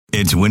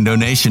It's Window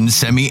Nation's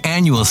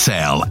semi-annual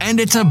sale, and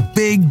it's a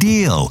big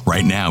deal.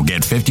 Right now,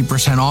 get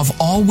 50% off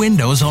all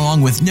windows along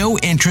with no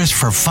interest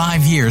for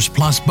 5 years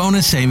plus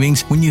bonus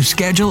savings when you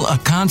schedule a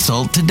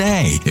consult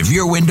today. If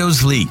your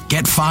windows leak,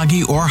 get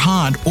foggy or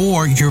hot,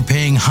 or you're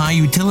paying high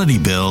utility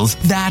bills,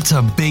 that's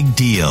a big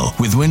deal.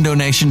 With Window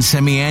Nation's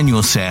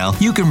semi-annual sale,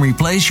 you can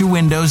replace your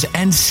windows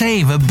and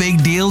save a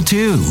big deal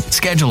too.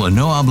 Schedule a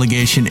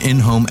no-obligation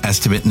in-home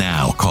estimate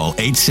now. Call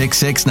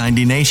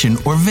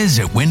 866-90NATION or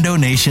visit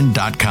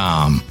windownation.com.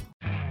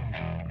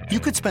 You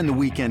could spend the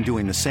weekend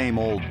doing the same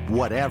old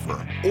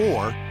whatever,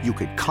 or you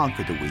could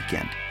conquer the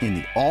weekend in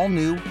the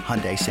all-new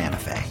Hyundai Santa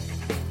Fe.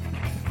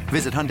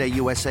 Visit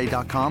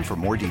HyundaiUSA.com for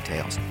more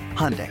details.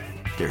 Hyundai,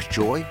 there's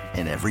joy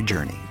in every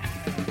journey.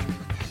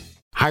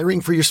 Hiring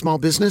for your small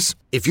business?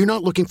 If you're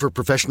not looking for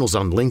professionals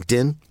on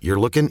LinkedIn, you're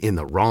looking in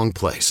the wrong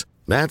place.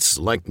 That's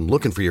like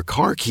looking for your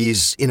car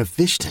keys in a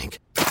fish tank.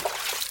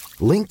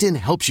 LinkedIn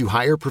helps you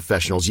hire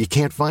professionals you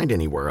can't find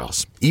anywhere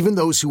else, even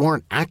those who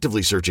aren't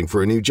actively searching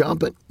for a new job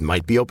but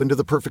might be open to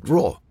the perfect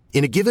role.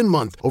 In a given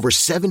month, over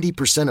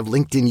 70% of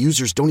LinkedIn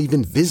users don't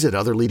even visit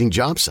other leading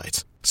job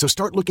sites. So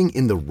start looking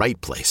in the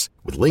right place.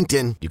 With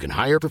LinkedIn, you can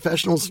hire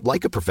professionals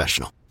like a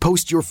professional.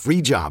 Post your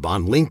free job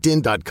on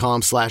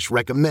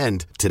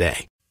linkedin.com/recommend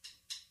today.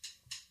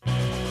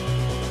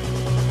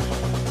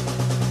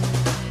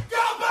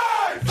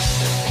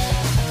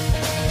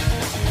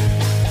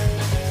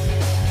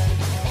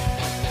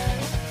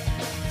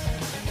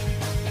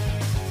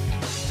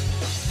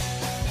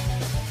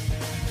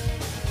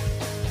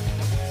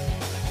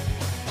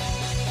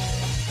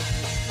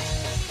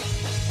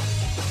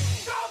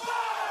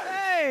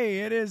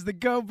 It is the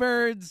Go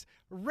Birds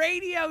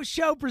radio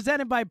show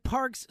presented by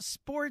Parks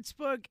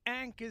Sportsbook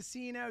and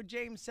Casino.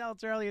 James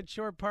Seltzer, Elliott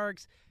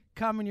Short-Parks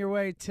coming your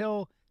way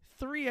till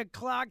 3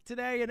 o'clock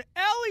today. And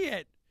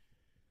Elliott,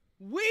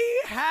 we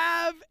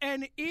have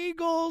an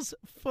Eagles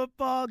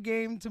football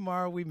game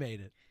tomorrow. We made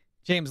it.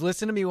 James,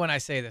 listen to me when I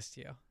say this to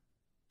you.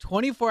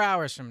 24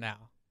 hours from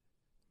now,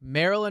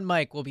 Merrill and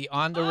Mike will be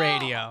on the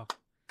radio.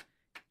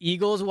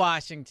 Eagles,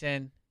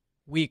 Washington.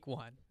 Week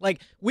 1. Like,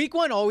 week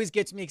 1 always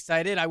gets me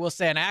excited, I will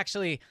say. And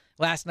actually,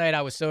 last night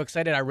I was so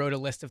excited, I wrote a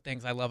list of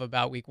things I love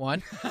about week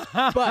 1.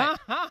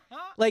 But,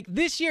 like,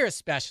 this year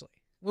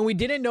especially, when we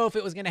didn't know if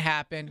it was going to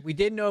happen, we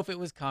didn't know if it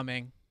was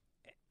coming.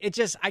 It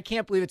just, I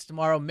can't believe it's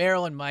tomorrow.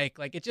 Merrill and Mike,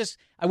 like, it just,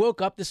 I woke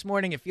up this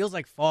morning, it feels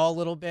like fall a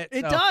little bit.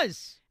 It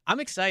does.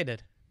 I'm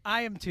excited.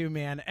 I am too,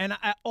 man. And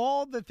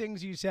all the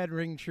things you said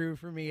ring true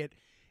for me.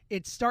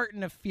 It's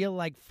starting to feel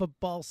like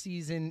football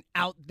season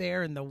out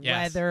there in the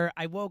weather.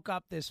 I woke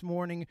up this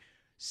morning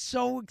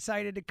so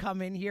excited to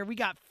come in here. We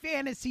got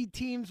fantasy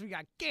teams. We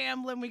got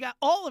gambling. We got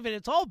all of it.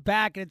 It's all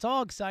back, and it's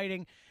all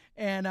exciting.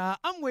 And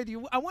I'm with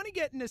you. I want to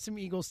get into some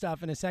Eagle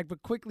stuff in a sec,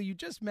 but quickly, you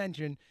just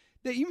mentioned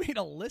that you made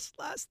a list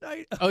last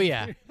night. Oh,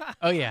 yeah.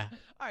 Oh, yeah.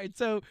 All right,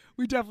 so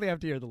we definitely have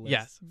to hear the list.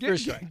 Yes, for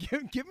sure.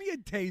 Give me a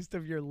taste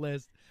of your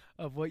list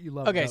of what you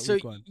love Okay, about so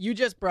week 1. you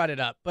just brought it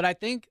up, but I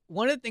think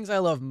one of the things I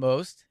love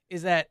most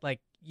is that, like,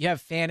 you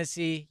have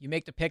fantasy, you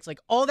make the picks, like,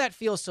 all that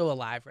feels so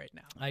alive right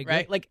now, I agree.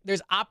 right? Like,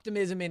 there's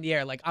optimism in the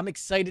air. Like, I'm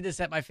excited to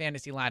set my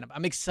fantasy lineup.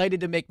 I'm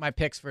excited to make my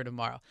picks for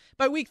tomorrow.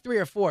 By week 3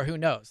 or 4, who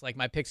knows? Like,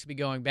 my picks could be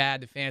going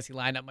bad. The fantasy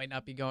lineup might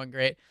not be going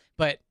great.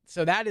 But,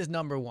 so that is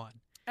number 1.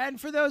 And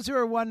for those who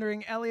are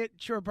wondering, Elliott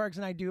Short-Parks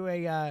and I do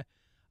a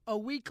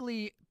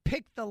weekly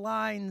pick the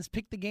lines,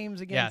 pick the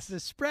games against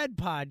the spread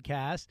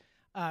podcast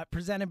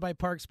presented by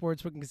Parks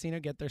Sportsbook and Casino.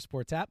 Get their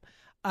sports app.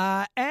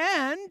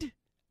 And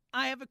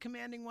I have a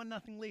commanding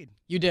 1-0 lead.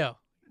 You do. So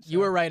you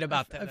were right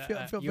about that.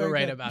 I feel you were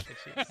right good. about the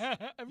Chiefs.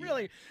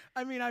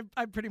 I mean,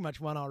 I pretty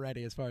much won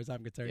already as far as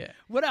I'm concerned. Yeah.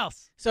 What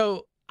else?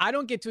 So I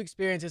don't get to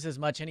experience this as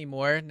much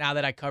anymore now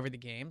that I cover the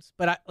games.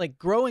 But like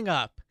growing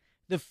up,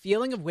 the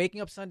feeling of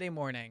waking up Sunday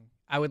morning,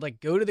 I would like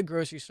go to the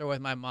grocery store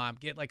with my mom,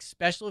 get like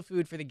special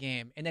food for the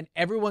game, and then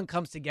everyone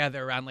comes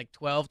together around like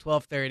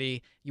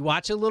 12:30. You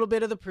watch a little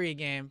bit of the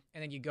pregame,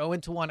 and then you go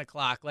into 1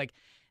 o'clock. Like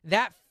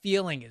that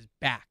feeling is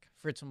back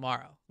for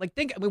tomorrow. Like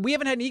we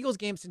haven't had an Eagles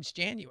game since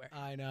January.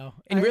 I know.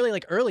 And really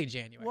like early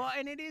January. Well,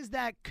 and it is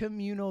that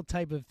communal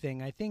type of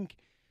thing. I think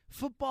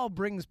football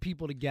brings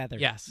people together.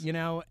 Yes. You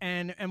know,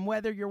 and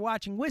whether you're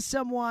watching with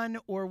someone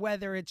or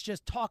whether it's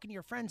just talking to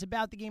your friends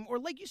about the game or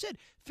like you said,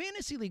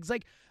 fantasy leagues.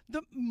 Like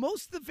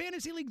most of the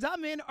fantasy leagues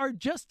I'm in are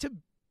just to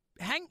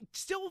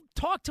still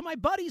talk to my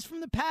buddies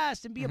from the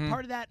past and be a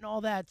part of that and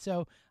all that.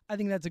 So I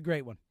think that's a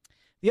great one.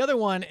 The other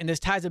one, and this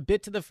ties a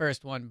bit to the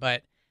first one,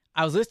 but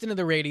I was listening to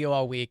the radio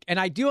all week, and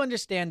I do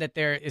understand that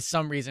there is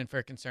some reason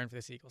for concern for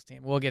this Eagles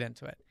team. We'll get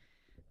into it.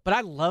 But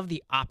I love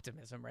the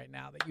optimism right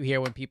now that you hear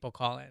when people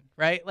call in,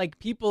 right? Like,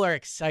 people are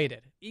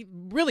excited.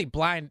 Really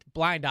blind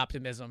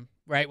optimism,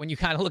 right, when you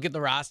kind of look at the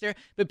roster.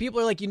 But people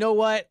are like, you know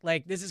what?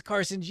 Like, this is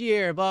Carson's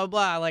year, blah,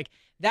 blah, blah. Like,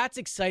 that's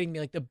exciting me,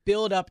 like the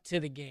build up to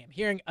the game.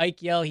 Hearing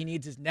Ike yell he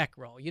needs his neck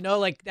roll. You know,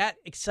 like, that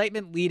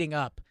excitement leading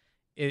up,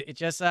 it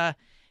just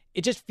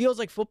it just feels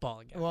like football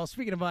again. Well,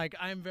 speaking of Mike,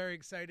 I'm very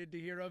excited to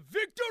hear a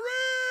victory.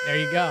 There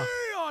you go.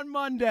 On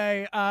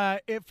Monday,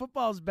 if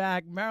football's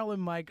back,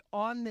 Maryland Mike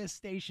on this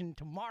station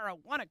tomorrow,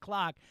 1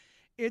 o'clock.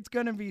 It's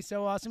going to be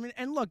so awesome.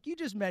 And look, you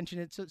just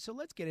mentioned it, so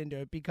let's get into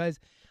it, because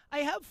I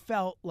have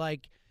felt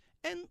like,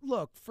 and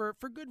look, for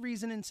good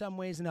reason in some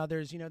ways and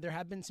others, there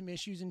have been some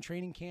issues in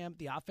training camp,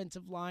 the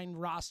offensive line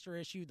roster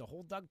issue, the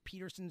whole Doug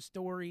Peterson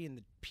story, and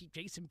the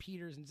Jason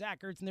Peters and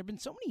Zach Ertz, and there have been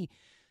so many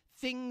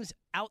things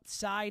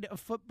outside of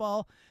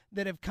football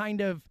that have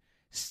kind of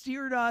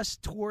steered us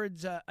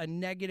towards a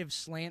negative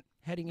slant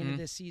heading into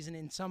this season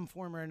in some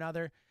form or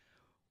another.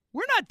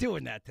 We're not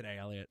doing that today,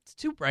 Elliot. It's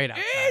too bright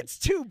outside. It's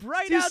too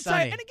bright outside.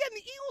 Sunny. And again,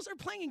 the Eagles are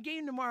playing a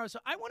game tomorrow, so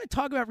I want to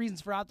talk about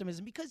reasons for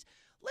optimism, because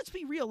let's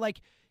be real.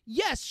 Like,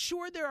 yes,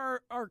 sure, there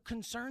are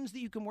concerns that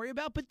you can worry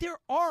about, but there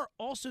are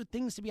also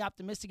things to be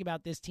optimistic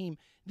about this team.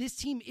 This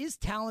team is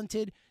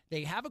talented.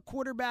 They have a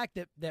quarterback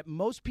that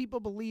most people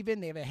believe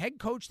in. They have a head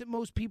coach that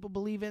most people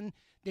believe in.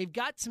 They've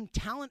got some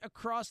talent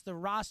across the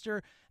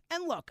roster.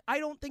 And look, I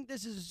don't think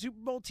this is a Super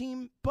Bowl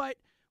team, but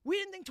we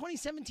didn't think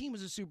 2017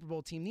 was a Super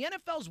Bowl team. The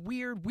NFL's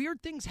weird.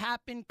 Weird things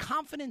happen.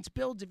 Confidence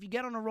builds if you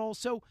get on a roll.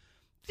 So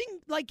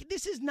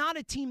this is not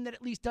a team that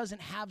at least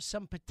doesn't have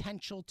some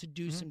potential to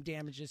do some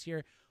damage this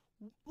year.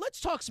 Let's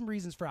talk some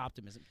reasons for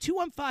optimism.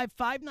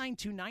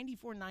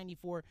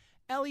 215-592-9494.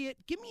 Elliot,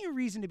 give me a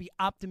reason to be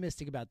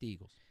optimistic about the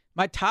Eagles.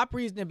 My top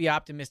reason to be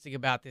optimistic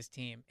about this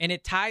team, and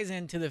it ties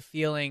into the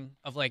feeling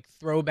of like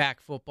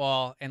throwback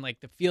football and like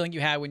the feeling you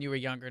had when you were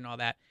younger and all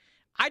that.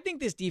 I think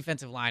this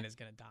defensive line is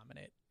going to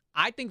dominate.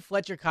 I think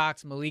Fletcher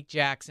Cox, Malik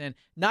Jackson,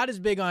 not as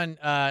big on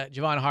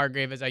Javon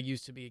Hargrave as I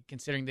used to be,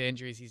 considering the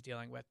injuries he's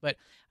dealing with. But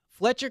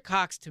Fletcher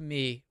Cox, to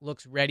me,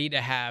 looks ready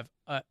to have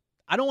I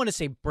don't want to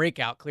say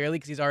breakout, clearly,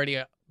 because he's already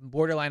a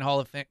borderline Hall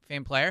of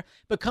Fame player.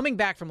 But coming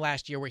back from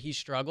last year where he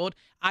struggled,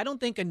 I don't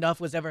think enough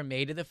was ever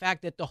made of the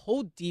fact that the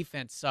whole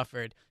defense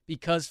suffered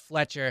because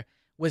Fletcher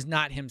was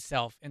not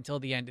himself until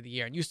the end of the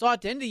year. And you saw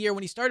at the end of the year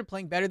when he started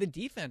playing better, the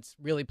defense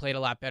really played a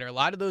lot better. A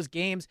lot of those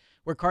games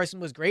where Carson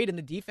was great and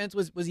the defense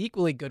was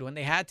equally good when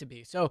they had to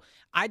be. So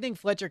I think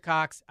Fletcher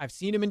Cox, I've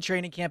seen him in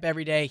training camp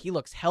every day. He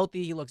looks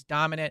healthy. He looks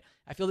dominant.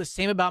 I feel the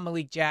same about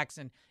Malik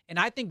Jackson. And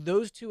I think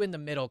those two in the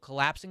middle,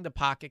 collapsing the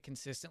pocket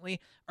consistently,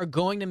 are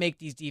going to make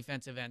these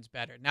defensive ends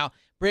better. Now,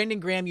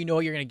 Brandon Graham, you know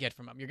what you're going to get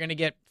from him. You're going to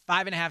get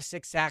 5.5,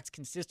 6 sacks,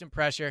 consistent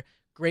pressure,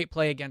 great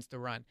play against the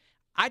run.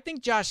 I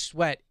think Josh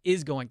Sweat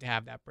is going to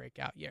have that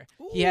breakout year.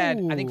 Ooh. He had,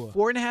 I think,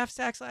 4.5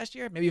 sacks last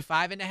year, maybe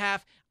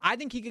 5.5. I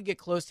think he could get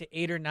close to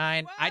 8 or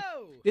 9.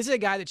 This is a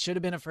guy that should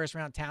have been a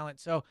first-round talent.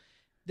 So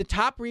the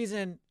top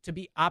reason to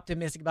be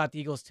optimistic about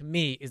the Eagles, to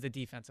me, is the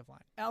defensive line.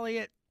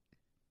 Elliot,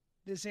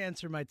 this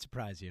answer might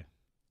surprise you.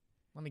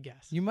 Let me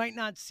guess. You might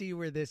not see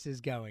where this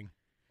is going.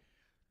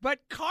 But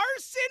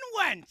Carson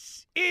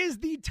Wentz is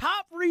the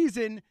top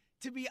reason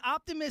to be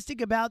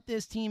optimistic about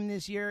this team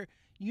this year.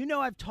 You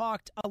know I've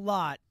talked a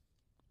lot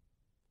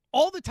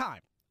all the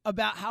time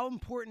about how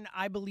important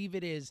I believe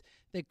it is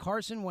that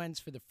Carson Wentz,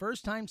 for the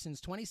first time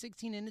since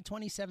 2016 into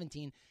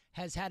 2017,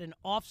 has had an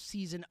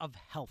off-season of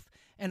health.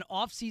 An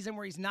off-season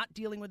where he's not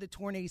dealing with a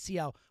torn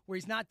ACL, where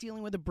he's not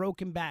dealing with a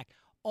broken back.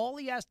 All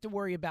he has to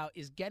worry about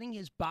is getting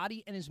his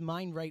body and his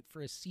mind right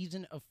for a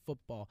season of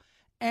football.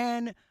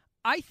 And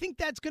I think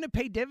that's going to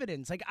pay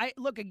dividends.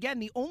 Look, again,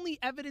 the only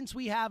evidence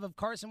we have of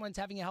Carson Wentz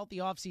having a healthy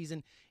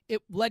offseason,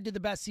 it led to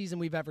the best season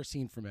we've ever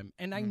seen from him.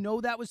 And I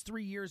know that was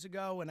 3 years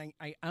ago, and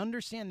I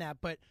understand that,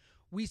 but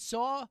we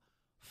saw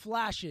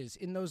flashes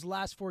in those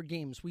last 4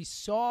 games. We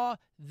saw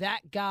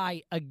that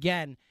guy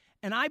again.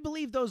 And I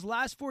believe those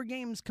last 4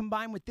 games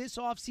combined with this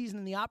offseason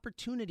and the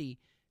opportunity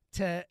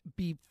to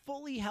be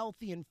fully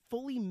healthy and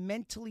fully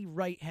mentally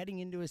right heading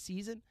into a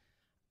season,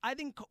 I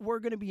think we're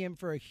going to be in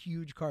for a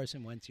huge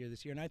Carson Wentz year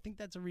this year, and I think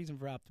that's a reason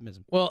for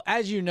optimism. Well,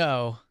 as you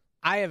know,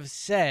 I have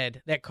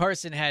said that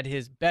Carson had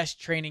his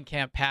best training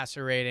camp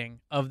passer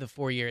rating of the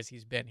 4 years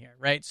he's been here,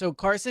 right? So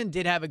Carson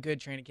did have a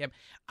good training camp.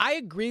 I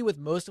agree with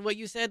most of what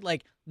you said.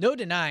 Like, no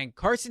denying,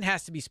 Carson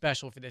has to be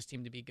special for this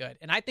team to be good.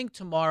 And I think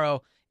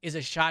tomorrow is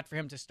a shot for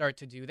him to start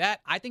to do that.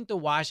 I think the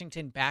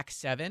Washington back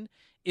 7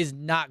 is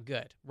not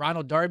good.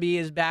 Ronald Darby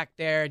is back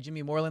there.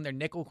 Jimmy Moreland, their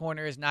nickel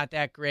corner, is not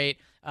that great.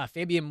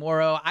 Fabian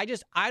Morrow, I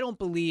don't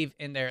believe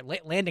in their.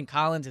 Landon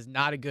Collins is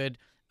not a good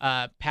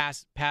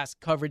pass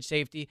coverage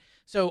safety.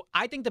 So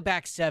I think the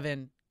back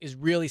 7 is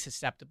really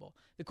susceptible.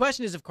 The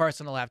question is if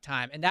Carson will have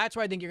time, and that's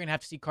where I think you're going to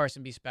have to see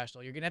Carson be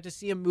special. You're going to have to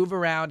see him move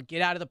around,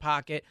 get out of the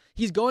pocket.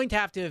 He's going to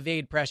have to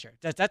evade pressure.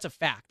 That's a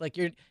fact. Like,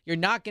 you're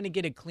not going to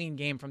get a clean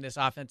game from this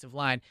offensive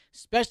line,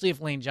 especially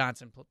if Lane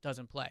Johnson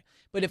doesn't play.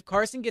 But if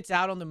Carson gets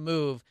out on the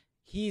move,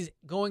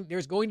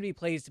 there's going to be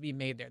plays to be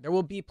made there. There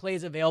will be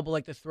plays available,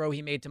 like the throw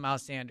he made to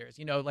Miles Sanders.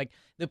 You know, like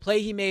the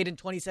play he made in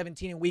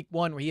 2017 in week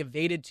 1 where he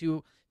evaded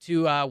two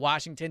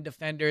Washington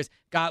defenders,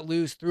 got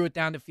loose, threw it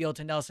down the field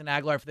to Nelson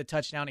Aguilar for the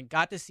touchdown, and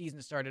got the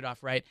season started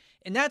off right.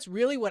 And that's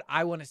really what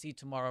I want to see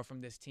tomorrow from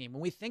this team.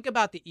 When we think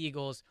about the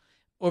Eagles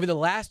over the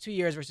last 2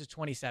 years versus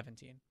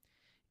 2017,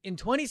 In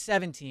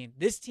 2017,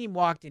 this team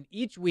walked in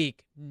each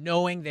week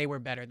knowing they were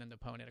better than the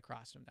opponent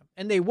across from them.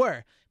 And they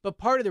were. But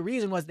part of the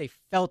reason was they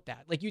felt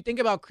that. Like, you think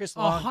about Chris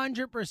Long.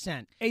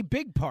 100%. A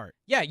big part.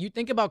 Yeah, you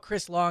think about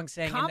Chris Long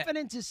saying.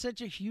 Confidence is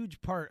such a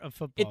huge part of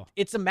football.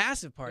 It's a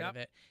massive part of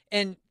it.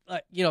 And,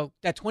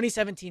 that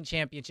 2017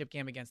 championship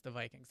game against the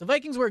Vikings. The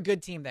Vikings were a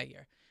good team that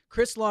year.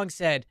 Chris Long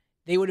said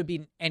they would have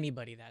beaten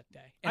anybody that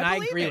day. And I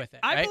agree with it.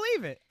 Right? I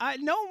believe it.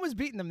 No one was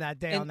beating them that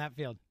day on that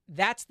field.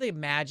 That's the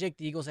magic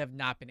the Eagles have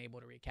not been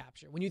able to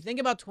recapture. When you think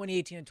about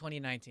 2018 and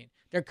 2019,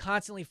 they're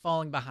constantly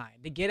falling behind.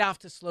 They get off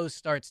to slow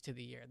starts to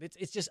the year.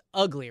 It's just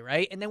ugly,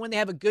 right? And then when they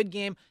have a good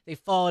game, they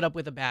follow it up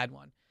with a bad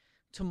one.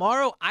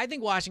 Tomorrow, I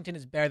think Washington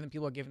is better than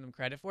people are giving them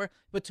credit for,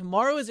 but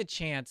tomorrow is a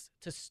chance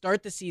to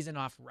start the season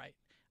off right.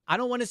 I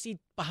don't want to see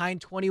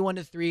behind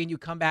 21-3 and you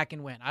come back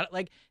and win.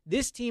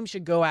 This team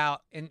should go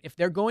out, and if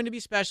they're going to be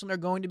special and they're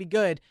going to be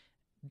good,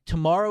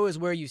 tomorrow is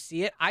where you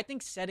see it. I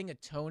think setting a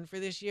tone for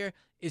this year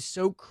is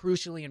so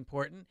crucially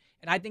important.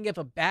 And I think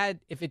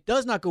if it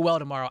does not go well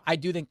tomorrow, I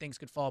do think things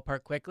could fall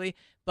apart quickly.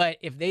 But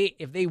if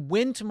they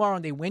win tomorrow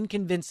and they win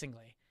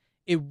convincingly,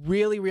 it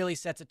really, really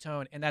sets a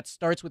tone, and that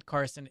starts with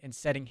Carson and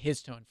setting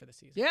his tone for the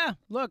season. Yeah,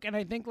 look, and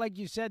I think, like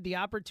you said, the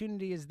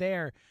opportunity is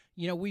there.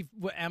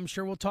 I'm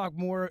sure we'll talk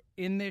more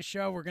in this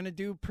show. We're going to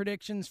do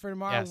predictions for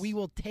tomorrow. Yes. We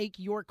will take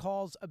your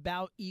calls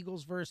about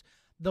Eagles versus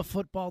the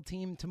football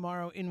team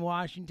tomorrow in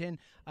Washington,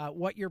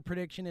 what your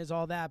prediction is,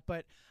 all that.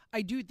 But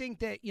I do think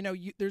that,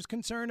 there's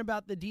concern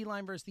about the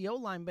D-line versus the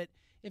O-line, but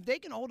if they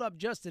can hold up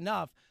just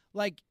enough,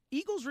 like,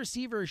 Eagles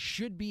receivers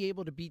should be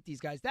able to beat these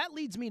guys. That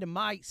leads me to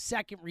my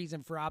second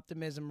reason for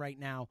optimism right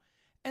now,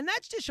 and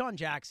that's DeSean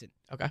Jackson.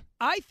 Okay.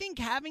 I think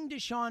having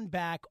DeSean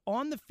back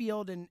on the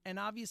field, and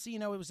obviously,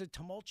 it was a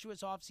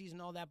tumultuous offseason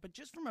and all that, but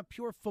just from a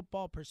pure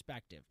football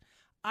perspective,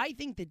 I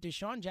think that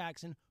DeSean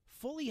Jackson,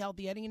 fully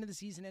healthy heading into the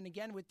season, and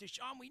again, with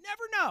DeSean, we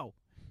never know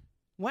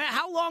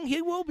how long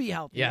he will be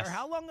healthy or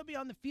how long he'll be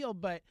on the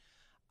field, but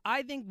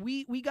I think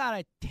we got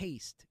a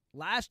taste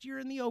last year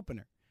in the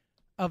opener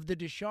of the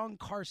Deshaun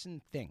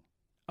Carson thing,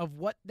 of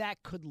what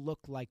that could look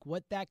like,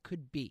 what that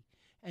could be.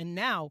 And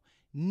now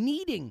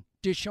needing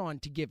Deshaun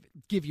to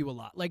give you a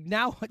lot. Like,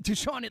 now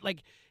Deshaun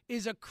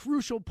is a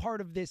crucial part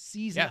of this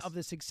season, of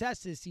the success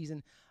this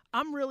season.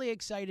 I'm really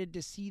excited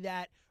to see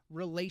that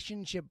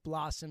relationship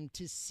blossom,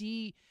 to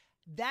see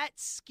that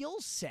skill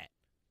set.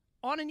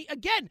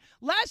 Again,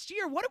 last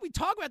year, what did we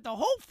talk about the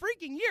whole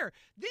freaking year?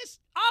 This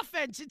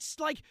offense, it's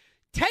like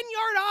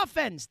 10-yard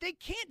offense. They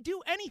can't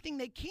do anything.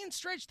 They can't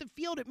stretch the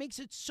field. It makes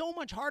it so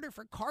much harder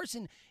for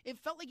Carson. It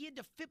felt like he had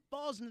to fit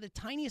balls into the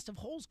tiniest of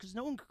holes because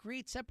no one could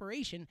create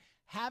separation.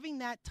 Having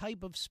that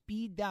type of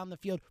speed down the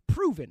field,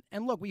 proven.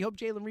 And look, we hope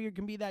Jalen Reagor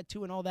can be that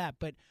too and all that.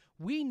 But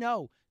we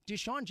know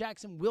DeSean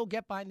Jackson will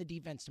get behind the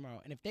defense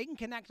tomorrow. And if they can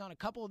connect on a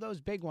couple of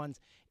those big ones,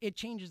 it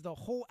changes the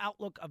whole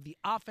outlook of the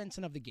offense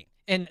and of the game.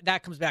 And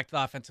that comes back to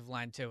the offensive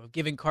line, too, of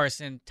giving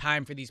Carson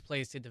time for these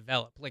plays to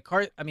develop.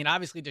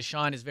 Obviously,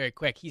 DeSean is very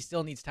quick. He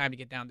still needs time to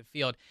get down the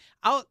field.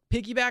 I'll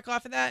piggyback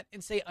off of that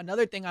and say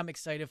another thing I'm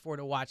excited for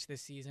to watch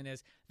this season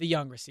is the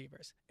young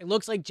receivers. It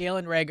looks like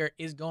Jalen Reagor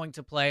is going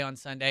to play on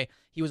Sunday.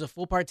 He was a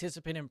full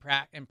participant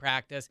in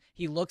practice.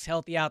 He looks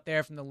healthy out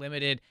there from the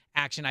limited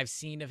action I've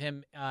seen of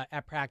him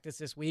at practice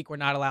this week. We're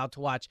not allowed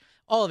to watch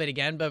all of it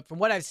again, but from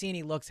what I've seen,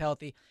 he looks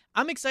healthy.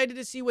 I'm excited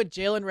to see what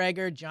Jalen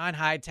Reagor, John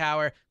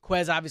Hightower,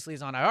 Quez obviously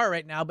is on IR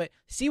right now, but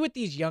see what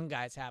these young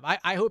guys have.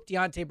 I hope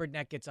Deontay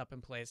Burnett gets up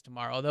and plays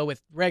tomorrow, although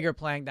with Reagor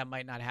playing, that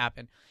might not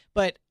happen.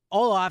 But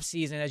all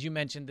offseason, as you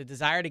mentioned, the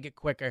desire to get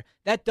quicker,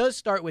 that does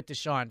start with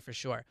DeSean for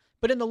sure.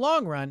 But in the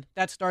long run,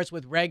 that starts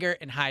with Reagor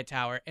and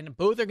Hightower, and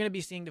both are going to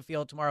be seeing the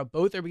field tomorrow.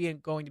 Both are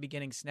going to be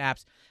getting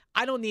snaps.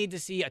 I don't need to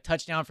see a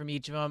touchdown from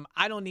each of them.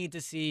 I don't need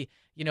to see,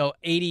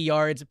 80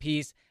 yards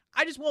apiece.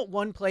 I just want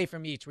one play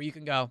from each where you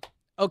can go,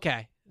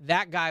 okay,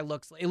 that guy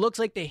looks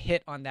like they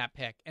hit on that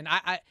pick. And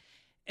I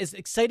as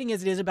exciting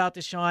as it is about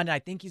DeSean, I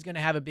think he's going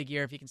to have a big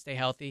year if he can stay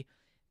healthy.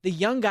 The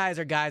young guys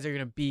are going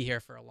to be here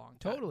for a long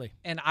time. Totally.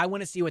 And I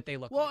want to see what they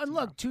look like. Well, and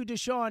tomorrow. Look, to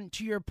DeSean,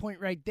 to your point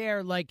right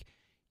there,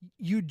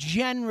 you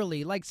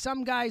generally,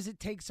 some guys, it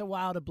takes a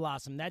while to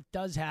blossom. That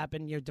does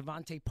happen.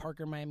 Devontae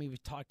Parker, Miami,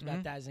 we've talked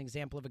about that as an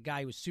example of a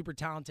guy who was super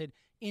talented,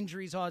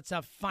 injuries, all that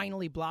stuff,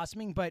 finally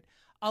blossoming. But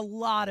a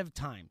lot of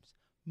times,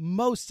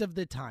 most of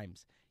the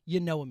times,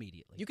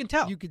 immediately. You can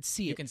tell. You could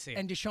see it. You can see it.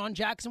 And DeSean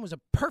Jackson was a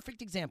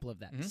perfect example of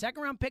that.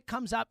 Second-round pick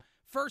comes up,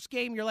 first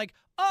game, you're like,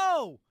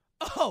 oh,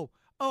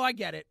 I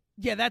get it.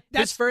 Yeah, that's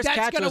his first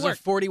catch was work.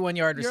 a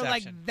 41-yard reception. You're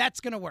like, that's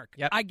going to work.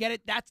 Yep. I get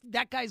it.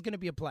 That guy's going to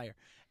be a player.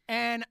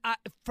 And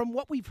from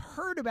what we've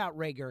heard about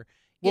Reagor,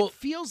 it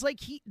feels like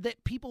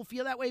that people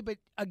feel that way. But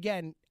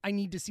again, I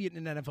need to see it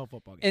in an NFL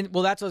football game. And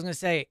that's what I was going to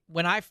say.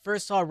 When I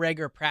first saw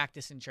Reagor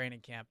practice in training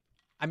camp,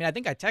 I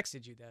think I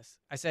texted you this.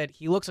 I said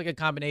he looks like a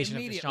combination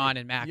of DeSean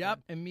and Macklin. Yep,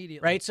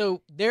 immediately. Right.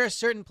 So there are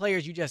certain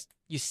players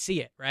you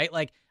see it, right?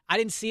 Like I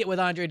didn't see it with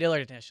Andre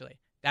Dillard initially.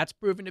 that's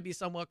proven to be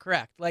somewhat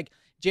correct. Like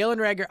Jalen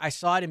Reagor, I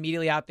saw it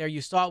immediately out there.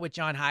 You saw it with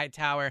John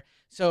Hightower.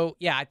 So,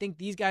 yeah, I think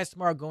these guys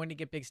tomorrow are going to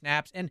get big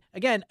snaps. And,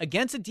 again,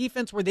 against a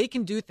defense where they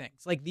can do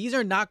things. Like, these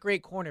are not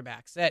great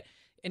cornerbacks.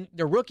 And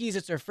they're rookies.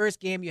 It's their first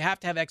game. You have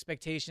to have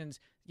expectations,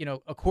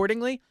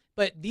 accordingly.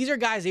 But these are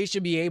guys they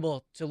should be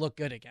able to look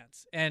good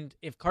against. And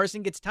if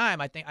Carson gets time,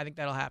 I think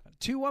that'll happen.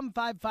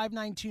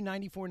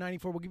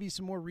 215-592-9494. We'll give you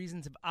some more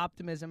reasons of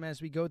optimism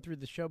as we go through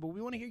the show, but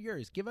we want to hear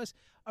yours. Give us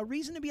a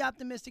reason to be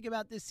optimistic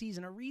about this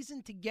season, a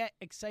reason to get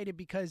excited,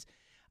 because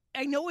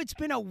I know it's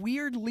been a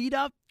weird lead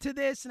up to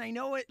this, and I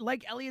know it,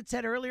 like Elliot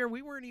said earlier,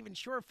 we weren't even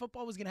sure if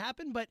football was going to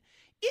happen, but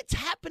it's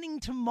happening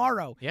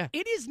tomorrow. Yeah.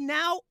 It is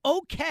now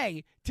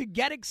okay to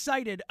get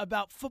excited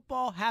about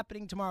football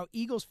happening tomorrow,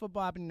 Eagles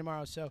football happening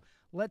tomorrow. So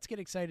let's get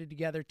excited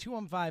together.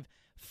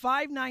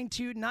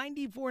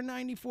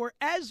 215-592-9494,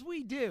 as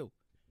we do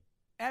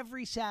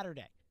every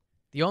Saturday.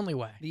 The only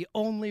way. The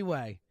only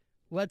way.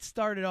 Let's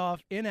start it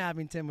off in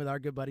Abington with our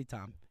good buddy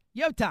Tom.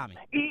 Yo, Tommy.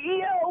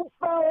 Yo,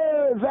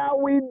 fellas, how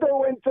we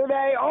doing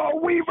today? Are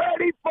we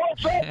ready for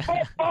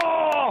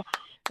football?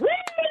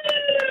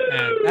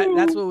 Man,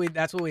 that's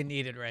what we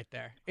needed right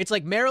there. It's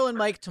like Maryland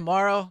Mike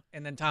tomorrow,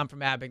 and then Tom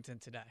from Abington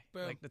today.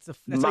 Boom. Like that's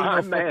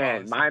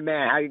my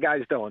man. How you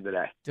guys doing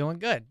today? Doing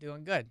good.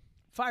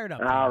 Fired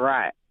up. All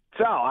right.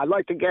 So I'd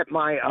like to get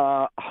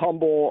my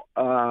humble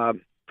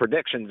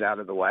predictions out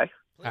of the way,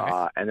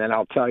 and then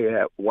I'll tell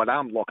you what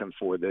I'm looking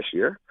for this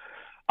year.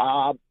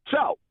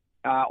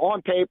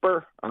 On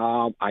paper,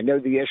 I know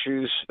the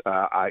issues.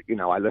 I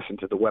listen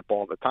to the Whip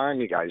all the time.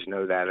 You guys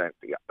know that.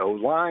 The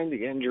O-line,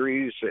 the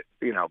injuries,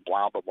 blah,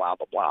 blah, blah,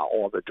 blah, blah,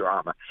 all the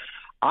drama.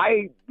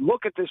 I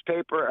look at this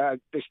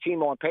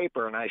team on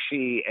paper, and I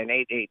see an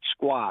 8-8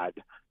 squad.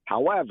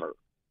 However,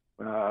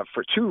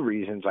 for two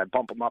reasons, I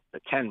bump them up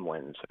to 10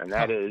 wins, and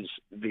that is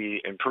the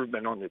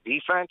improvement on the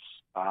defense,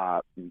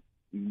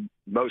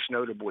 most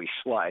notably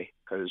Slay,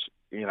 because,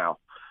 how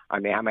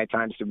many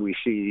times did we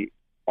see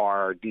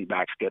our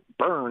D-backs get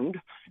burned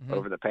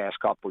over the past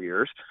couple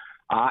years,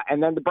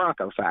 and then the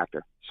Bronco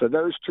factor. So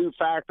those two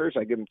factors,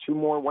 I give them 2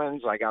 more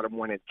wins. I got them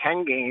winning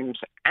 10 games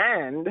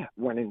and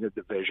winning the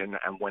division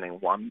and winning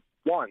one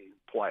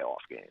playoff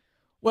game.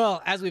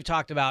 Well, as we've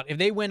talked about, if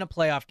they win a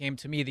playoff game,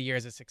 to me, the year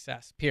is a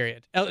success,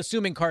 period.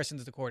 Assuming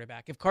Carson's the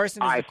quarterback. If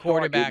Carson is the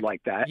quarterback,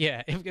 like that.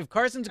 Yeah, if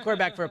Carson's the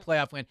quarterback for a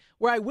playoff win,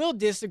 where I will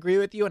disagree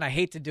with you, and I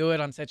hate to do it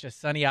on such a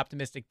sunny,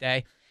 optimistic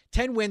day,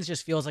 10 wins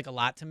just feels like a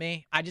lot to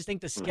me. I just think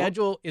the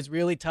schedule is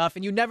really tough,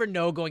 and you never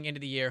know going into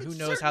the year. Who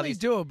knows how these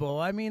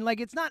doable. I mean,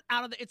 it's not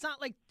out of it's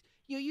not like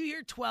you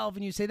hear 12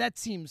 and you say that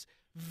seems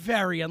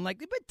very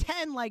unlikely, but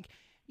 10,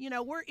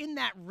 we're in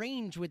that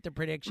range with the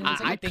predictions.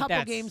 I think a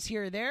couple games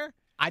here or there.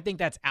 I think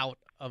that's out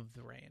of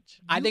the range.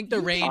 I think the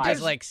range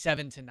is like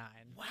 7 to 9.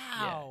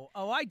 Wow. Yeah.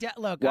 Oh,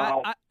 look.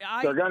 Well,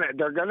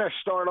 they're gonna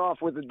start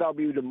off with a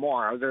W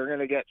tomorrow. They're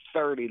gonna get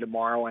 30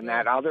 tomorrow, and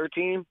that other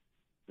team,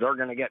 they're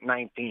gonna get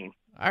 19.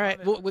 All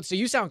right. Well, so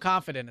you sound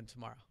confident in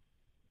tomorrow.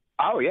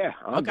 Oh, yeah.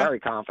 I'm very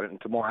confident in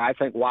tomorrow. I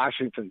think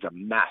Washington's a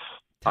mess.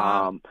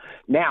 Tom.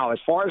 Now, as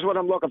far as what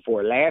I'm looking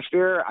for, last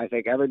year, I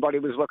think everybody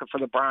was looking for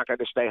the Bronco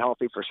to stay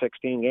healthy for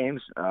 16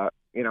 games.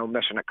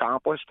 Mission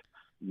accomplished.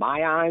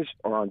 My eyes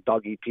are on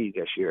Dougie P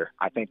this year.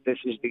 I think this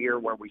is the year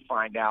where we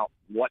find out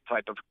what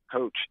type of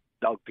coach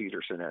Doug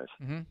Peterson is.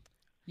 Mm-hmm.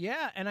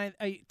 Yeah, and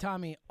I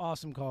Tommy,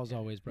 awesome calls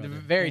always, brother. They're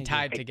very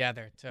tied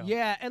together, too.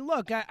 Yeah, and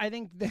look, I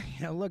think, the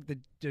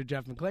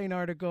Jeff McClain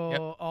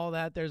article, all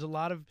that, there's a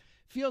lot of,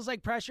 feels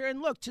like pressure.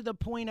 And look, to the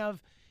point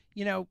of,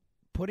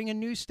 putting a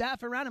new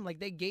staff around him. Like,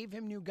 they gave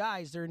him new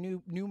guys. There are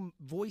new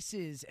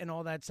voices and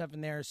all that stuff in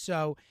there.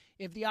 So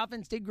if the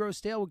offense did grow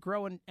stale, would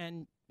grow and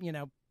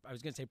I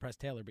was going to say Press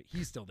Taylor, but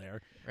he's still there.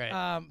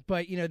 Right.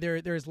 But,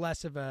 there's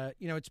less of a,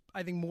 it's,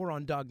 I think, more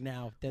on Doug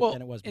now than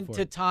it was before. And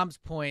to Tom's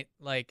point,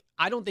 I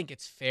don't think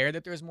it's fair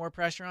that there's more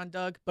pressure on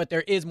Doug, but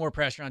there is more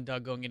pressure on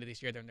Doug going into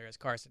this year than there is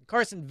Carson.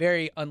 Carson,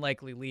 very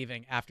unlikely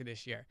leaving after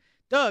this year.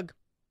 Doug,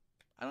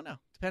 I don't know.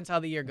 Depends how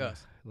the year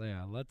goes.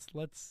 Yeah, let's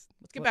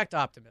get back to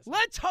optimism.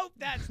 Let's hope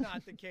that's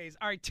not the case.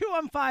 All right,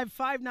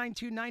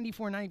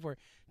 215-592-9494.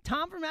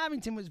 Tom from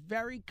Abington was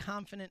very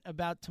confident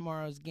about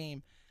tomorrow's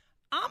game.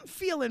 I'm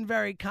feeling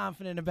very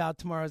confident about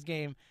tomorrow's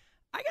game.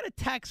 I got a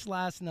text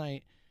last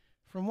night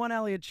from one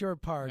Elliot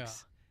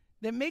Short-Parks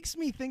that makes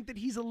me think that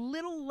he's a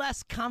little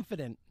less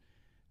confident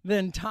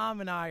than Tom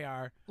and I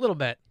are. A little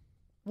bit.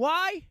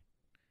 Why?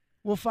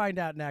 We'll find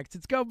out next.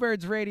 It's Go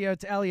Birds Radio.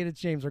 It's Elliot.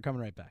 It's James. We're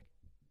coming right back.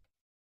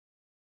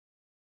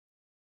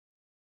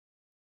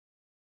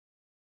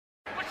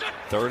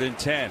 3rd and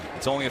 10.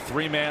 It's only a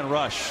 3-man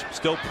rush.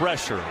 Still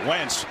pressure.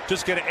 Wentz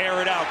just going to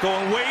air it out.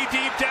 Going way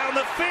deep down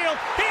the field.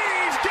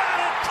 He's got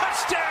a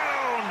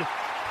touchdown!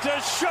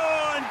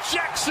 Deshaun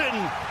Jackson.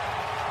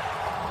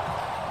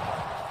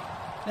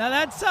 Now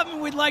that's something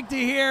we'd like to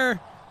hear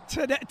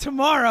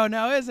tomorrow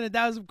now, isn't it?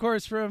 That was, of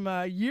course, from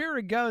a year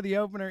ago, the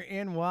opener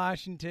in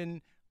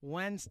Washington.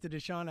 Wentz to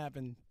Deshaun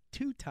happened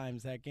 2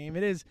 times that game.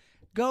 It is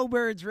Go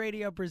Birds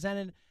Radio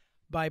presented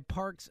by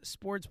Parks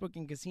Sportsbook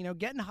and Casino.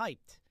 Getting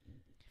hyped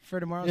for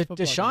tomorrow's football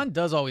Deshaun game.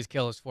 does always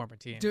kill his former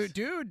teams.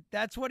 Dude,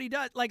 that's what he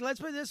does. Like, let's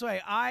put it this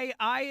way.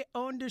 I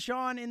owned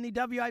Deshaun in the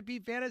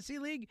WIP Fantasy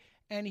League,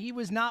 and he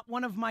was not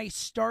one of my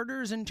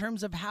starters in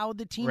terms of how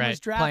the team was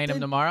drafted. Playing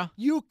him tomorrow?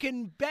 You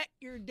can bet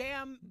your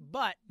damn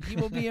butt he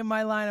will be in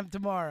my lineup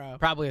tomorrow.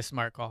 Probably a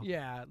smart call.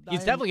 Yeah. He's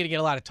definitely going to get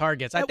a lot of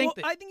targets. I think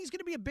he's going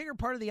to be a bigger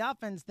part of the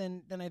offense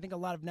than I think a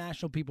lot of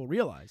national people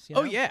realize.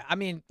 Oh, yeah. I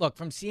mean, look,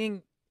 from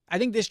seeing – I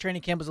think this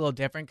training camp was a little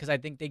different because I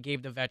think they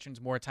gave the veterans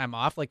more time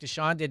off. Like,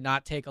 Deshaun did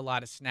not take a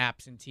lot of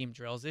snaps in team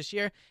drills this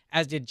year,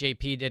 as did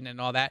JP didn't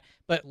and all that.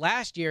 But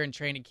last year in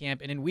training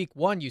camp and in week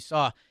 1, you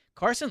saw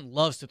Carson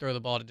loves to throw the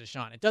ball to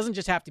Deshaun. It doesn't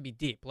just have to be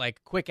deep,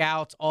 like quick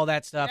outs, all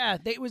that stuff. Yeah,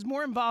 it was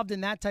more involved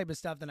in that type of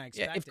stuff than I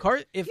expected. Yeah,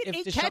 if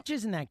Deshaun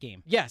catches in that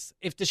game. Yes,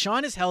 if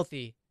Deshaun is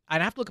healthy,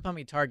 I'd have to look up how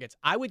many targets.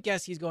 I would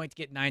guess he's going to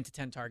get 9 to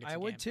 10 targets. I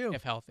would too,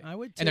 if healthy. I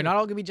would too. And they're not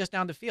all going to be just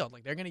down the field.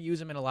 Like, they're going to use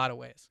him in a lot of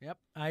ways. Yep,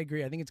 I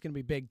agree. I think it's going to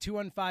be big.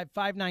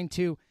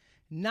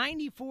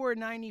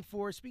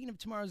 215-592-9494. Speaking of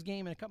tomorrow's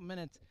game in a couple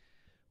minutes,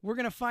 we're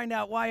going to find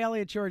out why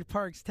Elliot George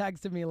Parks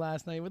texted me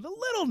last night with a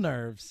little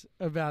nerves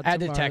about I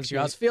had to text you.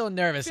 I was feeling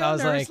nervous. I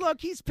was like,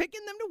 look, he's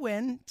picking them to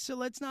win, so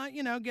let's not,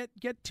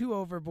 get too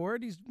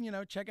overboard. He's,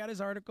 check out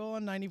his article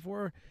on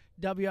 94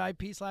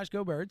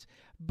 WIP/Go Birds.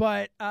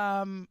 But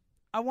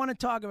I want to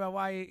talk about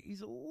why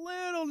he's a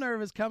little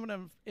nervous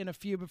coming in a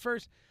few. But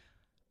first,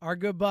 our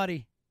good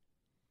buddy.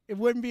 It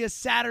wouldn't be a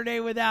Saturday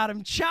without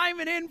him.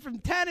 Chiming in from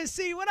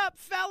Tennessee. What up,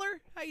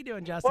 feller? How you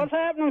doing, Justin? What's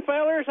happening,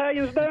 fellers? How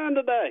you doing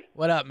today?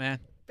 What up, man?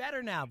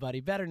 Better now, buddy.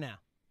 Better now.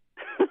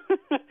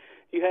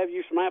 You have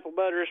some apple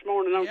butter this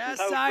morning on yes,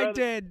 some toast, I brother?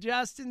 did.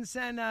 Justin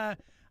sent a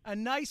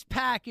nice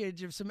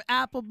package of some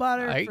apple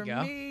butter for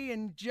me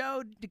and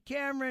Joe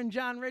DeCamera and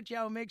John Ritchie.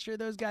 I will make sure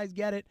those guys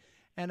get it.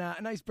 And a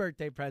nice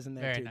birthday present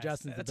there, Very too. nice.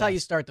 Justin's That's the best. how you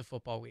start the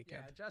football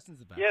weekend. Yeah, Justin's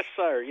the best. Yes,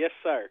 sir. Yes,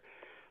 sir.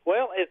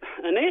 Well,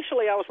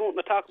 initially I was wanting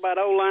to talk about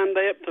O-line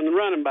depth and the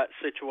running back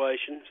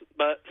situations,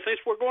 but since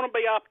we're going to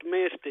be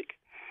optimistic,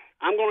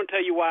 I'm going to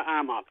tell you why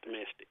I'm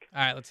optimistic.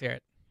 All right, let's hear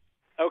it.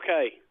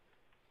 Okay.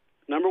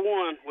 Number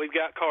one, we've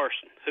got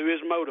Carson, who is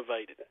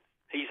motivated.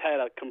 He's had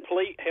a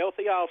complete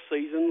healthy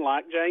offseason,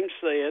 like James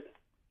said.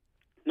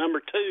 Number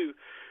two,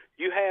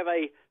 you have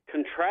a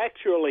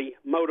contractually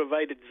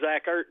motivated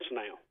Zach Ertz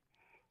now.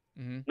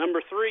 Mm-hmm.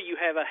 Number three, you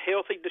have a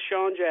healthy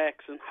Deshaun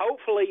Jackson,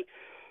 hopefully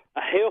a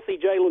healthy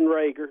Jalen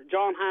Reagor,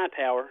 John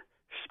Hightower,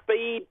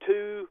 speed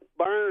to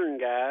burn,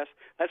 guys.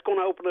 That's going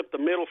to open up the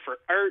middle for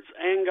Ertz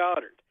and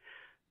Goddard.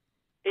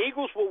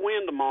 Eagles will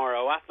win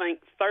tomorrow, I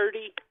think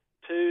 30-16,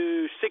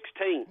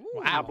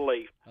 I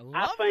believe.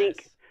 I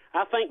think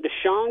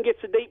Deshaun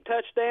gets a deep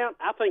touchdown.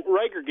 I think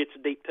Reagor gets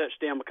a deep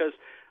touchdown because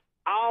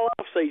all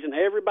offseason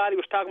everybody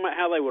was talking about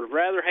how they would have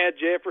rather had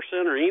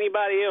Jefferson or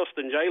anybody else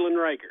than Jalen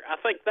Reagor. I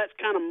think that's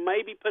kind of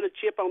maybe put a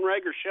chip on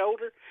Rager's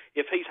shoulder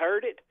if he's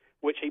heard it,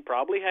 which he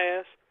probably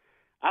has.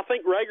 I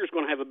think Rager's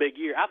going to have a big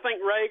year. I think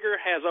Reagor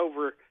has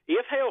over,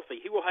 if healthy,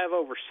 he will have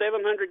over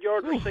 700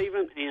 yards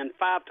receiving and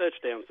 5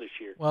 touchdowns this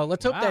year. Well,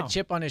 let's hope that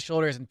chip on his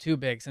shoulder isn't too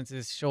big since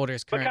his shoulder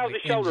is currently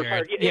because his shoulder's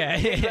injured. hurt. Yeah.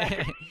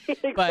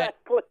 Exactly. But,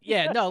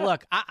 yeah, no,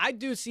 look, I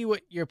do see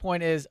what your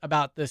point is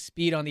about the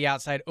speed on the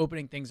outside,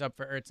 opening things up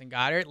for Ertz and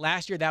Goddard.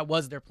 Last year, that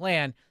was their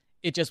plan.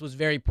 It just was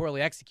very poorly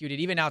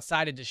executed. Even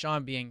outside of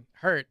Deshaun being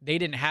hurt, they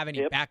didn't have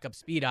any backup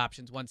speed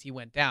options once he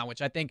went down,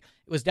 which I think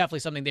was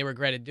definitely something they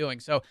regretted doing.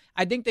 So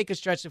I think they could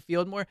stretch the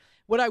field more.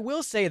 What I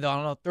will say, though,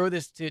 and I'll throw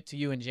this to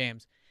you and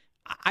James,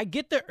 I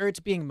get the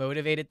Ertz being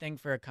motivated thing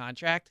for a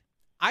contract.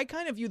 I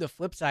kind of view the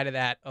flip side of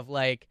that of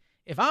like,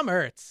 if I'm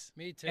Ertz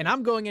and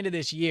I'm going into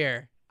this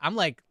year, I'm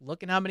like,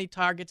 looking how many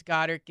targets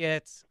Goddard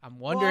gets. I'm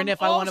wondering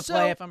if I want to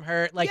play if I'm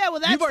hurt. Like,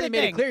 you've already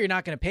made it clear you're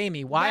not going to pay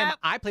me.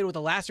 I played with a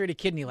lacerated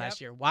kidney last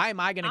year. Why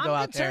am I going to go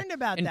out there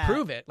and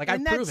prove it? Like,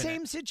 I've proven it. In that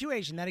same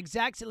situation, that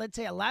exact, let's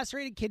say a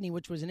lacerated kidney,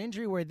 which was an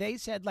injury where they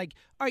said, like,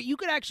 all right, you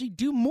could actually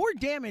do more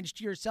damage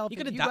to yourself. He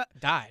could have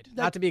died.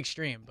 Not to be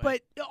extreme. But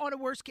on a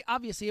worst case,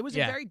 obviously, it was a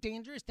very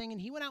dangerous thing, and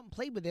he went out and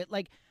played with it.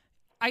 Like,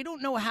 I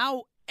don't know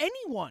how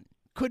anyone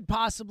could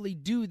possibly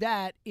do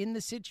that in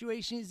the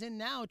situation he's in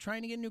now,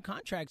 trying to get a new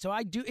contract. So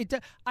I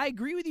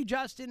agree with you,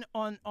 Justin,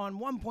 on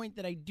one point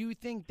that I do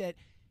think that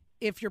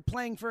if you're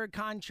playing for a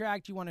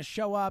contract, you want to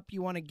show up,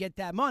 you want to get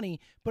that money,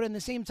 but on the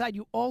same side,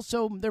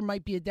 there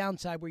might be a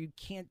downside where you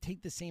can't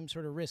take the same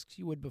sort of risks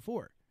you would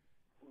before.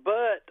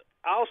 But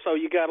also,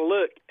 you got to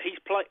look.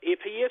 If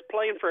he is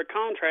playing for a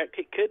contract,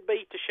 it could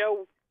be to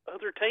show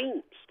other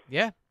teams.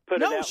 Yeah.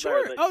 No,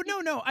 sure.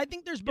 No. I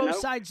think there's both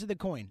sides to the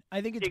coin.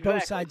 I think it's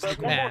both sides of the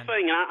coin. One more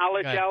thing, and I'll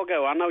let y'all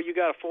go. I know you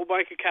got a full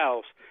bank of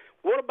calls.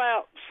 What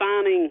about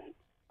signing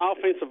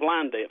offensive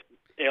line depth,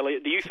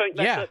 Elliot? Do you think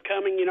that's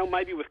upcoming,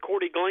 maybe with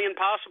Cordy Glenn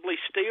possibly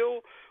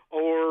still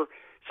or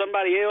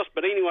somebody else?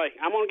 But anyway,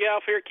 I'm going to get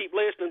off here, keep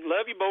listening.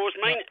 Love you, boys.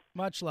 Mean it.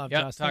 Much love,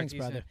 Justin. Thanks,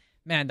 brother.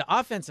 Soon. Man, the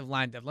offensive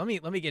line depth, let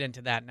me get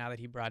into that now that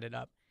he brought it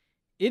up.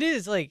 It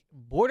is like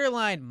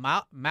borderline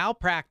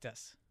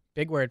malpractice.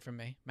 Big word from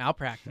me,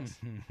 malpractice.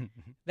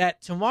 That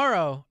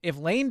tomorrow, if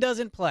Lane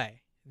doesn't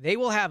play, they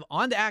will have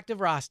on the active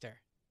roster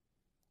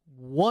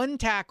one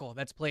tackle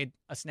that's played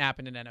a snap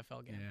in an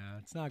NFL game. Yeah,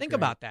 it's not Think great.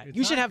 about that. It's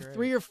You should not have great.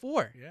 3 or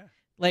 4. Yeah.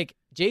 Like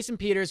Jason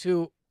Peters,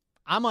 who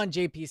I'm on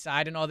JP's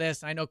side and all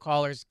this. I know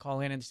callers call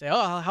in and say,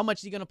 oh, how much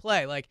is he going to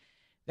play? Like,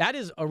 that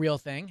is a real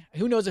thing.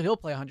 Who knows if he'll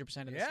play 100%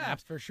 of the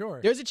snaps? For sure.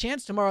 There's a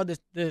chance tomorrow this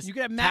You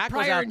could have Matt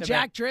tackles Pryor out and there,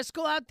 Jack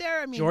Driscoll out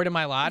there. I mean, Jordan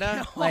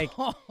Mailata. Like,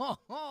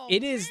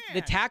 it is man.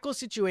 the tackle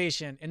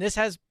situation, and this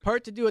has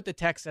part to do with the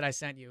text that I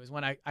sent you, is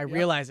when I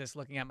realized this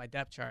looking at my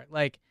depth chart.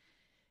 Like,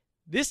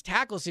 this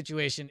tackle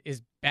situation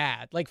is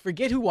bad. Like,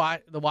 forget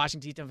the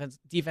Washington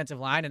defensive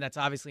line, and that's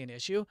obviously an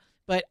issue.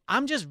 But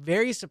I'm just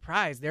very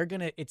surprised they're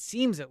going to, it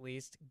seems at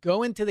least,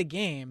 go into the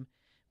game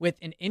with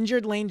an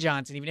injured Lane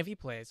Johnson, even if he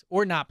plays,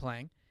 or not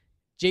playing.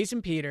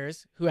 Jason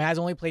Peters, who has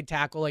only played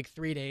tackle like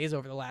 3 days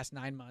over the last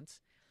 9 months.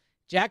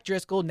 Jack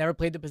Driscoll never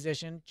played the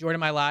position.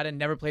 Jordan Mailata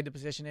never played the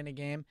position in a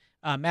game.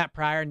 Matt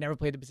Pryor never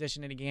played the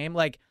position in a game.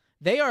 Like,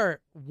 they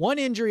are one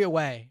injury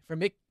away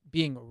from it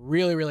being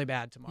really, really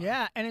bad tomorrow.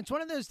 Yeah, and it's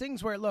one of those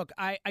things where, look,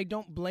 I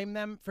don't blame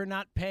them for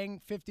not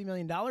paying $50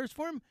 million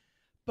for him,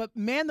 but,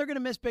 man, they're going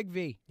to miss Big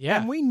V. Yeah.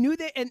 And we knew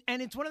that,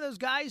 and it's one of those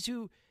guys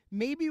who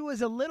maybe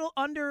was a little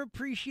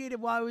underappreciated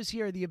while I was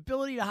here, the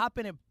ability to hop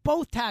in at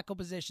both tackle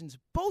positions,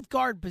 both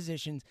guard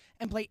positions,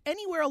 and play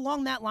anywhere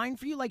along that line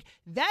for you. Like,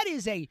 that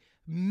is a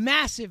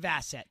massive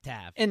asset to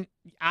have. And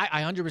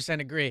I 100%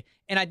 agree.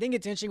 And I think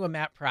it's interesting with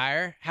Matt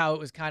Pryor, how it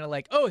was kind of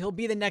like, oh, he'll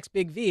be the next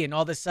Big V. And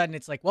all of a sudden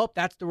it's like, well,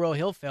 that's the role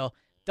he'll fill.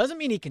 Doesn't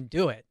mean he can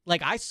do it.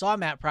 Like, I saw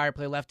Matt Pryor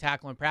play left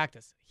tackle in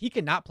practice. He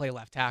could not play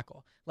left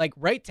tackle. Like,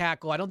 right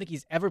tackle, I don't think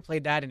he's ever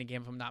played that in a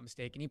game, if I'm not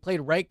mistaken. He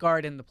played right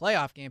guard in the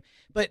playoff game.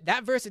 But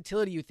that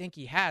versatility you think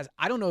he has,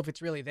 I don't know if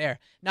it's really there.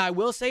 Now, I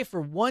will say for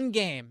one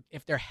game,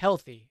 if they're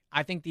healthy,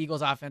 I think the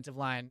Eagles' offensive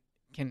line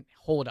can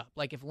hold up.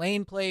 Like, if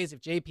Lane plays, if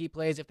JP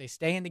plays, if they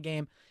stay in the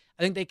game,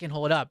 I think they can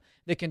hold up.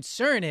 The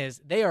concern is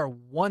they are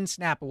one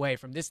snap away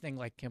from this thing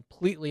like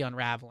completely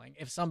unraveling.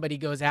 If somebody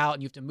goes out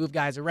and you have to move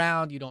guys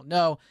around, you don't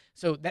know.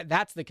 So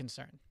that's the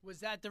concern. Was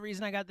that the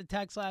reason I got the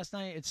text last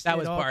night? That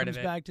was all part comes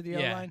of it. Back to the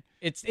O-line.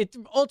 It's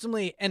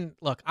ultimately, and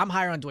look, I'm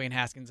higher on Dwayne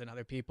Haskins than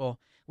other people.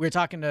 We were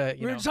talking to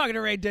we were talking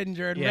to Ray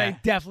Didinger, and Yeah. Ray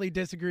definitely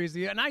disagrees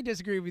with you. And I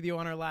disagree with you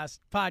on our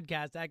last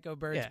podcast, Echo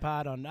Birds Yeah.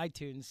 Pod on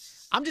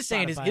iTunes. I'm just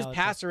saying his Spotify, all that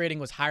passer rating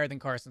was higher than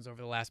Carson's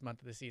over the last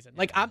month of the season.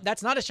 Like,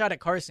 that's not a shot at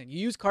Carson. You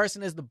use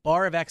Carson as the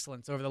bar of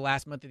excellence over the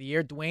last month of the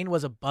year. Dwayne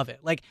was above it.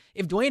 Like,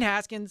 if Dwayne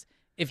Haskins,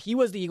 if he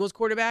was the Eagles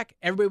quarterback,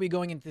 everybody would be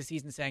going into the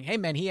season saying, hey,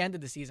 man, he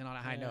ended the season on a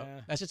high note.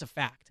 That's just a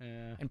fact.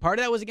 Yeah. And part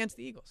of that was against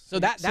the Eagles. So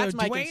that's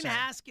my Dwayne concern.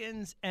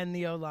 Haskins and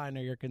the O-line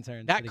are your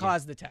concerns. That for the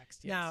caused the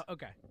text. Yes. Now,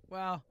 okay.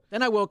 Well,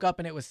 Then I woke up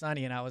and it was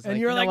sunny, and I was and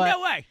like, you were know like, what?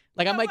 no way.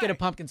 Like, I No might get a way.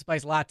 pumpkin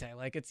spice latte.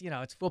 Like, it's,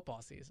 it's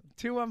football season.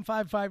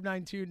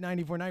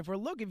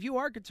 215-592-9494. Look, if you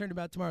are concerned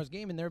about tomorrow's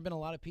game, and there have been a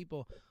lot of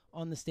people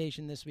on the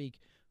station this week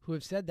who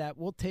have said that,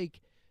 we'll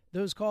take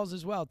those calls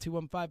as well.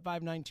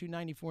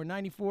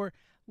 215-592-9494.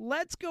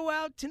 Let's go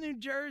out to New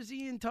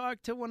Jersey and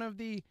talk to one of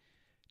the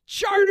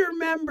charter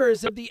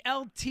members of the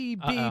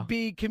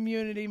LTBB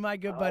community, my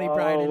good buddy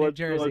Brian in New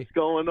Jersey. What's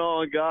going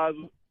on, guys?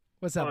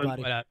 What's up,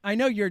 buddy? What up? I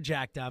know you're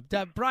jacked up.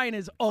 Brian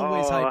is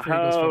always hyped for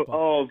Eagles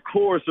football. Of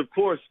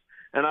course.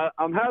 And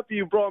I'm happy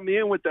you brought me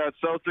in with that,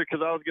 Seltzer,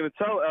 because I was going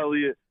to tell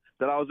Elliot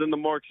that I was in the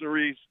Marks and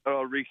Reese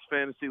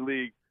Fantasy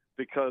League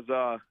because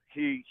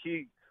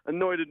he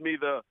anointed me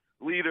the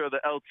leader of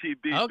the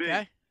LTBB.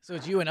 Okay. So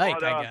it's you and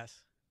Ike, I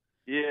guess.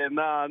 Yeah,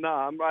 nah,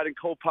 I'm riding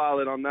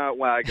co-pilot on that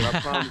wagon. I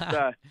promise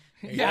that.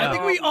 Yeah, I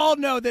think we all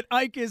know that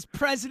Ike is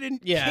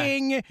president,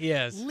 king, he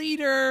is.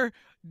 leader,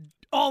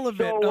 all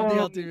of it of the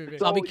LTBB.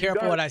 So I'll be you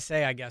careful guys- what I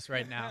say, I guess,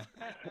 right now.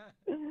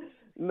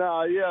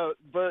 Nah, yeah,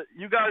 but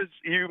you guys,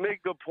 you make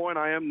a good point.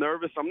 I am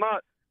nervous. I'm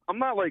not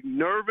like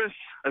nervous,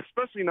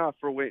 especially not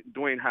for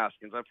Dwayne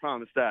Haskins. I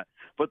promise that.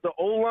 But the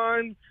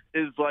O-line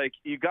is like,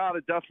 you got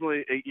to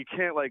definitely, you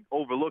can't like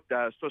overlook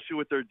that, especially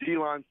with their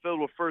D-line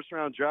filled with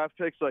first-round draft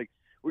picks. Like,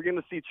 we're going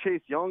to see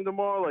Chase Young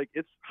tomorrow. Like,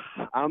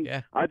 I'm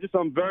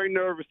very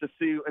nervous to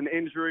see an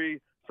injury,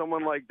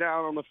 someone like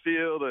down on the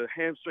field, a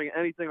hamstring,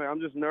 anything. Like,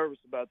 I'm just nervous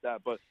about that.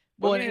 But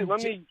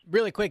let me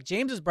really quick,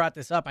 James has brought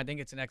this up. I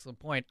think it's an excellent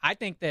point. I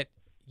think that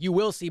you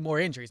will see more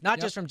injuries, not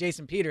just from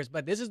Jason Peters,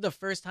 but this is the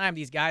first time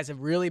these guys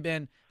have really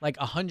been like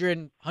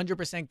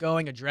 100%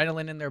 going,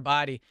 adrenaline in their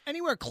body.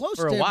 Anywhere close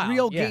for a to while,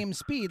 real yeah. game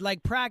speed,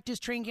 like practice,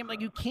 training camp,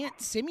 like you can't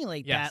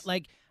simulate Yes. that.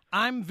 Like,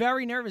 I'm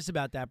very nervous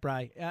about that,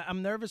 Bri.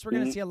 I'm nervous we're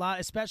going to see a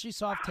lot, especially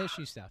soft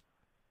tissue stuff.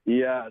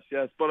 Yes.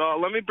 But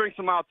let me bring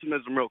some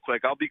optimism real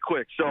quick. I'll be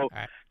quick. So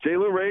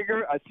Jalen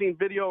Reagor, I seen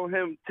video of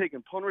him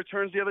taking punt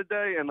returns the other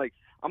day, and like,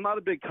 I'm not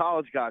a big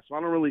college guy, so I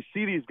don't really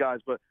see these guys,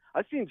 but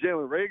I seen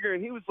Jalen Reagor,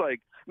 and he was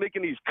like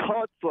making these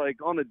cuts like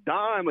on a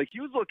dime. Like, he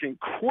was looking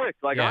quick.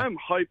 Like, Yeah. I'm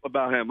hype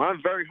about him.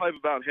 I'm very hype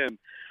about him.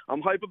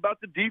 I'm hype about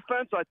the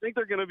defense. I think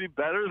they're going to be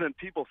better than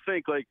people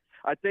think. Like,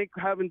 I think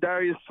having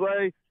Darius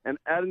Slay and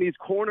adding these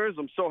corners,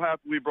 I'm so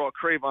happy we brought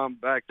Cravon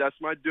back. That's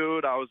my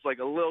dude. I was like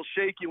a little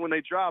shaky when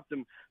they dropped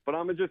him, but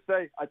I'm going to just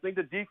say I think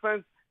the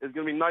defense It's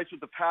going to be nice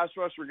with the pass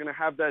rush. We're going to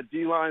have that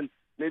D-line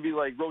maybe,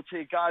 like,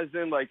 rotate guys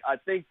in. Like, I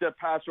think the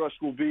pass rush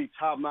will be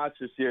top-notch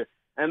this year.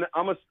 And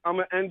I'm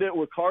gonna end it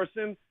with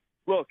Carson.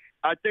 Look,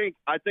 I think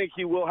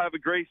he will have a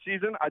great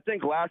season. I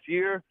think last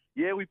year,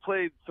 we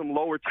played some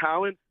lower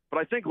talent, but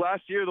I think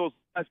last year, those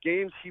last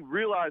games, he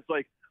realized,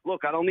 like,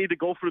 look, I don't need to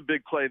go for the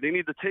big play. They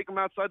need to take him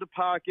outside the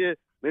pocket,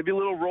 maybe a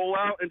little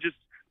rollout, and just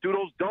do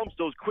those dumps,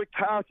 those quick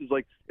passes.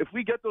 Like, if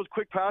we get those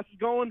quick passes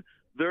going,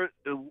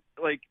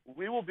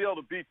 we will be able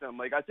to beat them.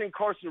 Like, I think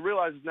Carson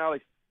realizes now,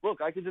 like, look,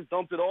 I can just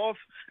dump it off,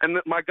 and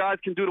my guys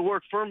can do the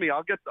work for me.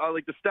 I'll get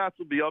the stats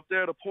will be up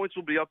there, the points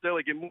will be up there.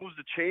 Like, it moves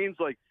the chains.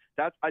 Like,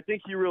 that's. I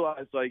think he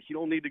realized, like, he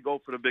don't need to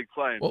go for the big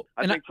play. Well,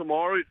 I think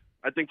tomorrow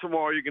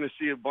you're going to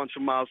see a bunch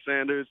of Miles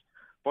Sanders,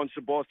 a bunch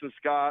of Boston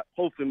Scott,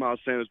 hopefully Miles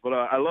Sanders. But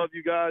I love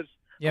you guys.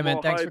 Yeah,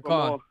 man. Thanks for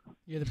calling.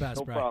 You're the best,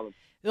 no bro. problem.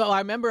 No, I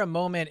remember a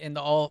moment in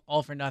the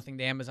All for Nothing,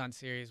 the Amazon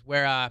series,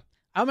 where I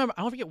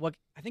don't forget what,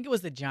 I think it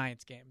was the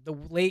Giants game, the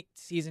late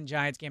season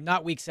Giants game,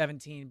 not week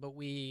 17, but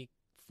week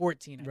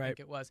 14, I think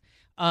it was.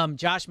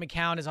 Josh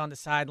McCown is on the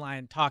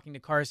sideline talking to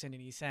Carson,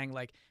 and he's saying,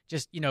 like,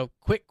 just,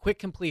 quick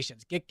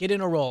completions, get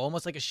in a roll,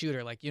 almost like a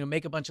shooter, like,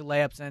 make a bunch of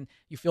layups and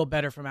you feel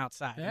better from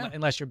outside,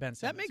 unless you're Ben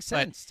Simmons. That makes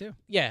sense, too.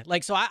 Yeah,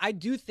 like, so I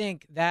do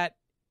think that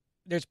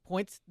there's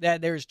points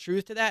that there's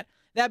truth to that.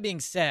 That being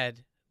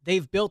said,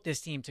 they've built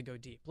this team to go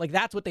deep. Like,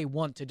 that's what they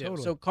want to do.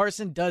 Totally. So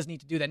Carson does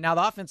need to do that. Now,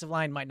 the offensive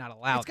line might not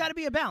allow it. It's got to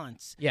be a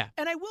balance. Yeah.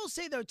 And I will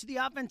say, though, to the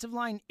offensive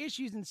line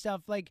issues and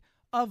stuff, like,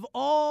 of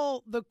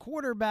all the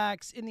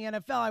quarterbacks in the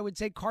NFL, I would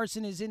say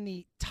Carson is in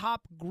the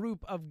top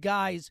group of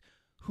guys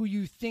who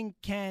you think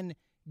can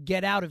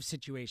get out of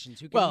situations,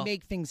 who can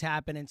make things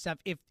happen and stuff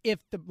if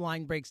the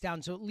line breaks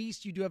down. So at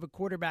least you do have a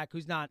quarterback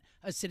who's not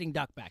a sitting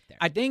duck back there.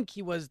 I think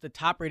he was the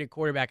top-rated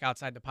quarterback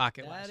outside the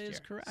pocket last year. That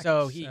is correct.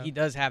 So he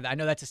does have that. I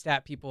know that's a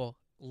stat people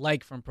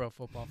like from Pro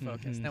Football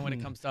Focus. Then when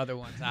it comes to other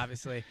ones,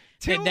 obviously,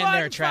 then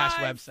they're a trash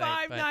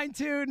website.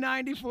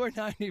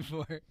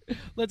 592-9494.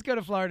 Let's go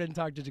to Florida and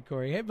talk to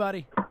Ja'Cory. Hey,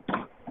 buddy.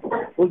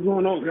 What's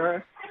going on,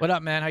 guys? What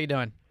up, man? How you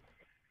doing?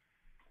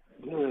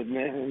 Good,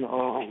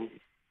 man.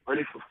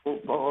 Ready for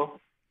football.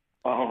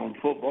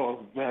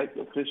 Football's back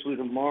officially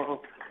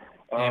tomorrow.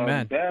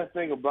 Amen. Bad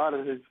thing about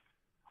it is,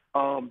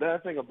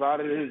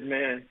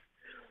 man,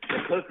 the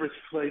Clippers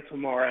play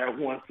tomorrow at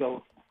 1,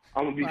 so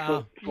I'm gonna be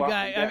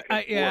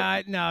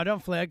no,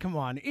 don't flip. Come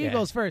on,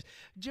 Eagles first.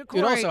 Ja'Cory,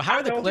 dude, also, how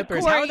are the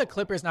Clippers? How are the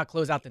Clippers not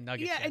close out the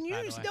Nuggets? Yeah, yet, and you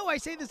just know I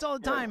say this all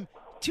the time.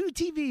 2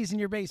 TVs in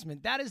your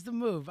basement. That is the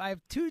move. I have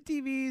 2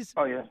 TVs.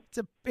 Oh yeah,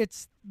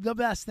 it's the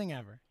best thing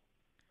ever.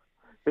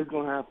 It's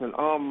gonna happen.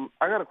 I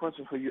got a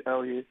question for you,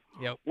 Elliot.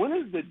 Yep. When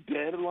is the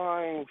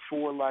deadline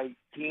for like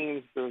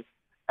teams to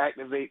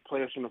activate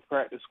players from the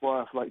practice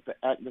squad for like the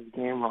active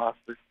game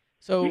roster?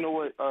 So you know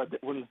what?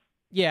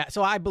 Yeah,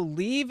 so I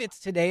believe it's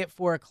today at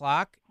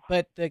 4:00.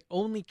 But the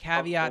only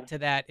caveat to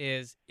that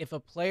is if a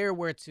player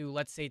were to,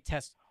 let's say,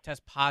 test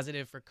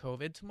positive for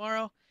COVID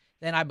tomorrow,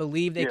 then I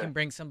believe they can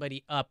bring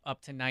somebody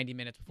up to 90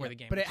 minutes before the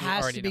game. But it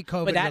has to be COVID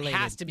related. But that related.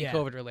 has to be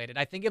COVID related.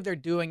 I think if they're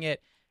doing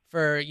it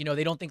for,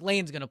 they don't think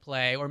Lane's going to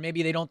play, or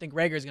maybe they don't think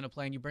Rager's going to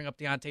play, and you bring up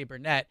Deontay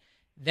Burnett,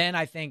 then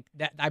I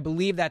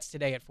believe that's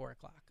today at 4:00.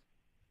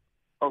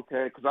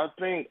 Okay, because I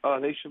think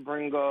they should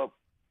bring up,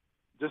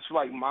 just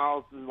like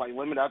Miles is like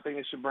limited, I think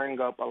they should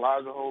bring up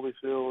Elijah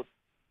Holyfield,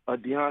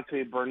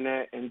 Deontay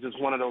Burnett, and just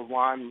one of those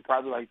linemen,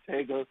 probably like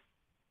Tega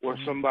or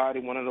somebody,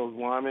 one of those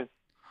linemen.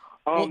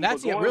 Well,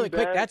 that's really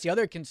quick. That's the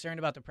other concern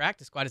about the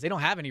practice squad is they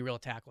don't have any real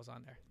tackles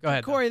on there. Go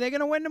ahead, Corey. Are they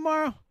going to win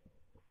tomorrow?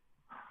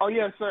 Oh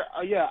yeah, sir.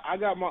 I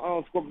got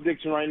my score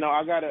prediction right now.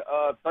 I got it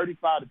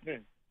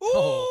 35-10.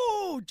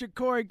 Ooh,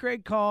 Ja'Cory,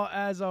 great call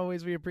as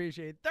always. We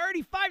appreciate it.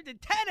 35-10,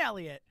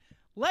 Elliot.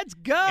 Let's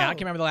go. Yeah, I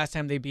can't remember the last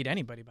time they beat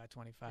anybody by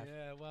 25.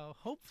 Yeah, well,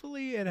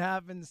 hopefully it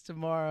happens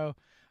tomorrow.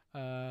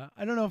 I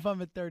don't know if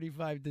I'm at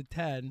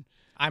 35-10.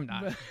 I'm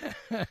not.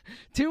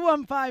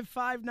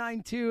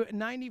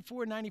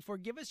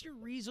 215-592-9494. Give us your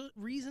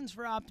reasons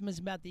for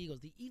optimism about the Eagles.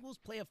 The Eagles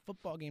play a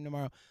football game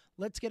tomorrow.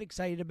 Let's get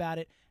excited about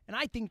it. And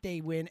I think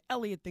they win.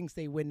 Elliot thinks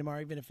they win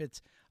tomorrow, even if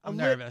it's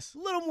nervous. A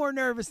little more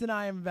nervous than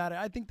I am about it.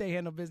 I think they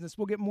handle business.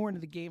 We'll get more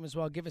into the game as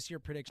well. Give us your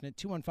prediction at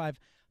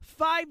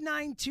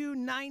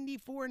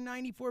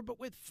 215-592-9494. But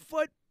with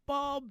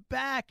football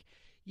back,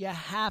 you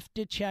have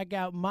to check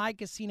out My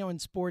Casino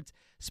and Sports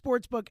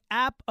Sportsbook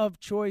app of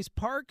choice.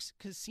 Parks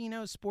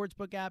Casino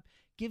Sportsbook app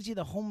gives you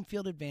the home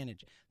field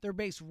advantage. They're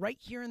based right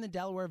here in the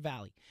Delaware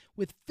Valley.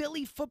 With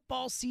Philly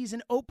football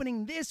season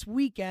opening this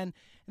weekend,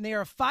 and they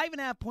are a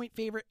 5.5-point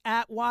favorite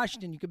at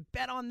Washington. You can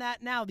bet on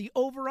that now. The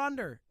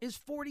over-under is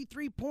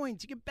 43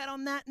 points. You can bet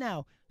on that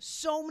now.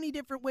 So many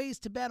different ways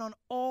to bet on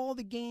all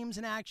the games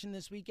in action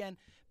this weekend.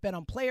 Bet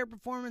on player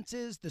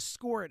performances, the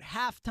score at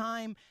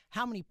halftime,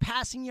 how many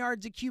passing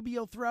yards a QB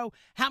will throw,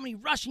 how many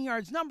rushing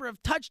yards, number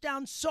of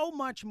touchdowns, so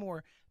much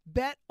more.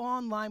 Bet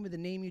online with a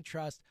name you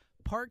trust.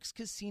 Parks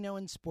Casino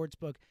and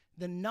Sportsbook,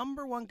 the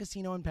 #1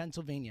 casino in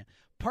Pennsylvania.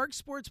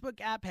 Parks Sportsbook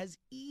app has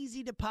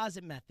easy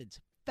deposit methods,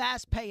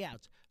 fast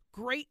payouts,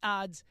 Great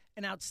odds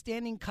and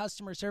outstanding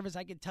customer service.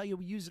 I can tell you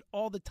we use it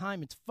all the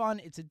time. It's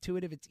fun, it's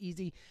intuitive, it's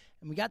easy.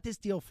 And we got this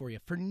deal for you.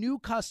 For new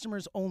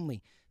customers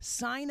only,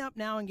 sign up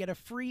now and get a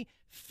free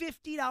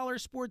 $50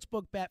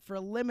 sportsbook bet for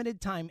a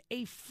limited time.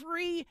 A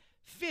free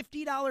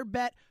 $50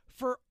 bet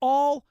for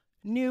all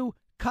new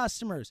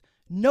customers.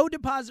 No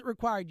deposit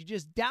required. You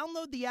just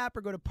download the app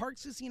or go to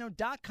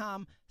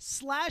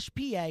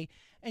parxcasino.com/PA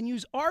and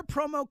use our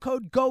promo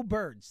code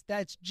GOBIRDS.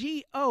 That's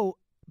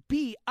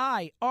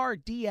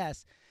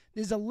GOBIRDS.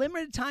 There's a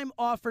limited time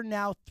offer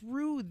now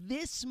through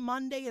this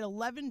Monday at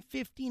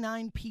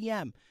 11:59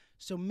 p.m.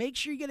 So make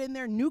sure you get in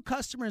there. New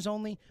customers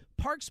only.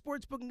 Park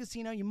Sportsbook and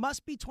Casino. You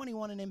must be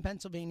 21 and in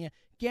Pennsylvania.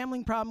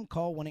 Gambling problem?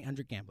 Call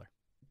 1-800-GAMBLER.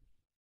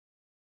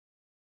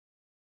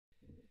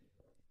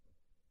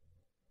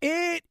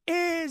 It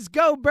is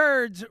Go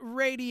Birds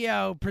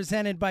Radio,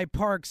 presented by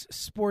Parks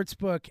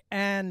Sportsbook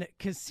and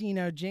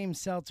Casino.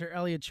 James Seltzer,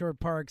 Elliott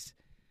Shore-Parks,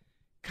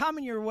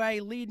 coming your way,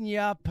 leading you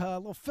up. A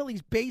little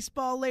Phillies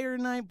baseball later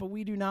tonight, but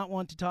we do not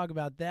want to talk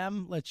about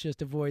them. Let's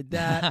just avoid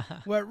that.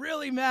 What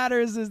really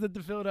matters is that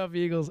the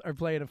Philadelphia Eagles are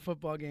playing a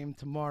football game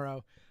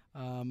tomorrow.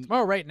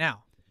 Tomorrow right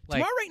now.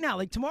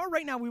 Tomorrow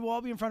right now, we will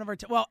all be in front of our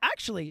well,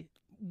 actually,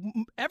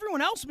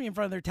 everyone else will be in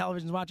front of their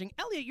televisions watching.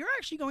 Elliot, you're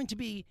actually going to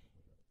be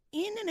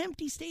in an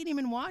empty stadium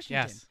in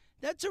Washington. Yes.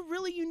 That's a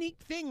really unique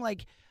thing.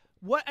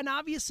 And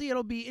obviously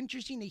it'll be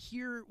interesting to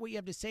hear what you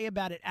have to say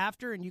about it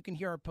after, and you can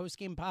hear our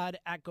post-game pod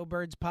at Go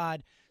Birds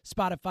Pod,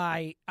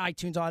 Spotify,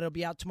 iTunes, all it'll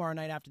be out tomorrow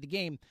night after the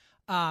game.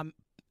 And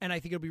I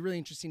think it'll be really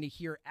interesting to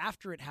hear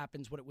after it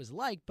happens what it was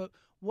like. But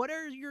what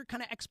are your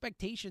kind of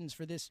expectations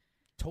for this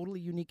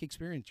totally unique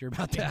experience you're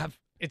about to have?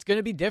 It's going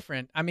to be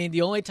different. I mean,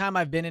 the only time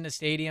I've been in a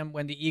stadium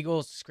when the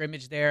Eagles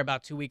scrimmaged there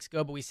about 2 weeks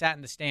ago, but we sat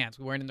in the stands.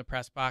 We weren't in the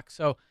press box.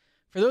 So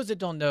for those that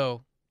don't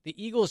know,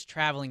 the Eagles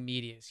traveling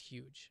media is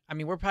huge. I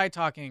mean, we're probably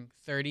talking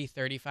 30,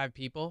 35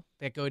 people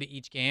that go to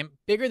each game,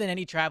 bigger than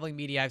any traveling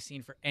media I've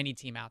seen for any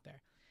team out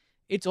there.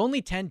 It's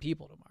only 10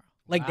 people tomorrow.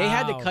 They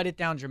had to cut it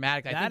down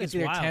dramatically. I think it's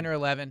either 10 or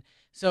 11.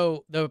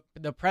 So the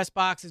press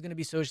box is going to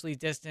be socially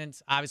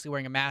distanced, obviously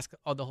wearing a mask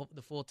all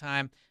the full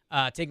time,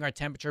 taking our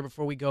temperature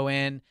before we go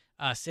in,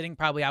 sitting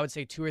probably, I would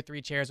say, 2 or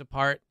 3 chairs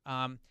apart.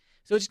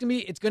 So it's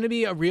going to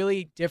be a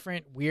really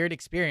different, weird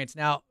experience.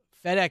 Now,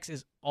 FedEx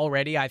is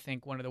already, I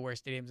think, one of the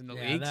worst stadiums in the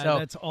league.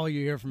 That's all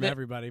you hear from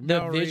everybody.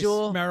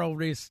 Merrill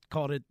Reese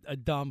called it a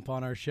dump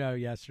on our show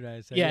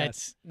yesterday. So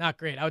it's not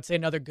great. I would say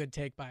another good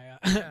take by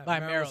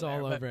Merrill.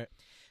 All over it.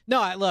 No,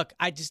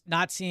 I just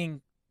not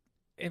seeing.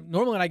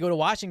 Normally when I go to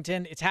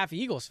Washington, it's half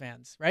Eagles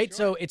fans, right? Sure.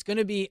 So it's going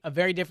to be a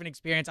very different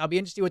experience. I'll be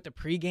interested what the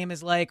pregame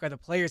is like. Are the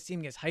players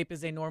seeming as hype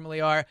as they normally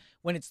are?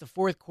 When it's the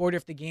fourth quarter,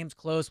 if the game's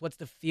close, what's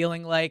the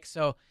feeling like?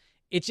 So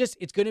it's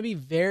going to be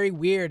very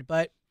weird,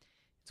 but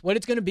it's what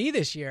it's going to be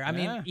this year. I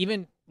mean,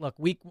 even look,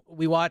 we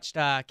watched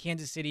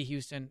Kansas City,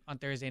 Houston on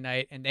Thursday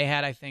night, and they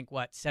had, I think,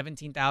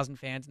 17,000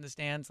 fans in the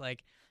stands.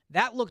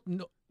 That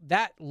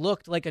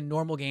looked like a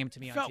normal game to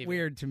me on TV. It felt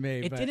weird to me.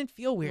 It didn't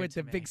feel weird with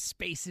the big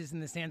spaces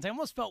in the stands. I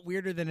almost felt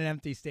weirder than an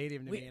empty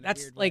stadium to me.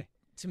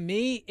 To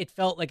me, it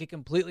felt like a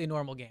completely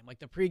normal game, like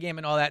the pregame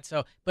and all that.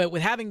 So, but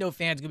with having no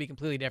fans, it's going to be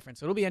completely different.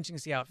 So it'll be interesting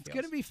to see how it feels. It's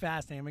going to be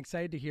fascinating. I'm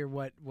excited to hear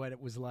what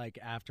it was like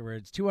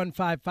afterwards.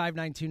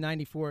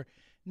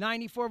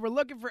 215-592-9494. We're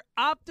looking for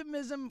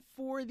optimism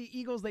for the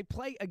Eagles. They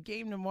play a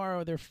game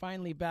tomorrow. They're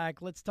finally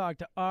back. Let's talk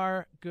to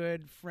our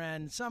good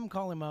friend. Some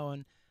call him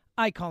Owen.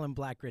 I call him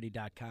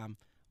BlackGritty.com.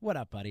 What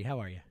up, buddy? How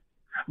are you?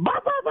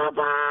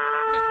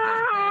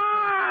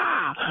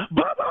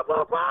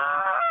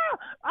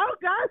 Oh,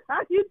 guys,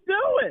 how you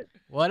doing?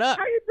 What up?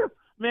 How you doing?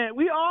 Man,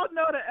 we all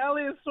know that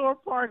Elliott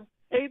Shore-Parks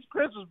hates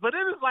Christmas, but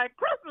it is like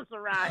Christmas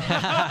around here.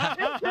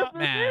 It's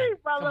Christmas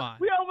Eve, brother.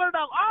 We opening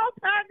up all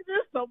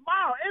packages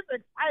tomorrow. It's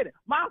exciting.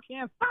 Mom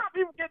can't stop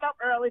even getting up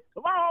early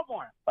tomorrow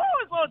morning. Oh,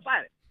 it's so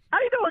excited. How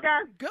you doing,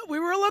 guys? Good. We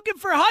were looking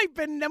for hype,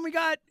 and then we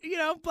got,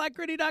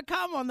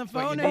 BlackGritty.com on the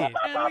phone, and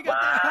we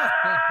got that.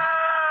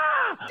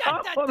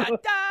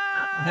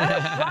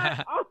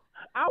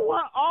 I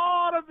want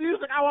all the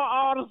music. I want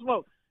all the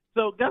smoke.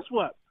 So guess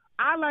what?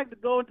 I like to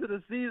go into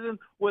the season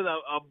with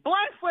a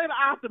blank slate of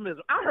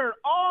optimism. I heard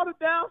all the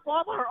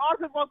downfalls. I heard all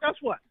the downfalls.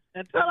 Guess what?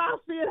 Until I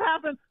see it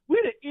happen,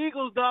 we the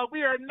Eagles, dog.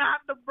 We are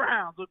not the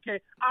Browns, okay?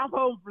 I'm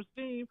hoping for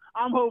steam.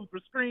 I'm hoping for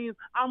screens.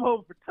 I'm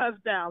hoping for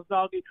touchdowns,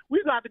 doggy.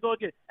 We got to go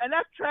get it. And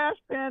that trash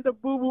panda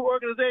boo-boo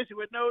organization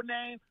with no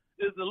name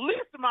is the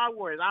least of my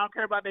worries. I don't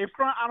care about their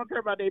front. I don't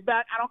care about their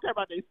back. I don't care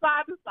about their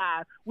side to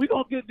side. We're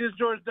going to get this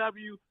George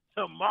W.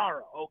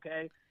 tomorrow,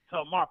 okay?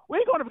 Tomorrow. We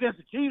ain't going up against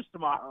the Chiefs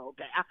tomorrow,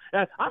 okay?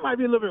 I might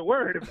be a little bit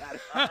worried about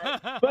it, all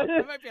right? But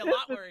I might be a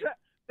lot worried.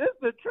 It's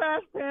the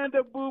trash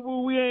panda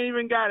boo-boo. We ain't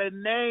even got a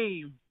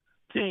name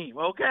team,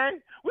 okay?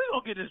 We're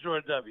going to get this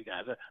George W.,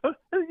 guys.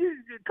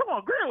 Come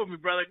on, agree with me,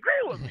 brother.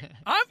 Agree with me.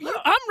 I'm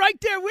right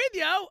there with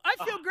you. I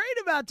feel great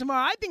about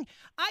tomorrow. I think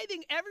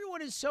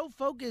everyone is so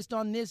focused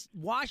on this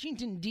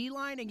Washington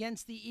D-line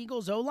against the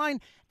Eagles O-line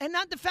and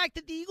not the fact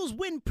that the Eagles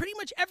win pretty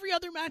much every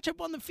other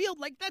matchup on the field.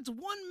 That's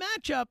one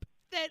matchup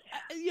that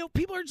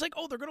people are just like,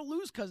 oh, they're going to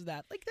lose because of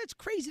that. Like, that's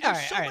crazy. They're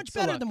so much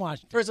better than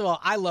Washington. First of all,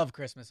 I love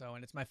Christmas,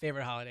 Owen. It's my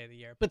favorite holiday of the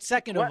year. But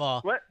second of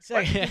all,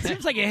 it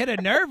seems like you hit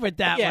a nerve with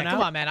that one. Yeah,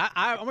 come on, man.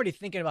 I'm already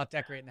thinking about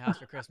decorating the house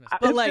for Christmas.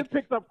 But it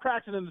picks up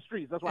traction in the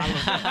streets. That's why I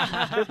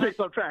love it. It picks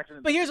up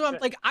traction. But here's what I'm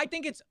like. I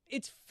think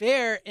it's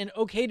fair and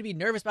okay to be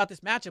nervous about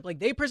this matchup. Like,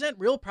 they present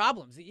real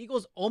problems. The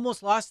Eagles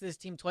almost lost to this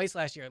team twice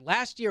last year.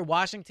 Last year,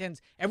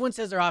 Washington's, everyone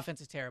says their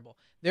offense is terrible.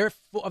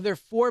 Of their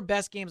 4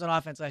 best games on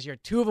offense last year,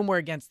 2 of them were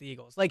against the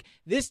Eagles. Like,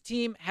 this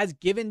team has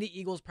given the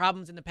Eagles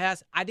problems in the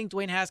past. I think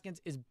Dwayne Haskins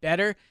is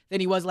better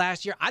than he was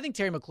last year. I think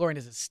Terry McLaurin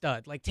is a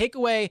stud. Like, take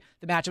away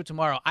the matchup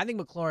tomorrow, I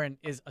think McLaurin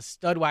is a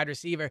stud wide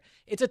receiver.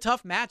 It's a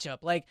tough matchup.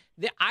 Like,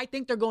 I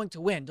think they're going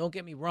to win. Don't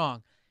get me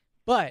wrong.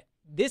 But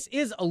this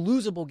is a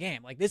losable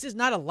game. Like, this is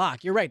not a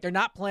lock. You're right. They're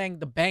not playing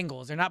the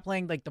Bengals. They're not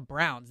playing, like, the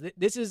Browns.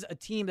 This is a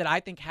team that I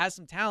think has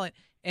some talent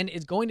and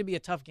is going to be a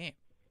tough game.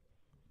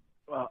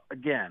 Well,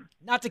 again,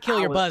 not to kill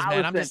your buzz,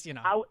 man. I'm just,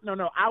 I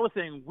was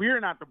saying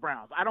we're not the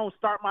Browns. I don't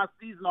start my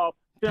season off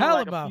feeling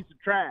like a piece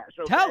of trash.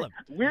 Okay? Tell him.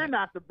 We're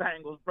not the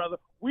Bengals, brother.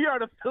 We are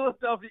the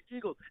Philadelphia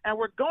Eagles, and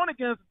we're going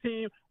against a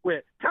team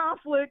with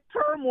conflict,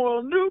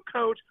 turmoil, new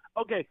coach.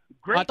 Okay,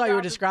 great. I thought you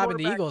were describing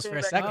the Eagles for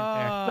a second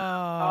there.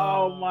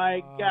 Oh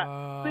my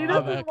God! See,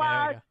 this is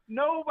why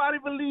nobody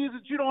believes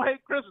that you don't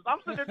hate Christmas. I'm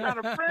sitting there trying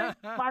to bring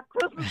my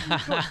Christmas.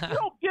 You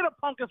don't get a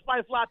pumpkin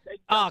spice latte.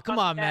 Oh, come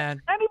on,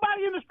 man!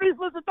 Anybody in the streets,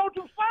 listen, don't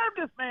you serve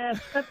this man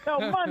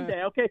until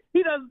Monday, okay?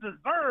 He doesn't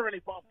deserve any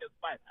pumpkin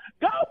spice.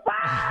 Go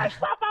buy!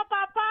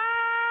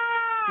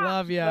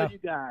 Love you. Love you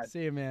guys.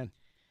 See you, man.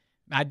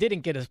 I did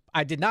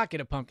not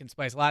get a pumpkin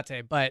spice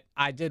latte, but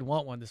I did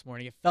want one this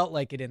morning. It felt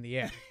like it in the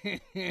air.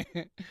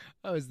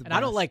 And I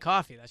don't like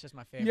coffee. That's just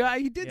my favorite. Yeah,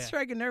 you did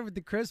strike a nerve with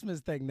the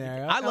Christmas thing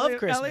there. I love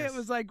Christmas. Elliot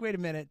was like, wait a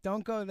minute.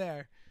 Don't go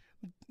there.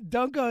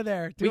 Don't go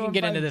there. We can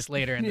get into this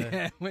later.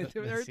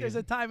 There's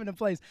a time and a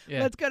place.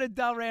 Yeah. Let's go to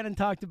Delran and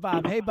talk to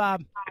Bob. Hey,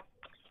 Bob.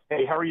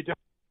 Hey, how are you doing?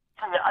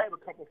 I have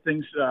a couple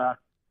things. I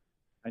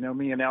know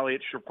me and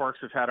Elliot Parks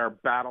have had our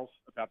battles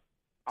about.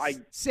 I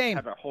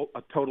have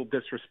a total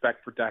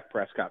disrespect for Dak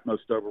Prescott,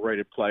 most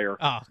overrated player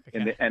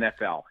in the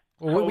NFL.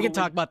 Well, we can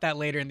talk about that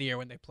later in the year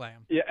when they play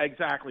him. Yeah,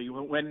 exactly.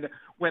 When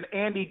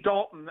Andy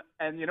Dalton,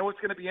 and you know what's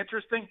going to be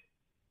interesting?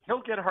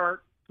 He'll get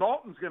hurt.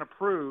 Dalton's going to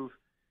prove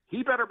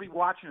he better be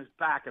watching his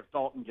back if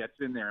Dalton gets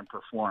in there and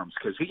performs,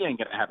 because he ain't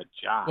going to have a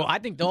job. Well, I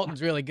think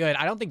Dalton's really good.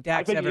 I don't think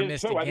Dak's ever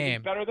missed a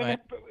game.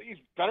 He's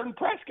better than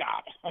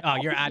Prescott. Oh,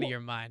 you're out of your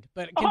mind.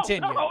 But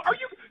continue. No,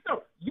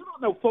 you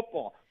don't know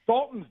football.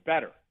 Dalton's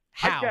better.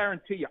 How? I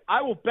guarantee you.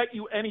 I will bet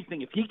you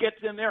anything. If he gets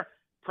in there,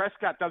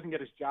 Prescott doesn't get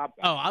his job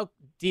back. Oh,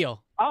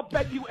 deal. I'll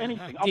bet you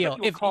anything. I'll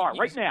bet you a car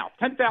right now,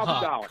 $10,000.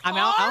 I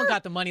mean, I don't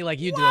got the money like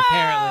you do,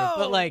 apparently.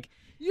 But, like,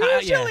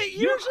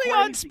 Usually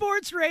on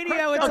sports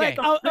radio, it's like,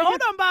 hold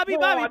on, Bobby,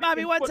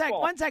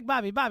 one sec,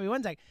 Bobby.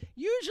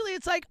 Usually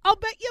it's like, I'll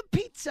bet you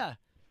pizza.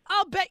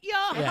 I'll bet you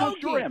a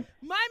hoagie.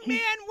 My man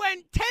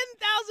went $10,000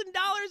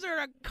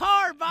 or a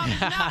car.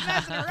 Bobby's not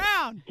messing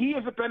around. He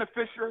is a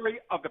beneficiary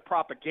of the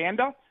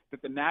propaganda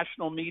that the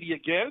national media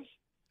gives,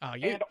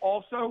 and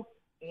also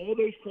all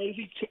those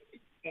crazy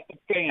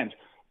fans.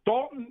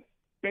 Dalton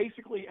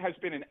basically has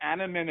been an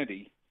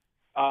anonymity,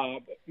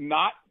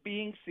 not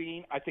being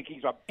seen. I think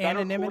he's a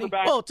better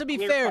quarterback. Well, to be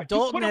fair,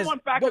 Dalton has.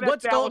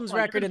 What's Dalton's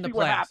record in the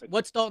playoffs?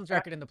 What's Dalton's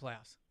record in the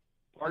playoffs?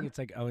 I think it's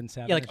like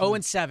 0-7. Yeah, like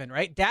 0-7,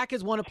 right? Dak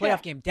has won a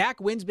playoff game. Dak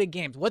wins big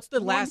games. What's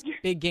the last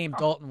big game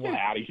Dalton won? Get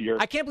out of here.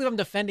 I can't believe I'm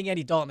defending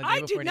Andy Dalton.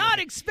 I did not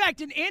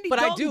expect an Andy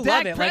Dalton. But I do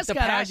love it. Like the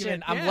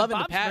passion. Argument. I'm loving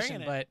the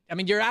passion. But, I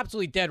mean, you're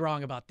absolutely dead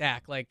wrong about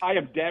Dak. Like, I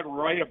am dead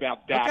right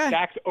about Dak. Okay.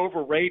 Dak's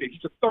overrated.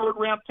 He's a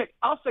third-round pick.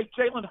 I'll say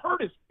Jalen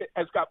Hurts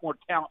has got more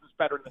talent and is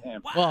better than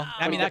him. Wow. Well,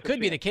 I mean, that could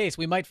be the case.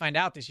 We might find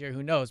out this year.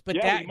 Who knows? But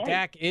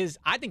Dak is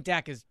 – I think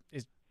Dak is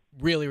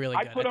really, really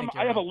good.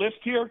 I have a list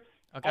here.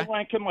 Okay. I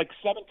rank him like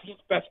 17th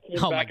best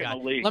quarterback in the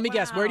league. Let me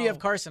guess. Where do you have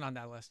Carson on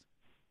that list?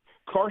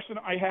 Carson,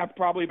 I have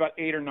probably about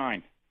 8 or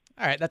 9.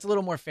 All right, that's a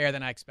little more fair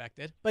than I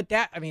expected. But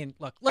Dak, I mean,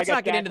 look, let's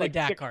not get into the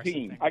Dak Carson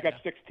thing. I got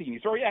 16.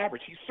 He's very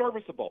average. He's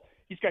serviceable.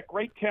 He's got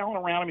great talent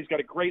around him. He's got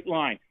a great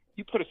line.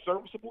 You put a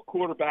serviceable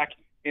quarterback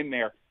in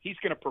there, he's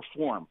going to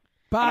perform.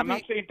 I'm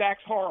not saying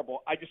Dak's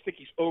horrible. I just think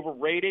he's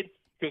overrated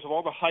because of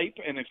all the hype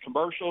and his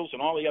commercials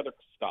and all the other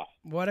stuff.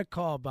 What a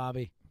call,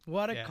 Bobby.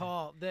 What a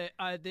call.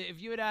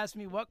 If you had asked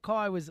me what call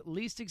I was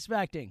least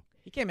expecting.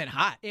 He came in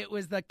hot. It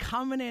was the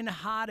coming in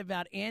hot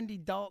about Andy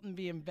Dalton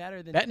being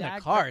better than Dak. Bet in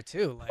the car,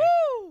 too. Like,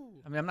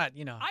 I mean, I'm not,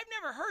 I've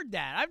never heard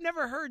that. I've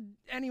never heard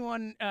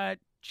anyone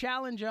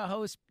challenge a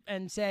host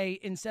and say,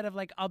 instead of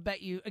like, I'll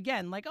bet you,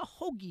 again, like a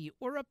hoagie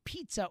or a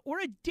pizza or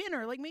a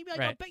dinner, like maybe I'll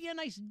bet you a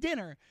nice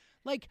dinner.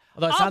 Like,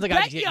 although it sounds like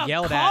I get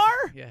yelled at.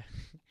 Yeah.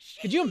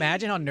 Could you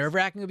imagine how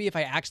nerve-wracking it would be if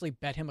I actually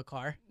bet him a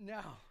car? No.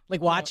 Like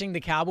watching the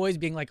Cowboys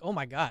being like, oh,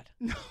 my God.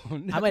 No,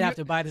 I might have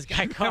to buy this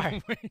guy a car.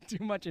 Way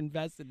too much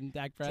invested in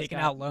Dak Prescott. Taking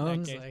out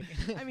loans.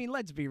 I mean,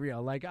 let's be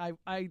real. Like,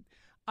 I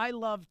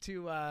love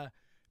to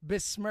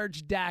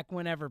besmirch Dak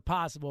whenever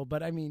possible.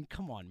 But, I mean,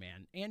 come on,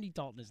 man. Andy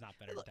Dalton is not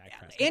better than Dak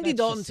Prescott. Andy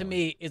Dalton, to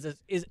me,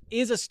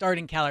 is a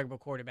starting caliber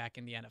quarterback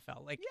in the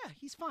NFL. Like, yeah,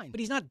 he's fine. But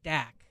he's not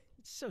Dak.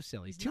 It's so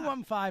silly.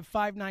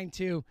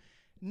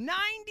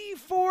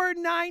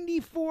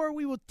 215-592-9494.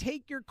 We will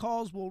take your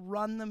calls. We'll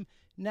run them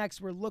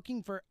next. We're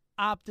looking for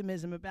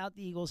optimism about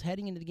the Eagles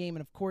heading into the game.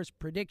 And, of course,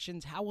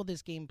 predictions. How will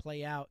this game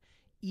play out?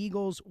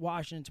 Eagles,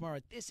 Washington tomorrow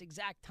at this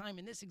exact time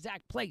in this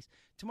exact place.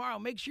 Tomorrow,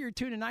 make sure you're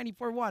tuned to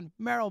 94.1.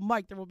 Merrill,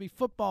 Mike, there will be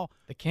football.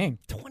 The King.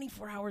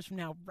 24 hours from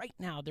now, right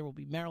now, there will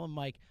be Merrill and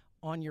Mike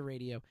on your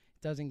radio. It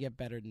doesn't get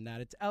better than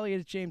that. It's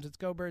Elliot, it's James, it's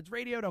Go Birds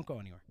Radio. Don't go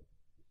anywhere.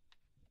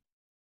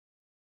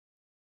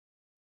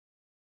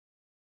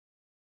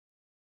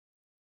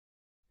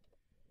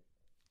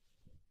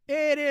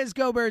 It is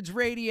Go Birds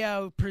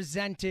Radio,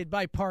 presented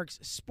by Parks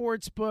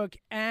Sportsbook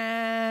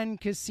and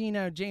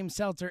Casino. James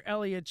Seltzer,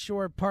 Elliott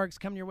Shore, Parks,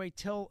 coming your way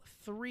till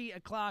 3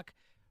 o'clock.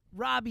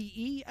 Robbie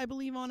E., I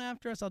believe, on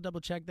after us. I'll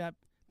double-check that.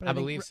 But I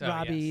believe so,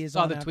 Robbie yes. is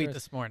Saw on the after tweet us.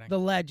 this morning. The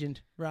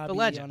legend, Robbie. The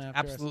legend, on after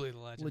absolutely us.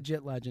 the legend.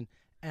 Legit legend.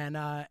 And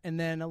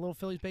then a little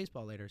Phillies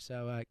baseball later.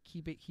 So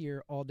keep it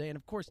here all day. And,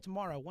 of course,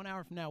 tomorrow, 1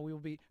 hour from now,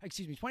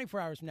 24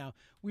 hours from now,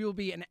 we will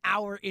be an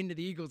hour into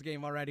the Eagles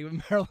game already with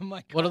Merrill and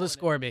Mike. What'll the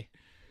score be?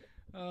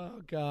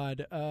 Oh,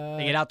 God.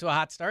 They get out to a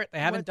hot start. They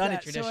haven't done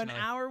it traditionally. So an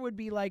hour would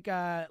be like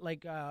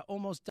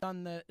almost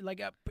done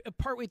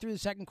partway through the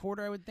second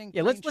quarter, I would think.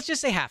 Yeah, let's just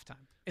say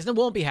halftime. It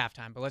won't be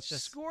halftime, but let's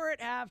just score at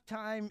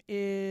halftime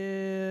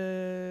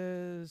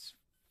is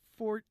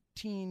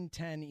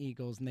 14-10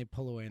 Eagles, and they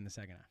pull away in the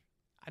second half.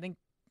 I think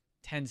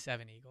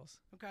 10-7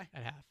 Eagles. Okay,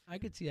 at half. I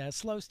could see that. A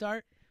slow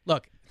start.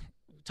 Look,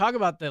 talk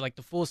about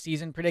the full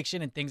season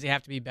prediction and things they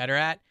have to be better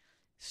at.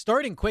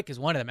 Starting quick is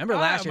one of them. Remember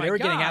last year, they were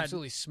getting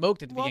absolutely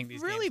smoked at the beginning of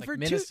these games. Like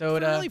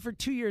Minnesota. For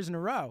 2 years in a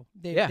row,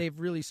 they've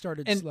really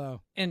started slow.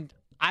 And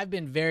I've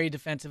been very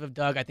defensive of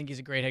Doug. I think he's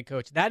a great head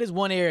coach. That is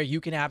one area you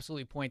can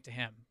absolutely point to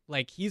him.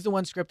 Like, he's the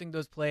one scripting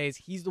those plays.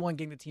 He's the one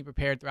getting the team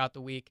prepared throughout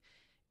the week.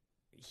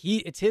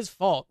 It's his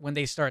fault when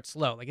they start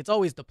slow. Like, it's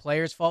always the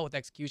player's fault with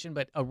execution,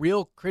 but a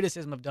real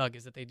criticism of Doug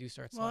is that they do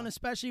start slow. Well, and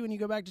especially when you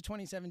go back to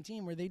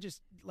 2017, where they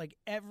just, like,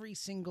 every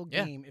single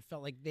game, it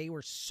felt like they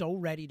were so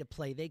ready to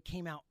play. They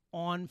came out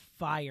on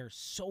fire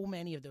so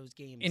many of those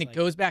games. And it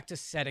goes back to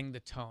setting the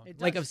tone.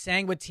 Like, of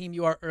saying what team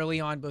you are early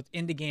on, both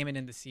in the game and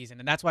in the season.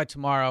 And that's why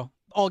tomorrow,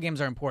 all games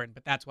are important,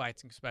 but that's why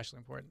it's especially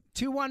important.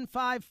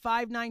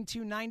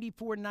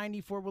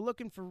 215-592-9494. We're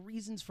looking for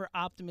reasons for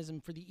optimism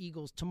for the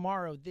Eagles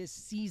tomorrow, this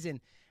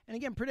season. And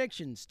again,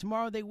 predictions.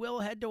 Tomorrow they will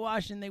head to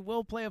Washington. They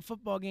will play a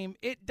football game.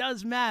 It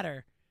does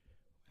matter.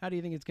 How do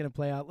you think it's going to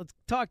play out? Let's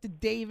talk to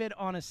David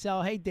on a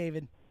cell. Hey,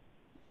 David.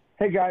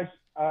 Hey, guys.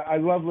 I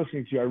love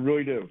listening to you. I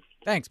really do.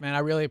 Thanks, man. I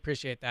really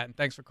appreciate that, and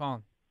thanks for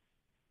calling.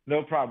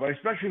 No problem. I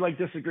especially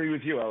disagree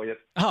with you, Elliot.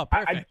 Oh,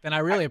 perfect. Then I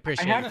really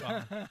appreciate it.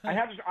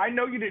 I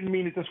know you didn't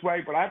mean it this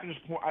way, but I have to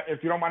just,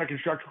 if you don't mind a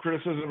constructive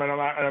criticism, and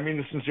I mean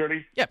this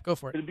sincerely. Yep, go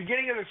for it. At the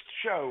beginning of this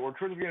show, or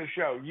towards the beginning of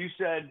the show, you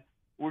said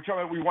we're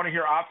talking about we want to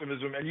hear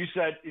optimism, and you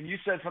said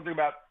something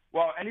about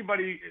we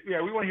want to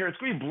hear it's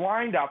going to be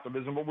blind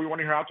optimism, but we want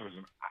to hear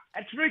optimism.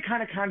 It's really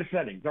kind of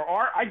condescending.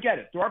 I get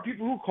it. There are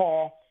people who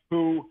call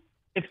who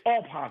it's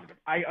all positive.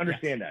 I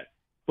understand that.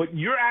 But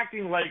you're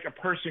acting like a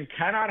person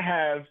cannot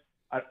have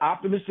an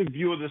optimistic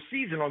view of the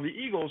season on the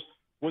Eagles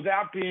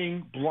without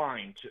being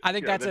blind. I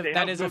think that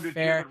is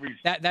fair.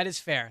 That is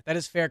fair. That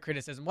is fair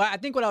criticism. Well, I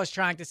think what I was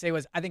trying to say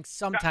was I think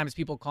sometimes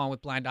people call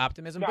with blind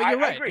optimism, but you're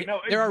right. Agree.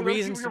 There are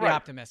reasons to be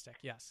optimistic.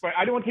 Yes. But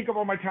I don't want to take up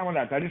all my time on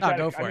that. I just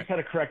had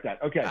to correct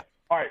that. Okay.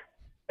 All right.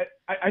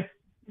 I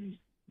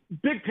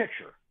big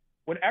picture.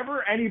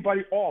 Whenever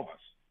anybody, all of us,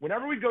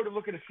 whenever we go to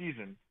look at a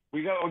season,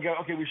 we go.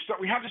 Okay, we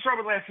have to start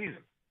with last season.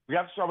 We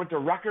have to start with the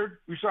record.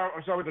 We start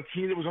with the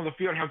team that was on the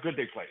field and how good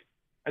they played.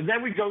 And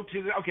then we go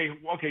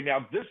to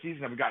now this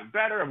season, have we gotten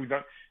better? Have we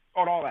done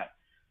all that?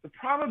 The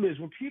problem is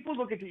when people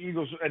look at the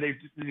Eagles and they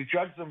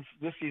judge them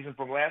this season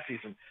from last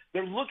season,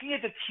 they're looking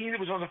at the team that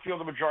was on the field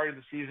the majority of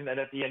the season and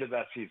at the end of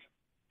that season.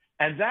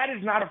 And that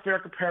is not a fair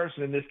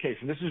comparison in this case.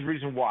 And this is the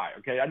reason why.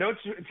 Okay, I know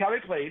it's how they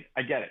played.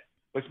 I get it.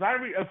 But it's not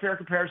a fair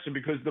comparison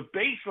because the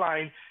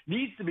baseline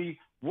needs to be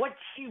what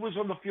team was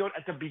on the field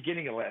at the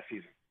beginning of last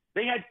season.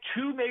 They had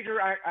two major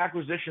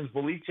acquisitions,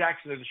 Malik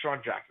Jackson and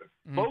Deshaun Jackson,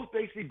 both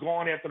basically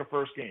gone after the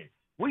first game.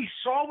 We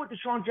saw what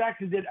Deshaun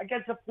Jackson did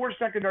against the poor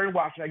secondary in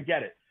Washington. I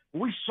get it.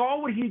 But we saw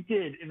what he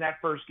did in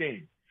that first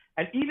game.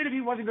 And even if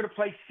he wasn't going to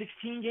play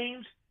 16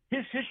 games,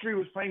 his history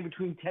was playing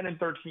between 10 and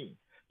 13.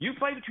 You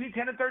play between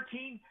 10 and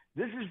 13,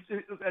 this is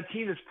a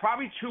team that's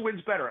probably 2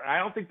 wins better. And I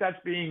don't think that's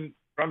being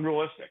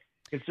unrealistic,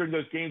 considering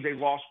those games they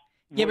lost.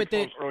 Yeah, but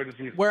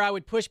where I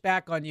would push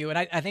back on you, and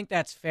I think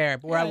that's fair,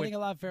 but where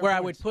I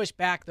would push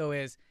back, though,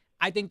 is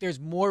I think there's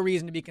more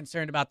reason to be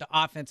concerned about the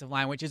offensive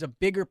line, which is a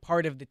bigger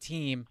part of the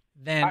team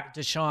than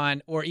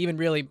Deshaun or even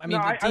really,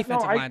 the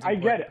defensive line. I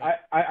get it.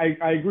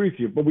 I agree with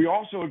you, but we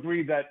also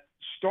agree that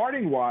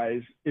starting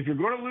wise, if you're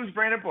going to lose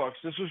Brandon Brooks,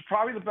 this was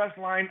probably the best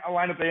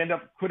lineup they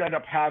could end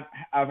up have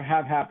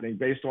happening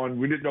based on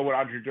we didn't know what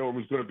Andre Dillard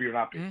was going to be or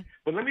not be. Mm-hmm.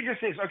 But let me just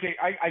say this. Okay,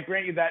 I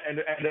grant you that,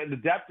 and the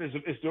depth is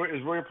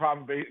really a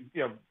problem.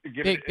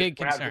 Given big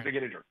concern. If they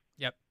get injured.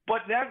 Yep.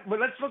 But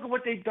let's look at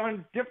what they've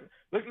done different.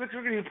 Let's look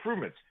at the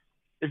improvements.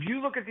 If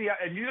you look at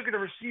the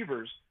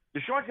receivers,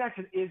 DeSean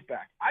Jackson is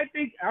back. I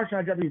think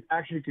Alshon Jeffrey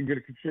actually can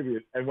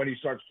contribute, and when he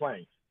starts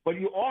playing. But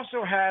you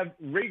also have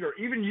Reagor.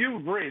 Even you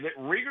agree that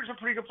Reagor's a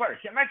pretty good player.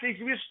 I'm not saying he's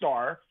going to be a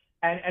star,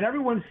 and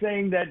everyone's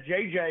saying that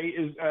Jay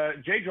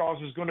Jaws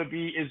is going to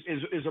be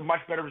is a much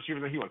better receiver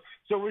than he was.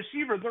 So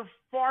receiver, they're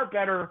far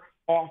better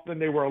off than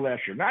they were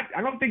last year.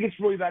 I don't think it's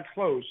really that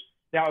close.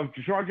 Now, if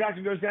DeSean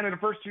Jackson goes down in the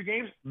first 2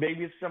 games,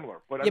 maybe it's similar.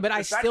 But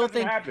I still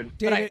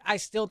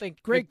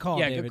think great call.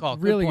 Yeah, David. good call.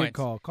 Really good good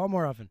call. Call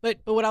more often. But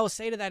what I will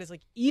say to that is,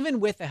 like, even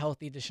with a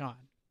healthy DeSean,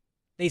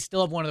 they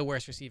still have one of the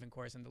worst receiving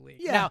cores in the league.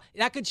 Yeah. Now,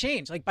 that could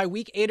change. Like, by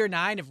week 8 or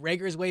 9, if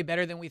Reagor is way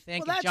better than we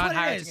think, if John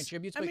Harrison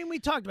contributes. I mean, we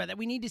talked about that.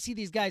 We need to see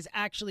these guys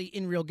actually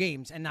in real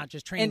games and not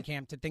just training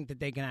camp to think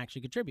that they can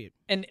actually contribute.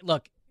 And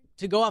look,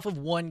 to go off of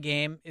one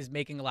game is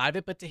making a lot of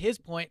it. But to his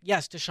point,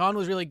 yes, DeSean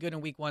was really good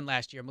in week 1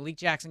 last year. Malik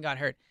Jackson got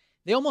hurt.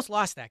 They almost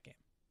lost that game,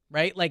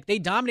 right? Like, they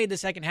dominated the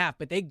second half,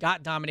 but they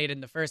got dominated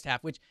in the first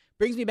half, which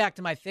brings me back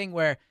to my thing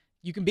where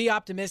you can be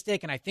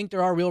optimistic, and I think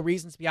there are real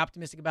reasons to be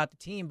optimistic about the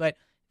team, but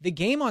the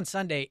game on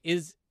Sunday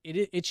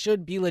it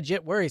should be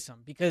legit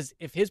worrisome, because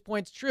if his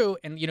point's true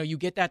and, you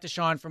get that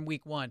DeSean from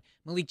week 1,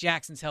 Malik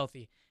Jackson's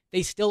healthy,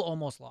 they still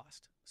almost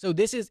lost. So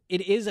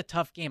it is a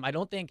tough game. I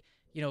don't think,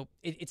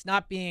 it's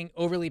not being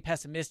overly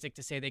pessimistic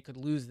to say they could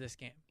lose this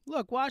game.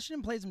 Look,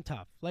 Washington plays them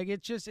tough. Like,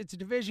 it's a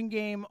division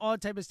game, all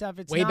that type of stuff.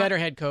 It's way better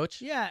head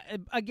coach. Yeah.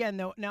 Again,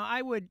 though, now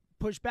I would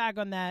push back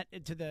on that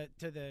to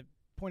the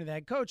point of the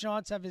head coach and all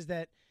that stuff is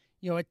that,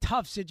 a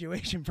tough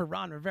situation for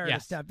Ron Rivera to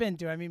step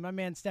into. I mean, my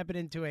man stepping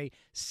into a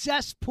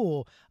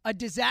cesspool, a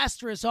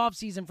disastrous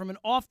offseason from an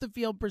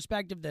off-the-field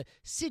perspective, the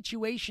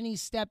situation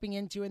he's stepping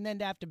into, and then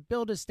to have to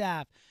build a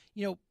staff,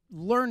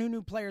 learn who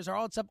new players are,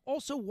 all that stuff,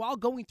 also while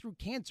going through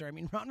cancer. I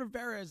mean, Ron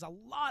Rivera has a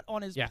lot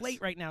on his plate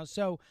right now.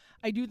 So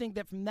I do think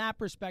that from that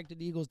perspective,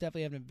 the Eagles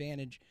definitely have an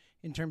advantage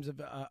in terms of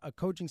a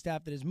coaching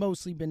staff that has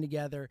mostly been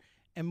together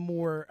and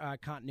more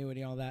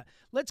continuity, all that.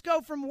 Let's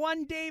go from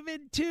one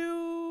David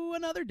to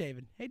another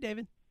David. Hey,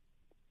 David.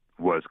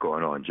 What's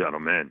going on,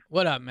 gentlemen?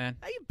 What up, man?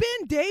 How you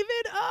been,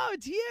 David? Oh,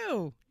 it's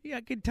you. Yeah,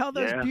 I could tell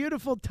those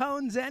beautiful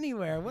tones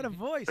anywhere. What a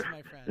voice,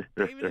 my friend.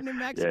 David in New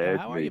Mexico.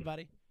 How are you,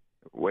 buddy?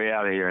 Way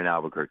out of here in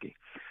Albuquerque.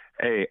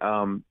 Hey,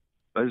 I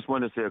just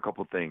wanted to say a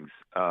couple things.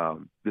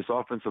 This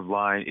offensive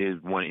line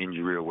is one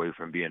injury away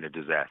from being a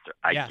disaster.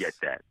 I get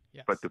that.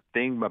 Yes. But the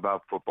thing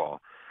about football,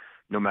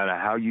 no matter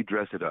how you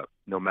dress it up,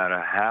 no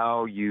matter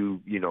how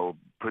you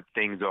put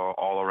things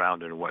all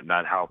around it and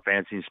whatnot, how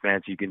fancy and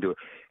spancy you can do it,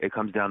 it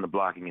comes down to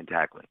blocking and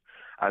tackling.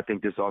 I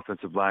think this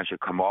offensive line should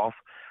come off,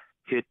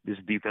 hit this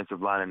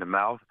defensive line in the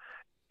mouth,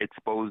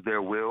 expose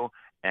their will,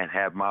 and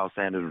have Miles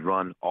Sanders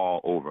run all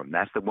over him.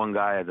 That's the one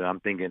guy that I'm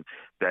thinking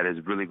that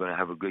is really going to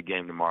have a good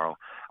game tomorrow.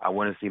 I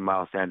want to see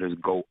Miles Sanders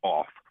go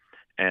off,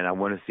 and I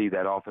want to see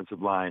that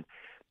offensive line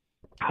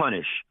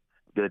punish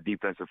the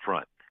defensive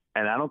front.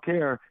 And I don't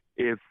care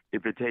if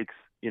it takes,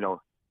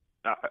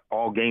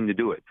 all game to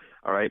do it.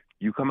 All right.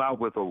 You come out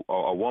with a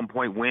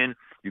 1-point win.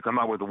 You come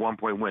out with a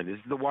 1-point win. This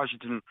is the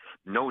Washington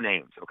no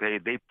names. Okay.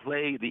 They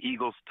play the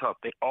Eagles tough.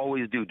 They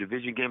always do.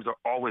 Division games are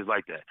always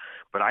like that.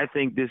 But I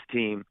think this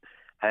team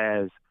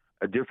has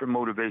a different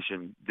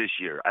motivation this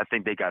year. I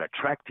think they got a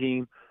track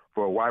team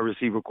for a wide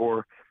receiver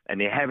core, and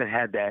they haven't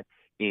had that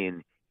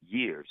in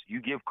years.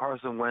 You give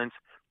Carson Wentz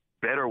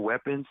better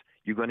weapons,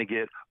 you're going to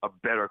get a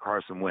better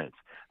Carson Wentz.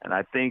 And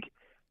I think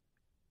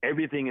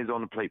everything is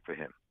on the plate for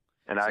him.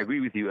 And I agree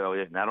with you,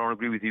 Elliot, and I don't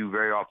agree with you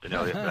very often,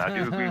 Elliot, but I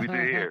do agree with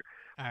you here.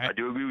 Right. I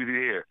do agree with you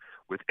here.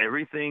 With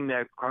everything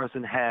that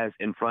Carson has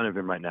in front of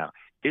him right now,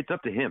 it's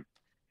up to him.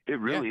 It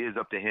really is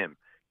up to him.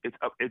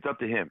 It's up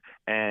to him.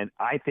 And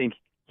I think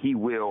he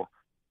will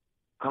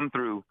come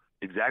through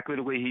exactly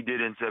the way he did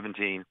in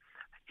 2017.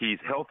 He's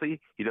healthy.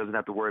 He doesn't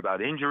have to worry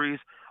about injuries.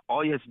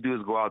 All he has to do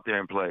is go out there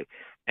and play.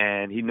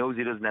 And he knows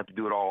he doesn't have to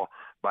do it all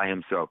by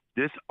himself.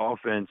 This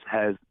offense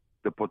has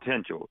the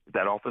potential, if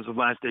that offensive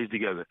line stays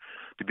together,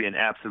 to be an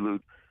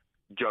absolute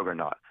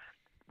juggernaut.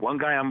 One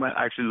guy I'm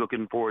actually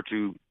looking forward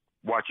to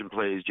watching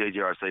play is J.J.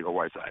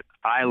 Arcega-Whiteside.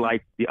 I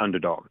like the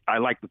underdog. I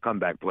like the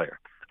comeback player.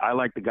 I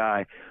like the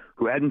guy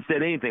who hadn't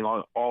said anything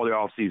all the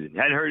offseason.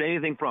 Hadn't heard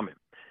anything from him,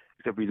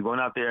 except he's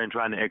going out there and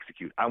trying to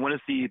execute. I want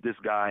to see if this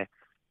guy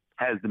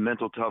has the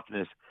mental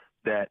toughness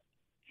that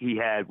he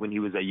had when he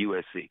was at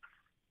USC.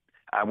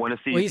 I want to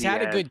see. Well, he's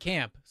had a good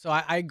camp, so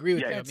I agree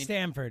with you. At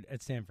Stanford. And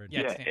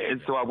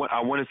so I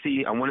want to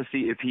see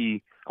if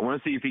he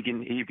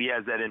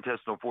has that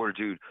intestinal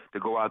fortitude to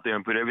go out there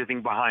and put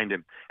everything behind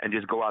him and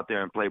just go out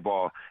there and play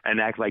ball and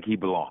act like he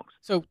belongs.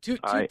 So two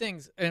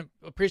things, and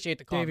appreciate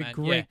the call, David, man.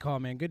 Great call,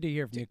 man. Good to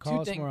hear from you.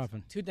 Call us more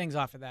often. Two things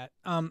off of that.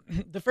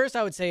 The first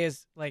I would say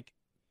is, like,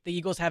 the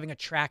Eagles having a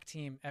track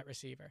team at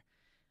receiver.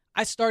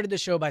 I started the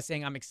show by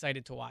saying I'm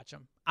excited to watch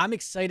them. I'm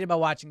excited about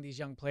watching these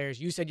young players.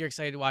 You said you're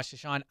excited to watch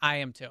Deshaun. I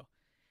am too.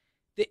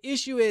 The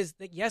issue is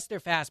that, yes, they're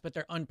fast, but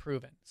they're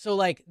unproven. So,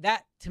 like,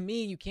 that, to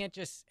me, you can't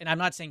just, and I'm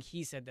not saying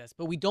he said this,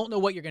 but we don't know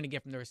what you're going to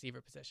get from the receiver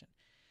position.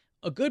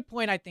 A good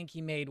point I think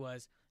he made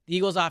was the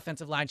Eagles'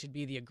 offensive line should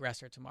be the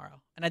aggressor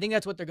tomorrow. And I think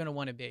that's what they're going to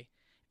want to be.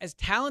 As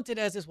talented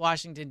as this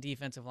Washington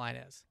defensive line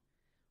is,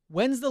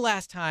 when's the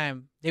last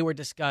time they were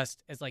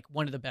discussed as, like,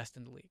 one of the best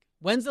in the league?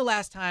 When's the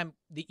last time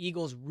the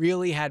Eagles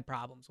really had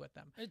problems with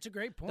them? It's a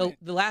great point.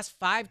 The last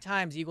 5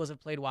 times Eagles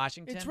have played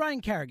Washington. It's Ryan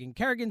Kerrigan.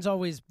 Kerrigan's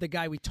always the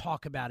guy we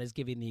talk about as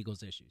giving the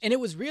Eagles issues. And it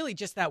was really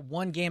just that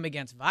one game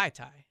against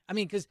Vaitai. I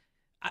mean, because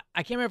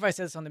I can't remember if I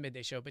said this on the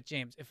midday show, but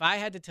James, if I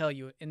had to tell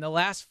you, in the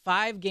last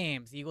 5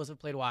 games the Eagles have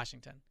played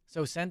Washington,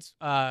 so since,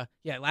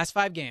 last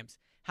 5 games,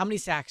 how many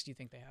sacks do you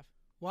think they have?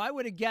 Well, I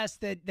would have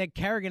guessed that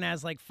Kerrigan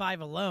has like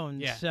 5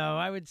 alone. Yeah. So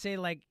I would say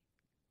like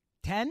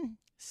 10?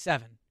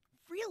 7.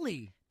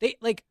 Really? That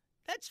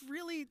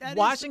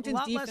Washington's is a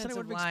lot less than I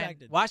would have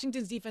expected.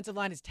 Washington's defensive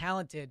line is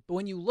talented, but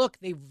when you look,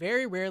 they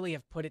very rarely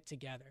have put it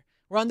together.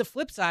 Where on the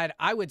flip side,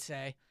 I would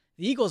say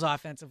the Eagles'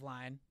 offensive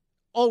line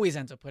always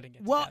ends up putting it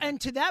together. Well,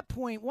 and to that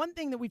point, one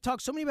thing that we've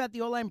talked so many about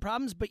the O-line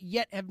problems, but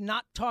yet have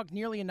not talked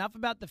nearly enough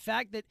about the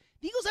fact that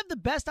the Eagles have the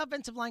best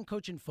offensive line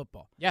coach in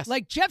football. Yes.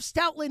 Like, Jeff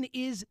Stoutland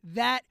is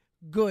that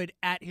good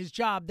at his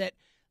job that,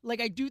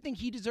 like, I do think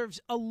he deserves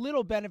a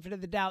little benefit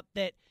of the doubt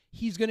that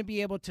he's going to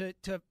be able to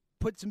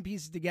put some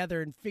pieces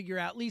together and figure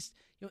out, at least,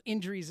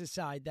 injuries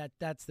aside,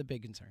 that's the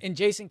big concern. And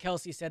Jason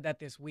Kelce said that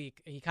this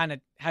week. He kind of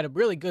had a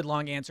really good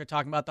long answer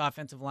talking about the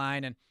offensive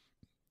line and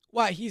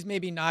why he's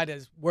maybe not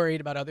as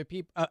worried about other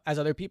people as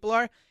other people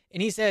are.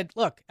 And he said,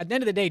 look, at the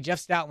end of the day,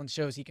 Jeff Stoutland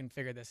shows he can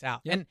figure this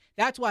out. Yep. And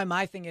that's why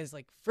my thing is,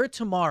 like, for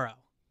tomorrow,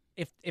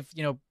 if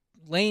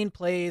Lane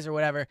plays or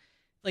whatever,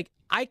 like,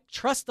 I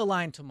trust the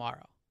line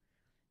tomorrow.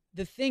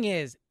 The thing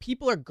is,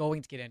 people are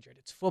going to get injured.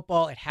 It's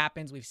football. It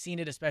happens. We've seen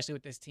it, especially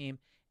with this team.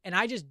 And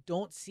I just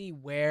don't see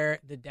where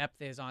the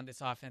depth is on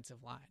this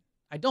offensive line.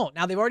 I don't.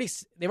 Now, they've already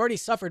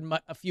suffered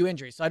a few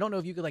injuries, so I don't know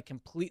if you could, like,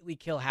 completely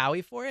kill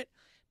Howie for it.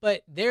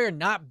 But they're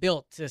not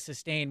built to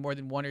sustain more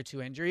than 1 or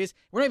 2 injuries.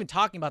 We're not even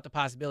talking about the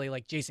possibility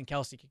like Jason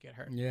Kelce could get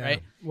hurt,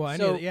 right? Well,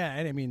 and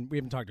I mean, we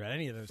haven't talked about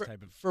any of those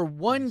type of. For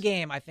one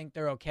game, I think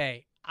they're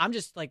okay. I'm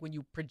just like, when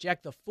you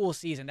project the full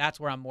season, that's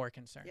where I'm more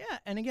concerned. Yeah,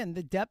 and again,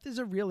 the depth is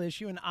a real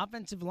issue, and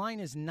offensive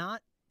line is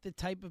not the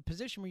type of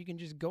position where you can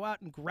just go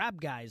out and grab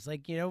guys.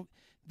 Like,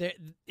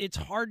 it's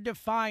hard to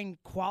find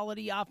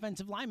quality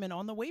offensive linemen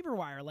on the waiver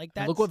wire. Like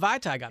that. Look what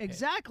Vaitai got paid.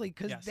 Exactly,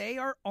 because they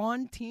are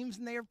on teams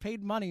and they are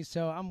paid money.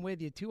 So I'm with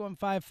you.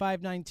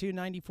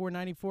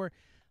 215-592-9494.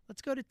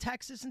 Let's go to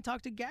Texas and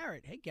talk to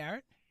Garrett. Hey,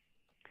 Garrett.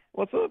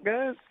 What's up,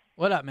 guys?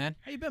 What up, man?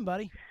 How you been,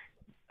 buddy?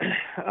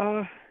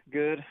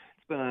 Good.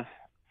 It's been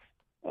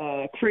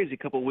a crazy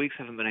couple of weeks.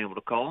 Haven't been able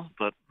to call,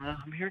 but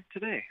I'm here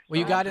today. Well,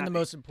 you got in the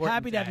most important.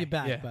 Happy to have you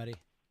back, buddy.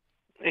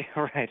 Hey,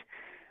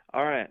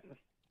 all right.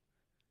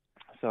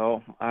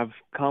 So I've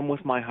come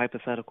with my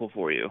hypothetical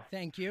for you.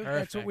 Thank you. Perfect.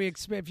 That's what we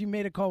expect. If you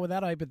made a call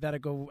without a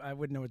hypothetical, I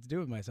wouldn't know what to do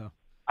with myself.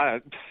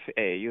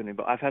 Hey, you and me,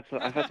 but I've had some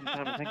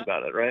time to think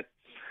about it, right?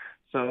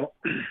 So,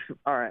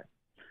 all right.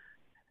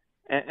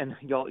 And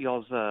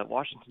y'all's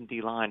Washington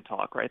D-line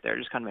talk right there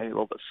just kind of made me a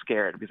little bit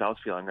scared because I was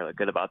feeling really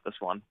good about this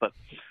one. But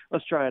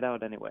let's try it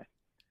out anyway.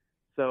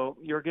 So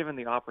you're given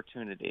the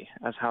opportunity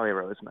as Howie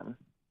Roseman.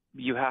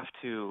 You have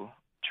to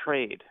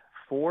trade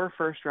 4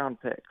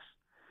 first-round picks,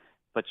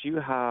 but you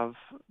have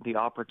the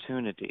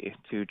opportunity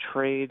to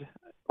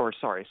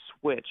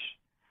switch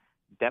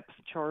depth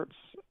charts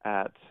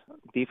at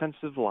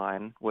defensive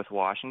line with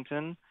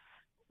Washington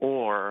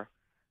or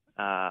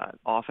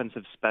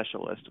offensive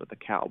specialist with the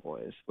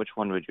Cowboys. Which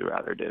one would you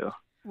rather do?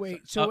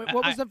 Wait, so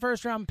what was the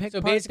first round pick? So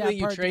basically,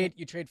 you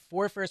trade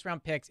 4 first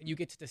round picks, and you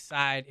get to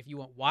decide if you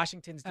want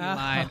Washington's D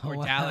line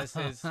or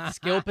Dallas's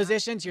skill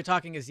positions. You're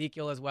talking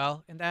Ezekiel as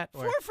well in that.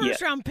 Or? 4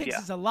 first round picks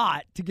is a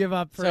lot to give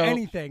up for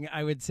anything.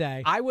 I would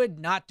say I would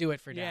not do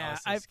it for Dallas.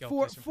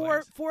 Four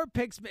first round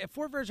picks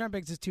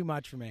is too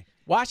much for me.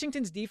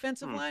 Washington's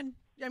defensive line.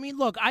 I mean,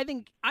 look, I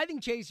think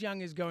Chase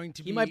Young is going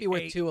to be. He might be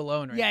worth 2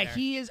 alone, right? Yeah, there.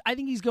 he is. I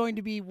think he's going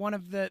to be one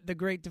of the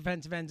great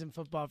defensive ends in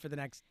football for the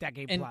next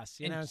decade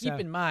plus. Keep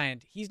in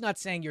mind, he's not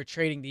saying you're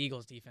trading the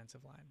Eagles'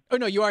 defensive line. Oh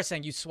no, you are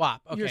saying you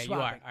swap. Okay, you are.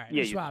 All right.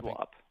 Yeah, you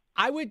swap.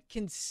 I would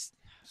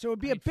So it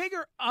would be a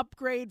bigger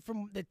upgrade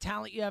from the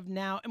talent you have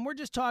now, and we're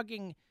just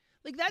talking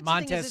like that's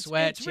Montez the thing is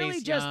Sweat, it's really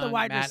Chase just Young, the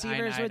wide Matt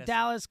receivers Ioannidis. with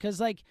Dallas because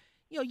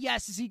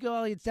yes, Ezekiel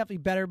Elliott's definitely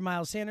better than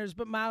Miles Sanders,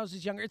 but Miles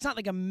is younger. It's not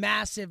like a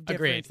massive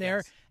difference there.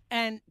 Yes.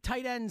 And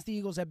tight ends, the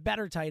Eagles have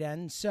better tight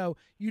ends. So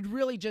you'd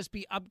really just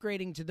be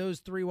upgrading to those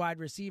 3 wide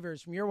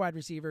receivers from your wide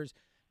receivers.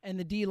 And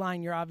the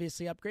D-line, you're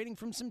obviously upgrading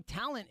from some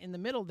talent in the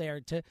middle there.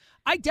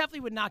 I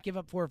definitely would not give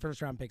up 4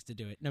 first-round picks to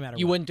do it, no matter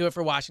what. You wouldn't do it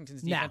for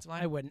Washington's defensive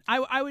line? I wouldn't.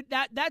 I would.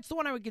 That's the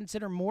one I would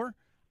consider more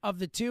of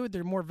the 2.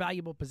 They're more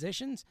valuable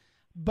positions,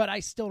 but I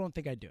still don't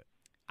think I'd do it.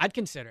 I'd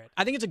consider it.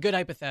 I think it's a good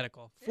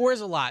hypothetical. 4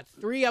 is a lot.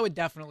 3 I would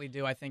definitely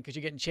do, I think, because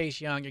you're getting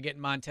Chase Young, you're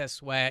getting Montez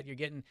Sweat, you're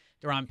getting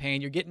Daron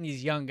Payne, you're getting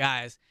these young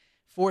guys.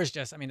 4 is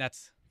just,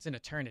 it's an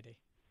eternity.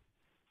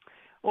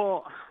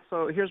 Well,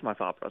 so here's my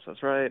thought process,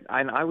 right?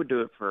 I would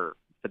do it for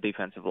the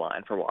defensive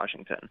line for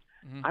Washington.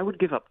 Mm-hmm. I would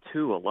give up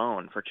 2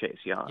 alone for Chase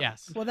Young.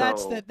 Yes. Well,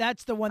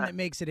 that's the one that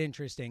makes it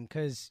interesting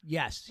because,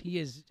 yes, he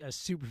is a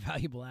super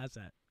valuable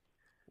asset.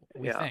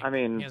 He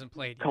hasn't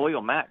played yet.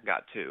 Khalil Mack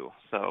got 2,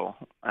 so,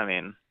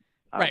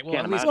 Right, well,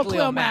 at least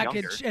Khalil Mack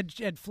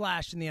had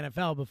flashed in the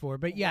NFL before,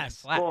 but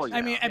yes. Well,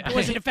 yeah. It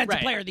was a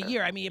defensive player of the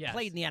year. He Yes.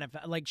 played in the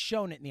NFL, like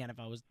shown it in the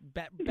NFL. It was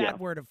bad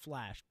word of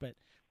flashed, but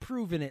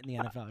proven it in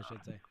the NFL, I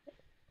should say.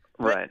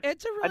 Right. But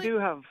it's a really... I do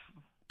have...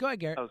 Go ahead,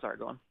 Garrett. Oh, sorry,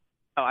 go on.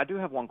 Oh, I do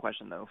have one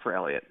question, though, for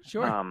Elliot.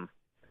 Sure.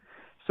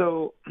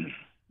 So,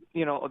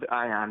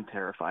 I'm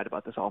terrified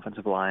about this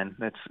offensive line.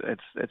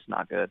 It's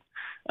not good.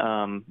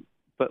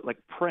 But,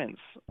 Prince,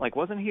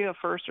 wasn't he a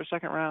first or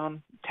second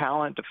round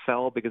talent that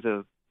fell because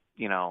of,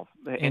 the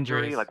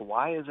injury? Injuries.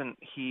 Why isn't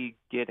he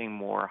getting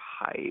more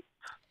hype?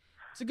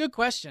 It's a good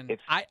question.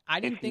 I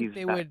didn't think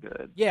they would.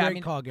 Good. Yeah,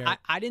 Great call, Garrett.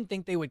 I didn't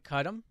think they would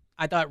cut him.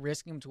 I thought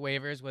risking him to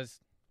waivers was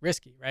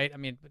risky, right?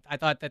 I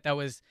thought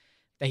that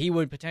he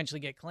would potentially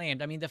get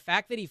claimed. The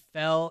fact that he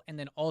fell and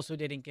then also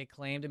didn't get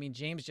claimed.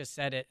 James just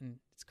said it, and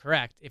it's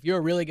correct. If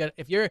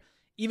you're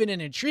even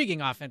an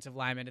intriguing offensive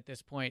lineman at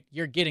this point,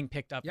 you're getting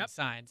picked up and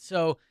signed.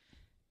 So,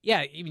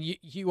 yeah,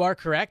 you are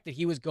correct that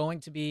he was going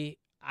to be,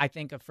 I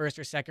think, a first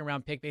or second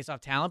round pick based off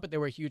talent, but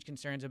there were huge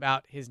concerns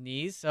about his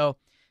knees. So,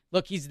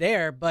 look, he's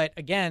there, but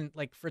again,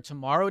 for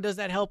tomorrow, does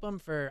that help him?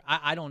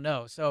 I don't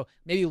know. So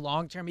maybe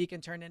long term he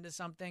can turn into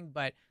something,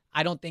 but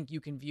I don't think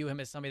you can view him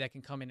as somebody that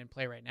can come in and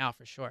play right now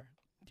for sure.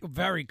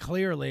 Very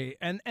clearly.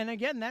 And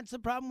again, that's the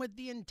problem with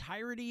the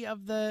entirety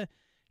of the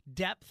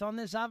depth on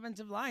this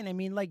offensive line.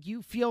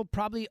 You feel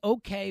probably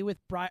okay with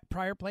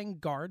Pryor playing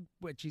guard,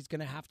 which he's going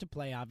to have to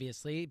play,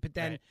 obviously, but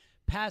then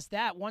past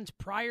that, once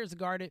Pryor's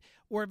guarded,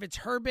 or if it's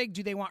Herbig,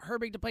 do they want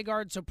Herbig to play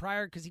guard so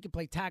Pryor, because he can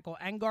play tackle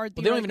and guard?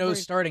 Well, they don't even know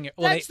who's starting it.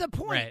 That's the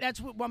point. Right.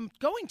 That's what I'm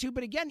going to.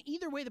 But again,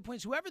 either way, the point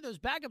is whoever those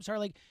backups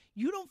are,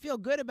 you don't feel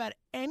good about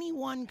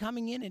anyone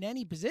coming in at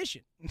any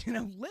position,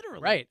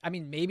 literally. Right.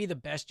 Maybe the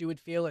best you would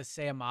feel is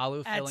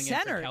Sayamalu filling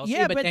center. in for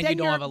Kelsey, but then you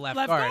don't have a left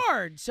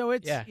guard. So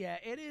it's,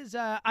 it is,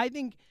 I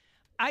think,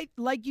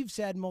 like you've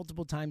said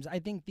multiple times, I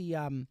think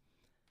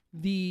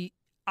the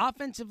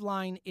offensive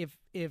line, if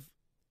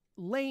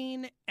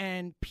Lane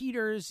and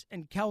Peters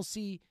and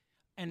Kelsey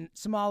and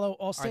Samalo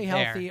all stay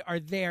healthy, are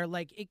there.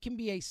 It can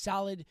be a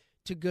solid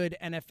to good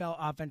NFL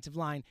offensive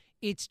line.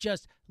 It's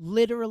just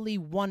literally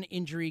one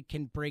injury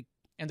can break.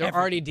 And they're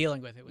already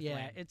dealing with it.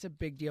 Lane. It's a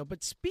big deal.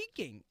 But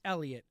speaking,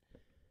 Elliot,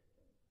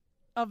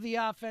 of the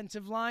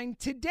offensive line,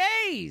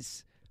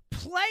 today's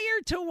player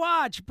to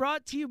watch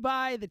brought to you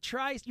by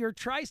your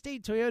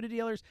Tri-State Toyota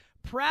dealers,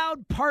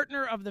 proud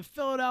partner of the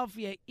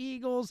Philadelphia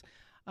Eagles.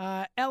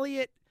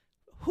 Elliot,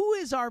 who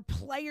is our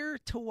player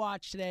to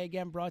watch today?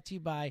 Again, brought to you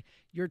by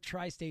your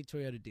Tri-State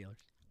Toyota dealers.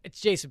 It's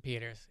Jason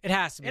Peters. It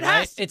has to be,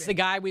 right? It's the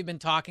guy we've been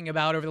talking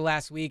about over the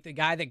last week, the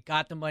guy that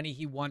got the money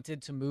he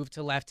wanted to move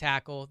to left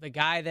tackle, the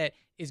guy that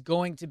is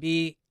going to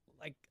be,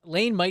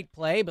 Lane might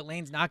play, but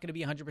Lane's not going to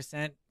be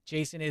 100%.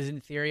 Jason is, in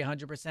theory,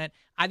 100%.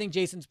 I think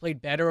Jason's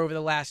played better over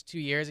the last 2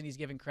 years than he's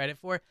given credit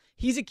for.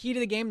 He's a key to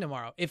the game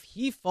tomorrow. If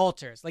he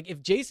falters,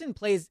 if Jason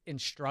plays and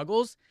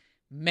struggles,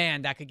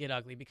 man, that could get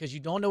ugly because you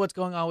don't know what's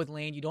going on with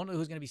Lane. You don't know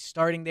who's going to be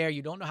starting there.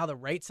 You don't know how the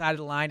right side of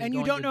the line is going to be.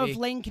 And you don't know if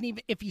Lane can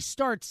even, if he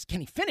starts, can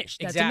he finish?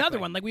 That's another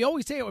one. We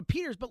always say it with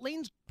Peters, but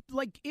Lane's,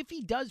 if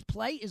he does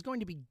play, is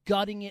going to be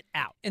gutting it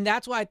out. And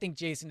that's why I think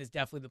Jason is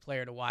definitely the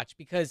player to watch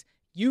because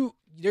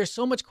there's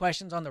so much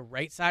questions on the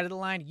right side of the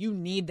line. You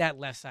need that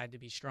left side to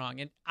be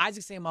strong. And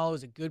Isaac Seumalo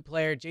is a good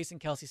player. Jason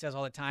Kelsey says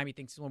all the time he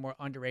thinks he's one of the more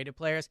underrated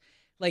players.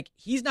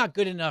 He's not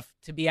good enough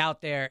to be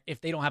out there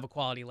if they don't have a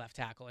quality left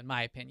tackle, in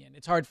my opinion.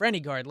 It's hard for any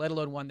guard, let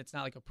alone one that's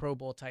not a Pro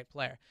Bowl type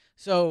player.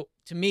 So,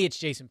 to me, it's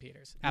Jason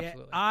Peters.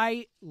 Absolutely. Yeah,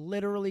 I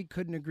literally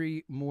couldn't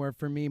agree more.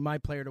 For me, my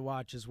player to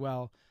watch as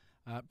well,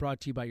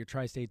 brought to you by your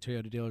Tri-State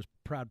Toyota dealers,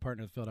 proud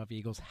partner of the Philadelphia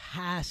Eagles,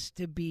 has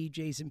to be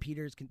Jason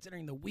Peters,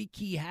 considering the week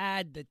he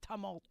had, the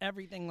tumult,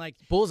 everything.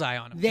 Bullseye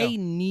on him. They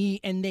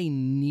need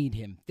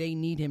him. They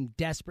need him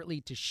desperately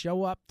to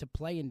show up, to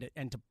play,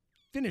 and to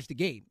finish the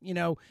game.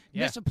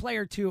 Miss a play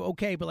or two,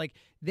 okay, but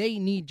they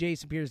need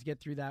Jason Peters to get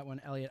through that one.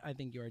 Elliot, I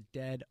think you are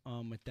dead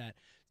on with that.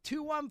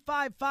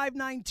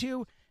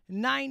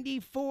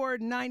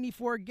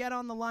 215-592-9494. Get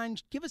on the line.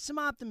 Give us some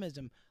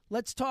optimism.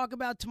 Let's talk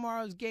about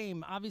tomorrow's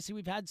game. Obviously,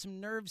 we've had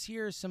some nerves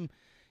here, some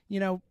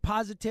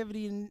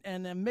positivity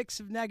and a mix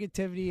of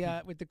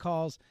negativity with the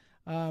calls.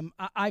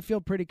 I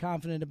feel pretty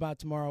confident about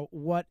tomorrow.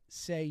 What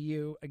say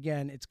you?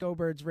 Again, it's Go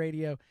Birds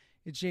Radio.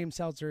 It's James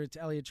Seltzer. It's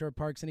Elliot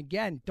Shore-Parks. And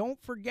again,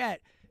 don't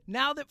forget,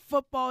 now that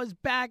football is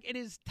back, it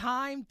is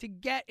time to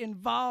get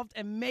involved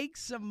and make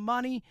some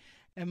money.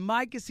 And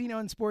my casino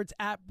and sports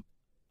app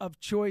of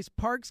choice,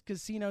 Parks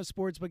Casino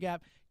Sportsbook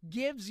app,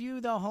 gives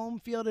you the home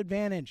field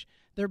advantage.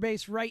 They're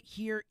based right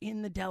here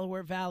in the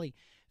Delaware Valley.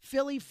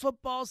 Philly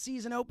football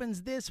season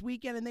opens this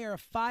weekend, and they are a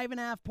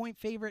 5.5-point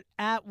favorite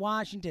at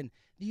Washington.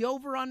 The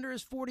over-under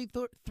is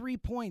 43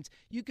 points.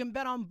 You can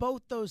bet on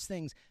both those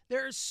things.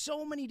 There are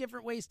so many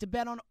different ways to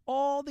bet on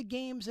all the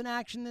games in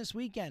action this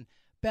weekend.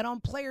 Bet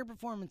on player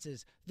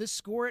performances, the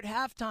score at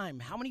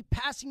halftime, how many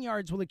passing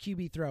yards will a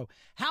QB throw,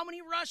 how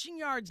many rushing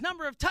yards,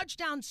 number of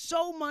touchdowns,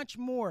 so much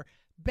more.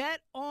 Bet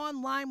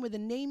online with a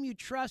name you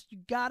trust. You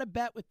got to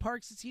bet with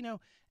Parx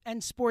Casino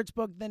and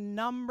Sportsbook, the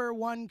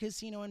 #1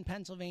 casino in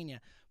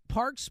Pennsylvania.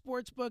 Parx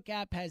Sportsbook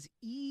app has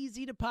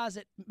easy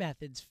deposit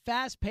methods,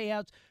 fast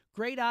payouts,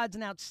 great odds,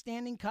 and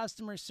outstanding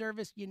customer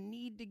service. You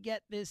need to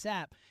get this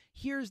app.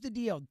 Here's the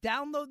deal.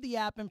 Download the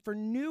app, and for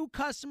new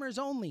customers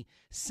only,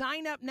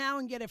 sign up now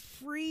and get a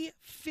free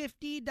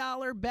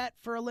 $50 bet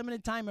for a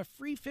limited time, a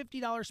free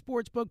 $50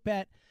 sportsbook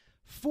bet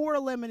for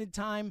a limited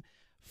time,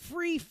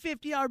 free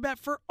 $50 bet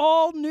for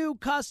all new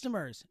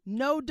customers.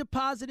 No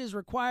deposit is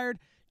required.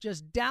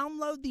 Just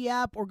download the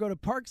app or go to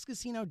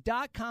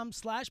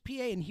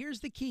parxcasino.com/PA, and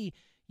here's the key.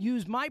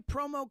 Use my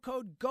promo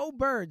code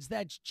GOBIRDS.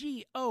 That's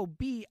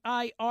GOBIRDS,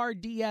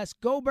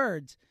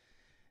 GOBIRDS.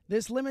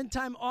 This limited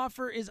time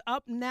offer is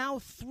up now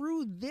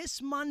through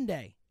this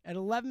Monday at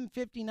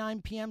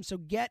 11:59 p.m., so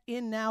get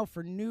in now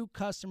for new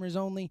customers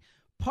only.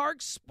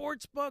 Parx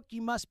Sportsbook,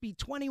 you must be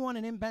 21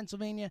 and in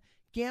Pennsylvania.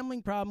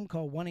 Gambling problem,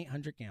 call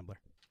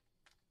 1-800-GAMBLER.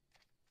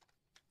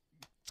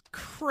 It's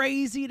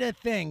crazy to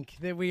think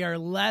that we are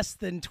less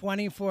than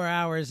 24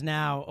 hours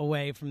now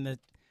away from the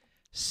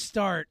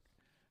start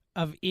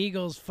of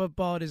Eagles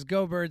football. It is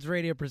Go Birds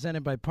Radio,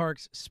 presented by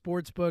Parx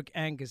Sportsbook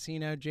and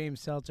Casino.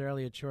 James Seltzer,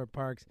 Elliot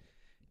Shore-Parks,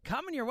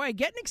 coming your way.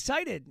 Getting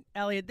excited,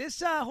 Elliot.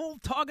 This whole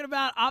talking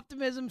about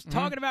optimism,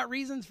 talking about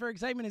reasons for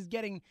excitement is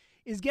getting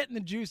the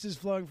juices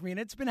flowing for me, and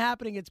it's been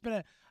happening. It's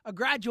been a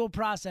gradual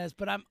process,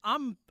 but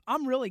I'm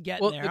really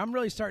getting there. I'm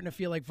really starting to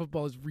feel like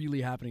football is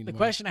really happening. The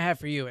question I have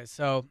for you is: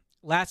 so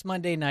last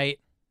Monday night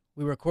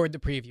we record the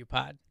preview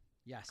pod.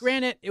 Yes.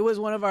 Granted, it was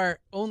one of our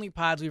only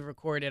pods we've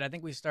recorded. I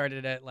think we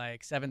started at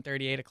like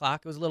 7:30, 8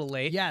 o'clock. It was a little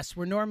late. Yes,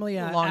 we're normally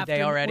a long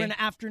day already. We're an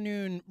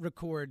afternoon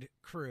record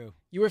crew.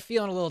 You were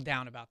feeling a little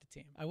down about the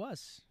team. I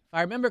was. If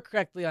I remember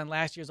correctly, on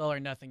last year's All or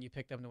Nothing, you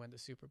picked them to win the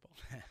Super Bowl.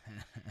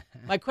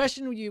 My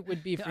question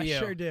would be for you. I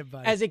sure did,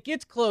 buddy. As it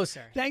gets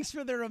closer. Thanks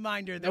for the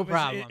reminder. That no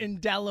problem. Was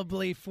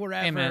indelibly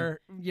forever,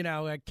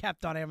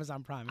 kept on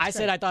Amazon Prime. I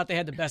said I thought they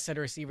had the best set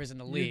of receivers in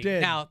the league. You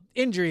did. Now,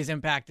 injuries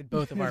impacted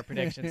both of our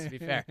predictions, to be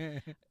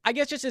fair. I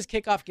guess just as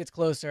kickoff gets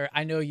closer,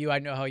 I know you. I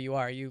know how you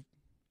are. You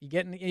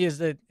getting is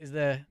the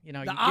you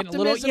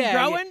optimism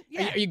growing?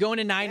 Are you going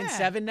to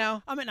 9-7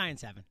 now? I'm at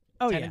 9-7.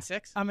 Oh,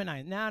 10-6? I'm at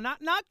 9. Now,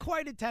 not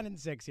quite at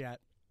 10-6 yet.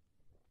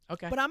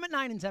 Okay. But I'm at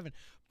 9-7.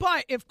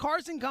 But if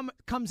Carson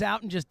comes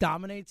out and just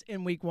dominates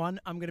in week 1,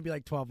 I'm going to be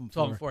like 12-4.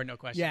 12-4, no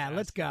question. Yeah,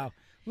 let's go.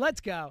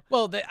 Let's go.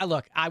 Well,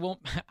 look, I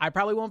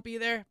probably won't be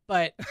there,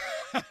 but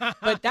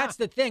that's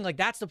the thing. Like,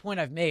 that's the point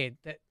I've made,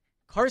 that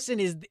Carson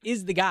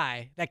is the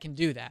guy that can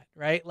do that,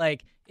 right?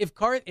 Like, if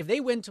they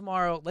win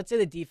tomorrow, let's say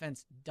the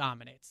defense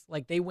dominates.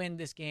 Like, they win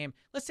this game.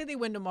 Let's say they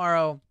win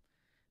tomorrow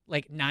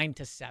like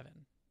 9-7.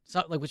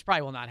 So, which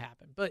probably will not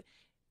happen, but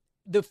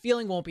the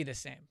feeling won't be the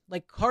same.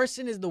 Like,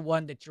 Carson is the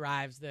one that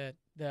drives the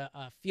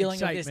feeling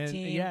excitement of this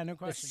team, yeah, no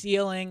question. The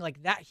ceiling,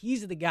 like that.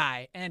 He's the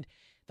guy, and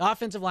the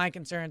offensive line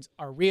concerns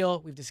are real.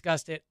 We've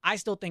discussed it. I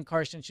still think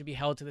Carson should be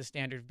held to the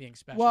standard of being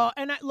special. Well,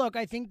 and I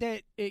think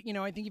that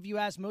I think if you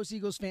ask most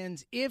Eagles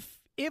fans,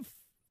 if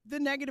the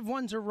negative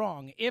ones are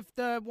wrong, if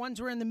the ones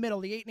who are in the middle,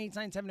 the 8 and 8,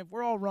 9, 7, if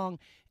we're all wrong,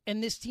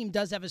 and this team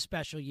does have a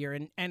special year,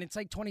 and it's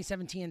like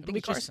 2017, it'll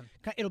be Carson.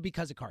 It'll be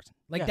because of Carson.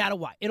 That'll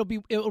why. It'll be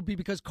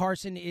because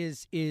Carson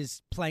is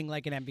playing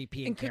like an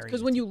MVP. And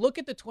because when you look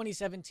at the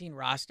 2017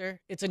 roster,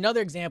 it's another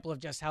example of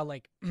just how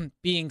like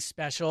being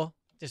special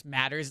just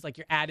matters. Like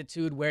your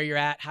attitude, where you're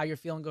at, how you're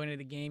feeling going into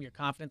the game, your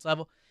confidence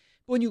level.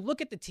 But when you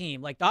look at the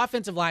team, like the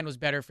offensive line was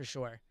better for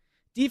sure.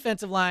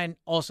 Defensive line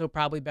also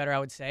probably better, I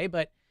would say.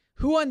 But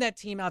who on that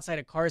team outside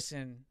of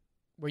Carson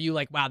were you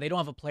like, wow, they don't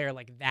have a player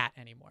like that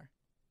anymore?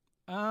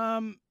 I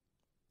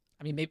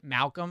mean, maybe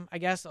Malcolm, I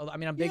guess. I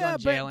mean, I'm big on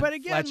Jalen. But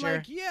again,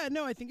 Fletcher.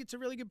 I think it's a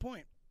really good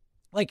point.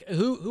 Like,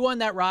 who on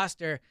that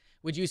roster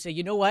would you say,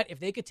 you know what, if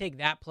they could take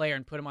that player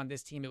and put him on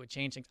this team, it would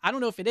change things? I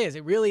don't know if it is.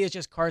 It really is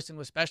just Carson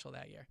was special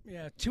that year.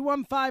 Yeah,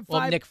 215-5.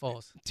 Well, Nick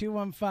Foles.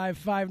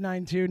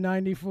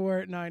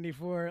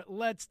 215-592-9494.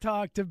 Let's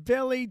talk to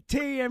Billy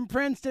T in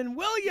Princeton.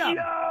 William.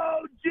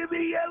 Yo,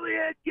 Jimmy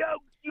Elliott. Yo,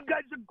 you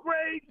guys are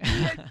great.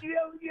 Yes.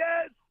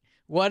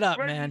 What up,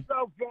 Ready man? To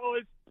go,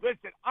 fellas.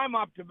 Listen, I'm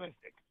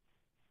optimistic.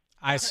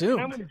 I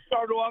assume. I'm going to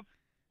start off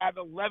at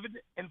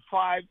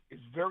 11-5 is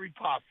very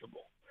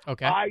possible.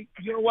 Okay.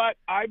 You know what?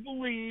 I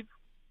believe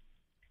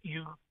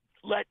you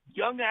let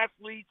young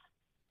athletes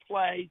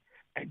play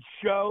and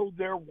show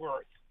their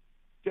worth,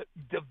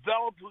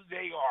 develop who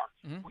they are.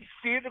 Mm-hmm. We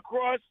see it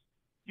across,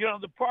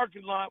 the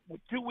parking lot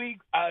with two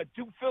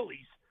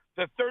Phillies,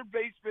 the third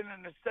baseman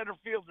and the center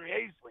fielder,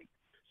 Hazley.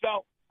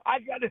 So I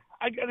got to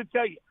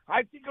tell you,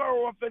 I think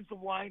our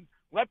offensive line,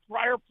 let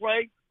Pryor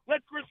play,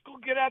 let Driscoll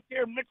get out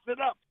there and mix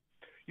it up.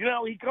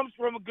 He comes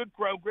from a good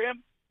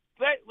program.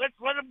 Let's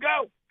let him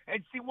go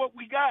and see what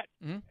we got.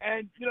 Mm-hmm.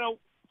 And,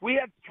 we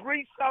have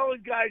 3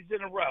 solid guys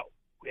in a row.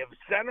 We have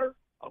a center,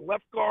 a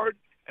left guard,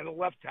 and a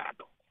left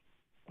tackle.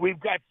 We've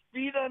got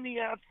speed on the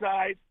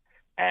outside,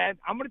 and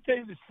I'm going to tell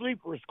you the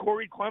sleeper is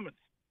Corey Clemens.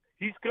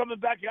 He's coming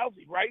back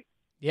healthy, right?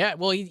 Yeah,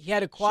 well, he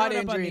had a quad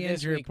injury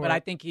this week, report. but I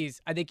think he's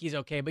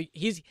okay. But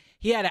he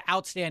had an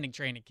outstanding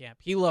training camp.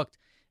 He looked.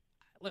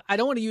 I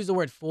don't want to use the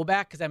word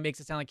fullback because that makes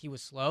it sound like he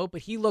was slow,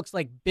 but he looks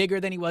like bigger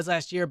than he was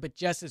last year, but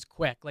just as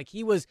quick. Like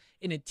he was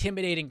an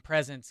intimidating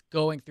presence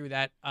going through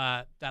that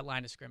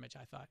line of scrimmage,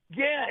 I thought.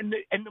 Yeah, and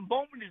the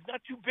moment is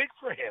not too big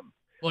for him.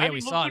 Well, yeah, we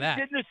saw that.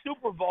 He did in the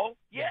Super Bowl.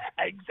 Yeah,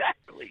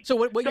 exactly. So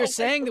what you're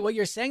saying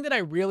that I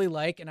really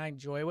like and I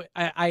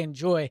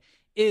enjoy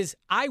is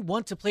I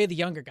want to play the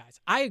younger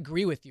guys. I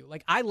agree with you.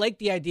 Like I like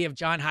the idea of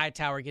John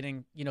Hightower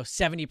getting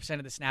 70%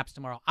 of the snaps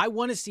tomorrow. I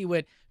want to see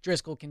what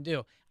Driscoll can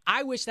do.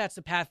 I wish that's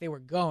the path they were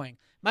going.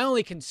 My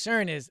only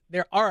concern is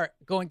there are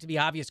going to be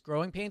obvious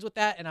growing pains with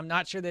that, and I'm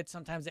not sure that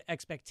sometimes the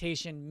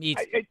expectation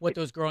meets what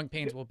those growing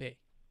pains will be.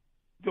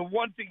 The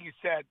one thing you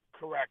said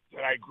correct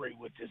that I agree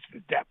with is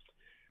the depth.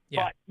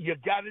 Yeah. But you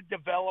got to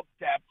develop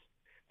depth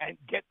and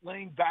get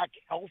Lane back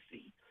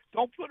healthy.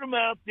 Don't put him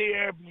out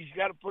there because you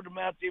got to put him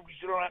out there because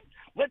you don't have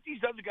 – let these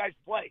other guys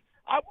play.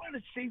 I want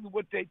to see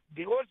what the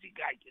Aussie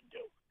guy can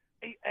do.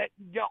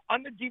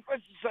 On the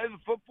defensive side of the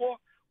football,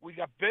 we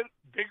got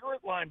bigger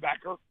at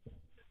linebacker.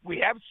 We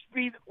have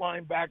speed at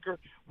linebacker.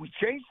 We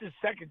changed the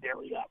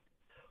secondary up.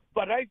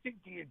 But I think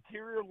the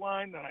interior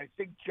line, and I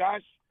think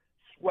Josh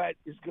Sweat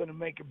is going to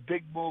make a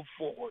big move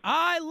forward.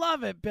 I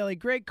love it, Billy.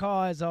 Great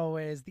call, as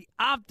always. The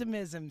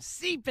optimism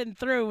seeping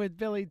through with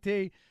Billy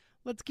T.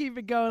 Let's keep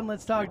it going.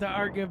 Let's talk to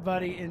our good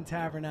buddy in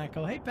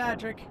Tabernacle. Hey,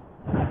 Patrick.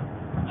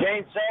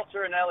 James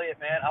Seltzer and Elliot,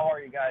 man. How are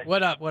you guys?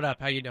 What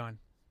up? How you doing?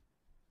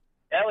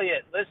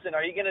 Elliot, listen,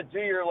 are you going to do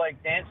your,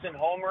 dancing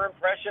Homer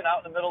impression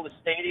out in the middle of the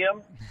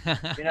stadium?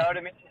 You know what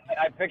I mean?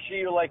 I picture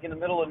you, in the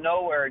middle of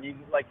nowhere, and you,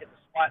 get the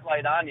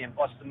spotlight on you and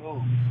bust a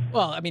move.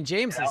 Well,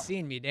 James has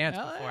seen me dance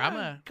before.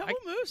 Couple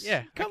moves.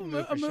 Yeah. A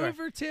move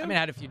or two. I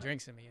had a few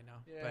drinks in me,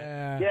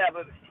 Yeah. Yeah,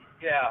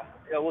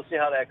 we'll see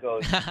how that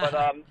goes.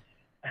 But,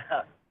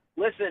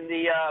 listen,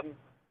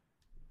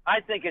 I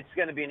think it's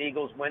going to be an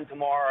Eagles win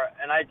tomorrow,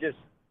 and I just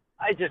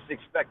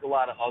expect a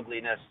lot of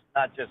ugliness,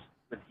 not just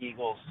with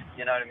Eagles,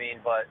 you know what I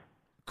mean? But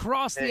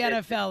across the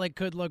NFL, it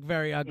could look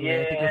very ugly.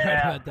 Yeah, I think you're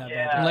right about that.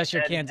 yeah. Unless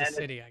you're Kansas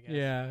City, I guess.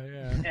 Yeah.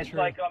 It's true.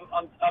 like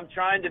I'm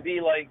trying to be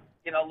a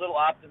little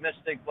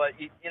optimistic, but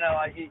they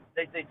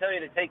tell you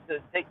to take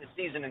the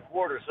season in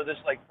quarters. So this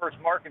first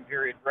marking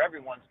period for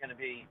everyone's going to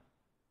be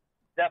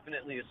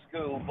definitely a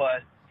scoop.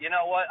 But you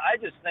know what? I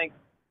just think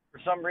for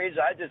some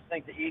reason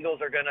the Eagles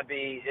are going to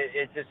be.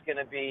 It's just going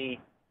to be,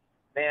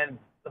 man.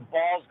 The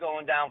ball's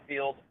going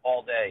downfield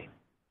all day.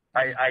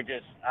 I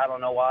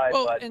don't know why.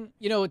 Well, but and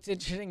what's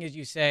interesting is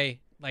you say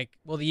the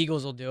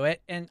Eagles will do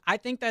it, and I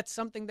think that's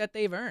something that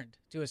they've earned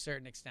to a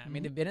certain extent. I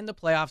mean, they've been in the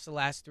playoffs the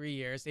last 3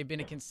 years. They've been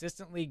a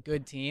consistently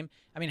good team.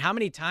 I mean, how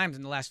many times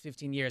in the last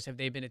 15 years have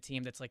they been a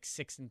team that's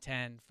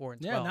 6-10, 4-12?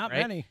 Yeah, not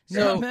right? many.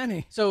 So, not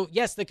many. So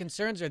yes, the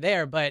concerns are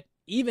there, but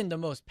even the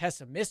most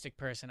pessimistic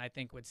person, I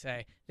think, would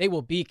say they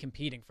will be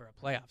competing for a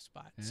playoff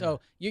spot. Yeah. So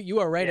you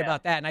are right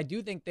about that, and I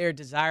do think their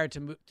desire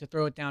to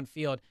throw it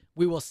downfield,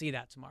 we will see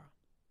that tomorrow.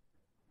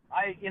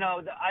 I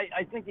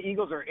think the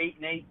Eagles are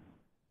 8-8,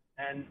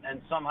 and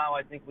somehow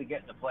I think we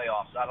get in the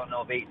playoffs. I don't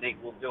know if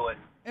 8-8 will do it.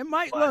 It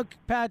might. Look,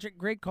 Patrick,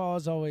 great call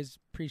as always.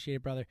 Appreciate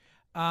it, brother.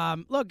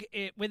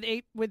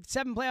 With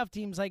 7 playoff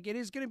teams, it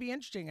is going to be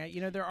interesting.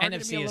 There are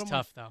NFC is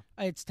tough though.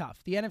 It's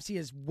tough. The NFC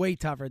is way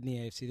tougher than the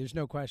AFC. There's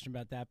no question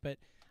about that. But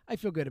I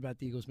feel good about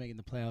the Eagles making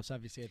the playoffs.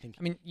 Obviously, I think.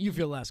 You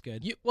feel less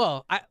good.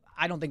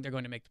 I don't think they're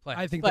going to make the playoffs.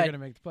 I think they're going to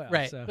make the playoffs.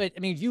 Right. So. But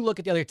if you look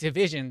at the other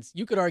divisions,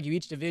 you could argue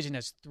each division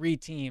has 3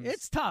 teams.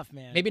 It's tough,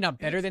 man. Maybe not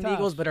better than the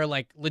Eagles, but are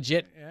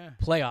legit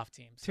playoff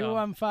teams.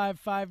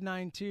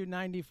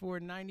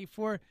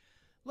 215-592-9494.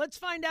 Let's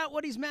find out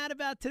what he's mad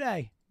about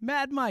today.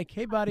 Mad Mike,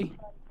 hey buddy.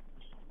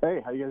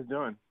 Hey, how you guys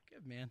doing?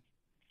 Good, man.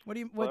 What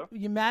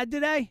you mad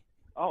today?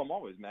 Oh, I'm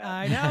always mad.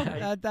 I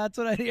know. That's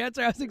the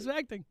answer I was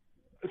expecting.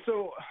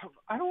 So,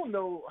 I don't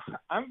know.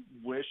 I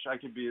wish I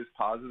could be as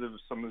positive as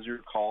some of your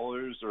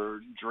callers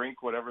or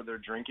drink whatever they're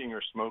drinking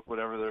or smoke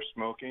whatever they're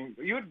smoking.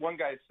 You had one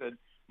guy said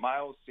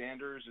Miles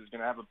Sanders is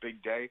going to have a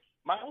big day.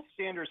 Miles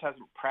Sanders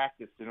hasn't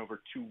practiced in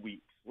over 2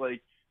 weeks.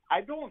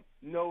 I don't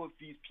know if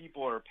these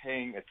people are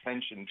paying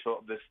attention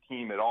to this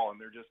team at all, and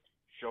they're just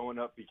showing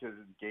up because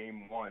it's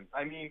game one.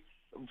 I mean,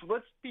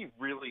 let's be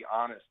really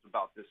honest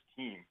about this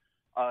team.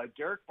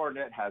 Derek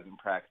Barnett hasn't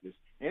practiced.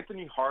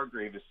 Anthony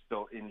Hargrave is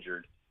still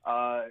injured.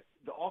 The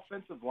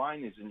offensive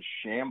line is in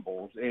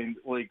shambles, and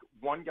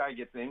one guy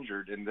gets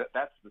injured, and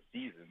that's the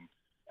season.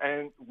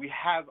 And we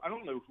have, I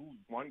don't know who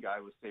one guy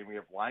was saying we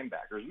have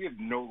linebackers. We have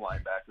no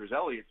linebackers.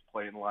 Elliott's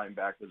playing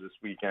linebacker this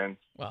weekend.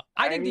 Well,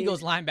 I think the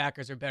Eagles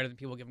linebackers are better than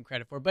people give them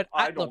credit for, but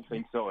I don't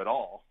think so at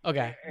all.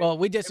 Okay, well,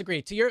 we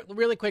disagree.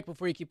 Really quick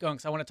before you keep going,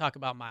 because I want to talk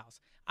about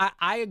Miles.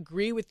 I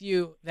agree with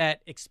you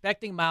that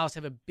expecting Miles to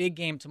have a big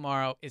game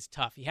tomorrow is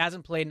tough. He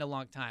hasn't played in a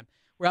long time.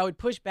 Where I would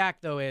push back,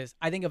 though, is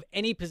I think of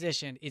any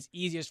position, it's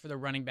easiest for the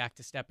running back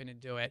to step in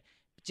and do it.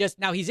 Just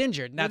now he's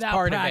injured, and that's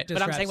part of it.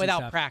 But I'm saying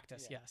without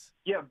practice, yes.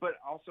 Yeah, but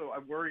also I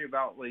worry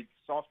about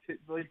soft hit.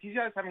 These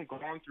guys haven't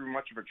gone through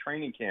much of a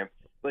training camp.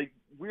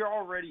 We're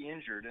already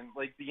injured, and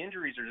the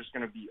injuries are just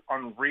going to be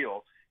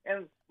unreal.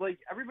 And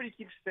everybody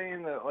keeps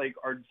saying that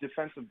our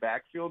defensive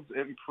backfield's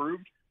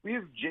improved. We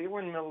have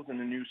Jalen Mills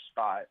in a new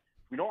spot.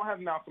 We don't have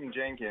Malcolm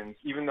Jenkins,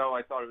 even though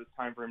I thought it was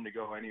time for him to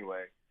go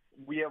anyway.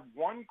 We have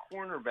one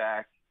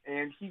cornerback,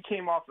 and he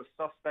came off a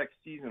suspect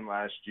season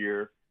last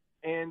year.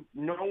 And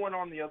no one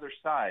on the other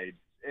side.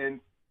 And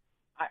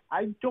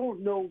I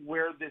don't know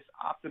where this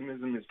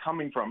optimism is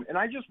coming from. And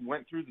I just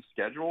went through the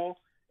schedule,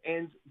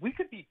 and we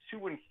could be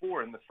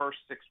 2-4 in the first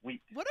 6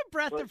 weeks. What a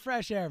breath of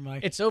fresh air,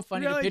 Mike. It's so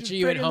funny to picture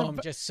you at home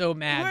just so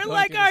mad. We're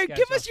like, all right,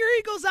 give us your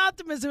Eagles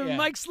optimism. And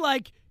Mike's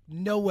like,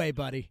 no way,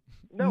 buddy.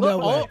 No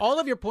way. All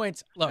of your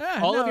points,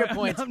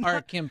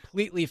 are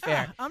completely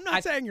fair. I'm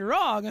not saying you're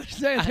wrong. I'm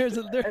saying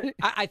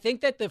I think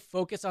that the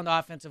focus on the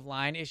offensive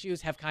line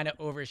issues have kind of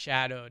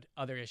overshadowed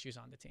other issues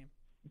on the team.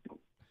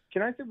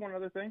 Can I say one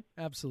other thing?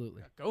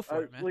 Absolutely. Go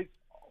for it, man.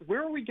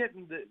 Where are we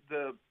getting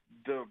the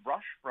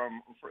rush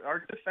from?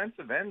 Our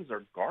defensive ends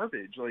are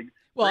garbage.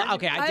 I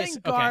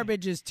think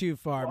garbage is too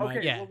far, Mike.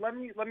 Okay, well,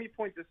 let me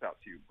point this out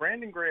to you.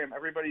 Brandon Graham,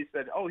 everybody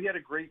said, he had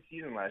a great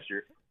season last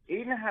year.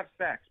 8.5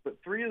 sacks, but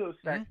 3 of those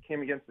sacks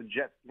came against the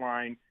Jets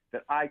line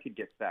that I could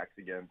get sacks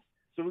against.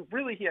 So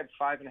really he had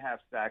 5.5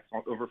 sacks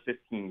over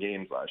 15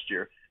 games last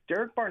year.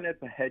 Derek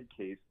Barnett's a head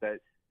case that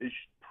is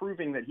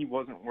proving that he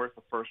wasn't worth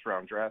a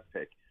first-round draft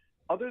pick.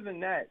 Other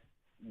than that,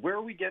 where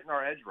are we getting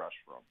our edge rush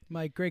from?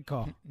 Mike, great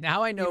call.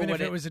 Now I know Even if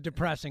it was a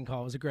depressing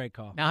call, it was a great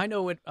call. Now I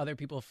know what other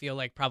people feel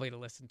like probably to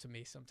listen to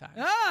me sometimes.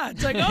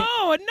 It's like,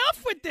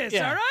 enough with this,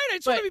 all right? I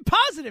just want to be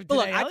positive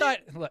today.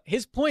 Look,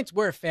 his points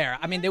were fair.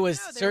 I mean, there was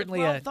certainly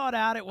well thought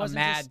out. It wasn't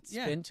mad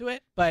spin to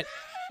it, but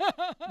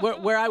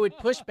where I would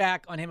push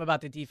back on him about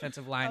the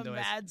defensive line, though,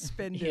 mad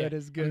spin to it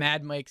is good. A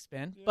mad Mike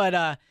spin. Yeah.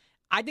 But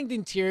I think the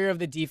interior of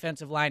the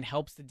defensive line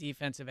helps the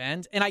defensive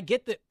ends. And I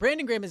get that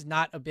Brandon Graham is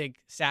not a big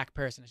sack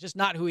person. It's just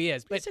not who he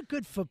is. But he's a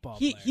good football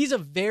player. He's a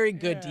very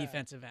good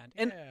defensive end.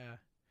 And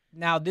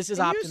now this is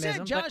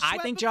optimism, but I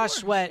think Josh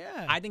Sweat.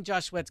 I think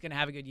Josh Sweat's going to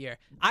have a good year.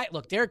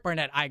 Derek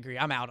Barnett, I agree.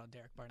 I'm out on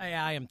Derek Barnett.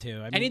 Yeah, I am too.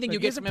 I mean, anything you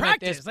get from him at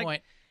this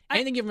point.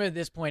 Anything you give him at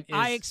this point is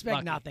I expect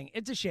lucky. Nothing.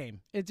 It's a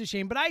shame.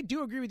 But I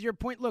do agree with your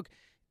point. Look,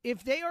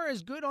 if they are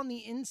as good on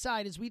the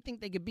inside as we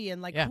think they could be,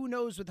 and who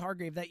knows with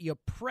Hargrave that you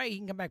pray he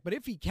can come back, but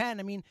if he can,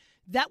 I mean,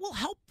 that will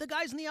help the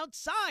guys on the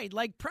outside.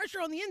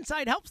 Pressure on the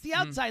inside helps the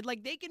outside.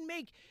 They can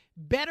make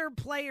better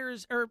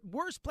players or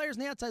worse players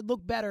on the outside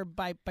look better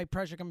by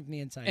pressure coming from the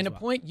inside. And a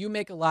point you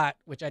make a lot,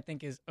 which I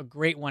think is a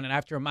great one, and I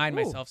have to remind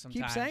myself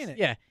sometimes. Keep saying it.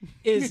 Yeah,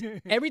 is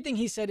everything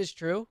he said is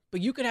true,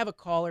 but you could have a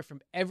caller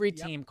from every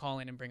team call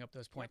in and bring up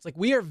those points.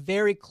 We are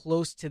very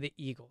close to the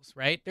Eagles,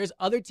 right? There's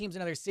other teams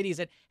in other cities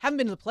that haven't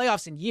been to the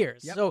playoffs in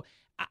years. Yep. So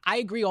I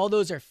agree all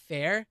those are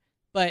fair,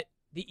 but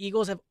the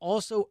Eagles have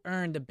also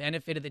earned the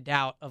benefit of the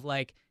doubt of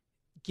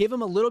give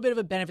them a little bit of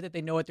a benefit that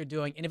they know what they're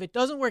doing. And if it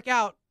doesn't work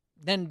out,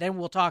 then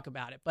we'll talk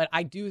about it. But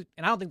I do,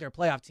 and I don't think they're a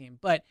playoff team,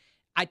 but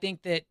I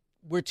think that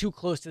we're too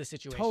close to the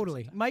situation.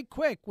 Totally. sometimes. Mike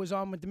Quick was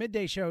on with the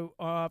Midday Show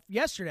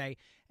yesterday,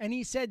 and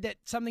he said that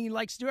something he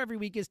likes to do every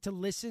week is to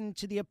listen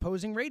to the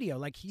opposing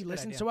radio. He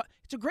listens to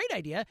it's a great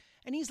idea.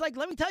 And he's like,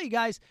 let me tell you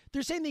guys,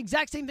 they're saying the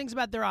exact same things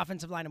about their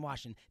offensive line in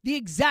Washington. The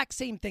exact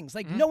same things.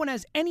 No one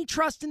has any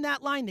trust in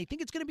that line. They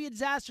think it's going to be a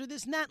disaster,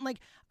 this and that. And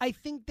I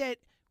think that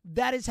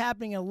is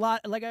happening a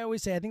lot. Like I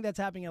always say, I think that's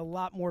happening in a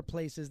lot more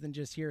places than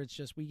just here. It's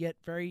just we get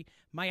very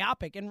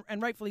myopic, and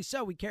rightfully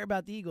so. We care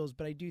about the Eagles,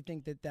 but I do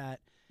think that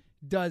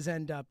does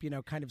end up,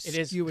 kind of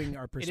skewing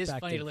our perspective. It is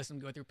funny to listen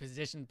to go through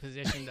position,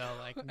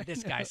 though.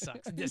 This guy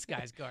sucks. This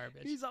guy's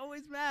garbage. He's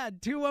always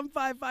mad.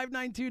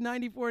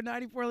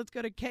 215-592-9494. Let's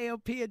go to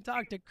KOP and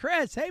talk to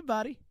Chris. Hey,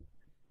 buddy.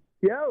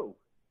 Yo.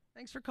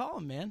 Thanks for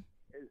calling, man.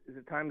 Is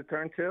it time to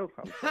turn two?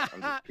 I'm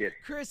just kidding.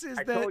 Chris is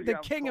the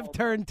king of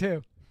turn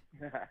two.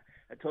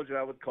 I told you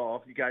I would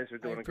call. You guys are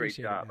doing a great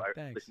job. I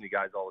listen to you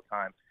guys all the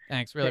time.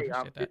 Thanks. Really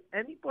appreciate that. Did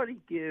anybody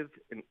give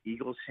an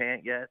Eagles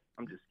chant yet?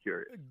 I'm just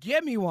curious.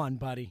 Give me one,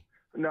 buddy.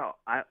 No,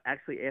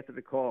 actually, after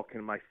the call,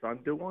 can my son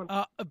do one?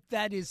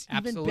 That is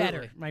even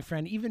better, my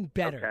friend. Even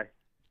better. Okay.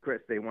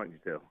 Chris, they want you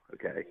to.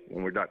 Okay,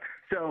 when we're done.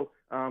 So,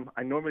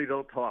 I normally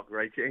don't talk,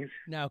 right, James?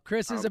 No,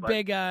 Chris is a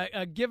big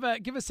give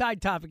a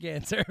side topic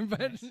answer.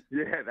 But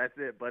yeah, that's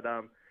it. But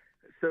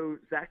so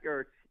Zach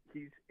Ertz,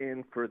 he's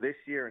in for this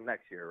year and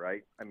next year,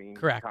 right? I mean,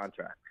 correct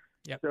contract.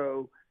 Yep.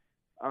 So,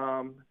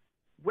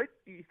 what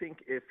do you think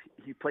if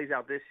he plays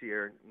out this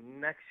year,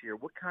 next year?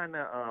 What kind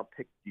of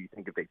pick do you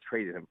think if they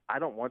traded him? I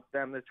don't want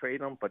them to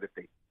trade him, but if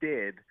they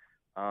did,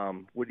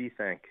 what do you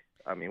think?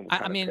 I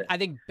I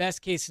think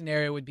best case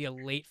scenario would be a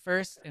late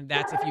first, and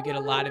that's if you get a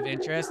lot of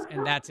interest,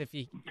 and that's if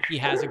he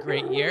has a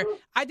great year.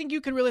 I think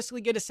you can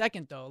realistically get a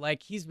second, though.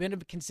 Like, he's been a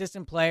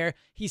consistent player.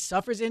 He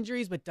suffers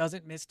injuries but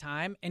doesn't miss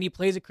time, and he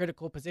plays a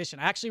critical position.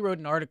 I actually wrote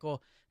an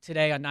article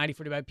today on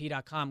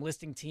 9040byp.com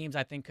listing teams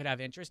I think could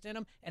have interest in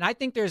him, and I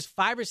think there's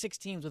 5 or 6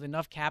 teams with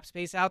enough cap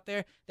space out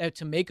there that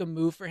to make a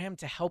move for him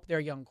to help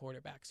their young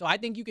quarterback. So I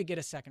think you could get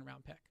a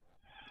second-round pick.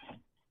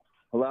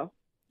 Hello?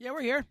 Yeah,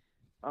 we're here.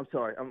 I'm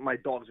sorry. My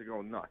dogs are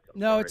going nuts.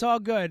 No, it's all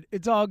good.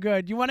 It's all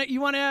good. You want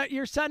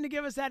your son to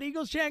give us that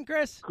Eagles chant,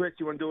 Chris? Chris,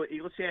 you want to do an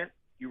Eagles chant?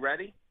 You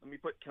ready?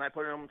 Can I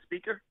put it on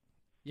speaker?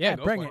 Yeah,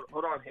 bring it.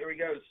 Hold on. Here he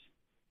goes.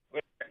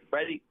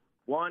 Ready?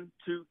 1,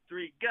 2,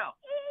 3, go.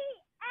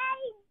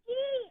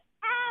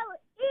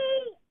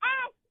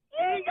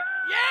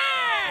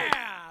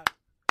 Yeah!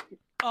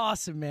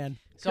 Awesome, man.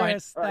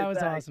 Chris, that was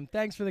awesome.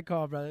 Thanks for the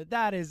call, brother.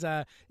 That is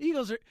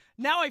Eagles are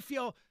now I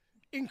feel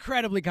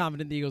incredibly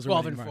confident the Eagles are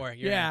 12-4.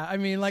 Yeah, I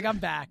mean, like, I'm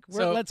back.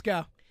 Let's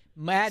go.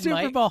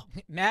 Super Bowl.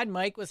 Mad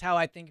Mike was how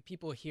I think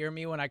people hear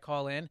me when I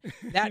call in.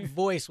 That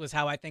voice was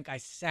how I think I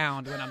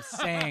sound when I'm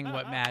saying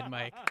what Mad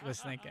Mike was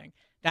thinking.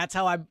 That's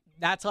how I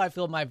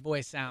feel my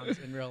voice sounds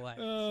in real life.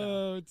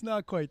 Oh, it's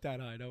not quite that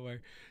high. Don't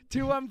worry.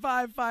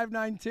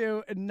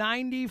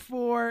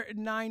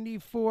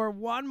 215-592-9494.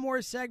 One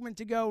more segment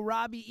to go.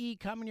 Robbie E.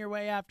 coming your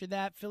way after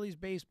that. Phillies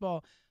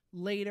baseball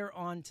later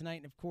on tonight.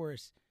 And, of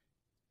course,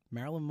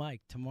 Maryland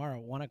Mike tomorrow,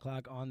 1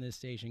 o'clock on this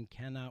station.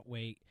 Cannot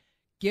wait.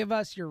 Give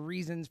us your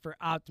reasons for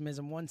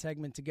optimism. One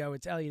segment to go.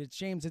 It's Elliot. It's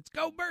James. It's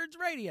Go Birds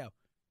Radio.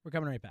 We're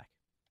coming right back.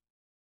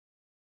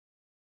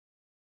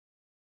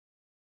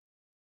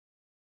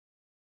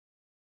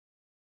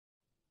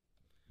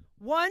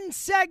 One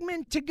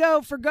segment to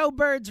go for Go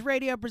Birds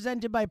Radio,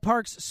 presented by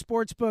Parks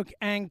Sportsbook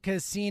and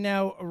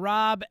Casino.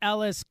 Rob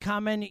Ellis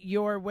coming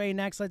your way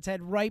next. Let's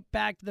head right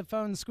back to the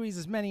phone, squeeze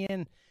as many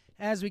in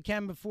as we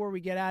can before we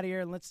get out of here.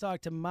 And let's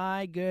talk to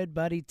my good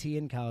buddy T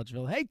in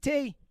Collegeville. Hey,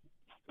 T.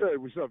 Hey,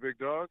 what's up, big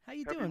dog? How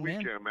you Happy doing,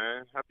 weekend,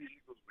 man? Happy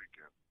Eagles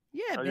weekend.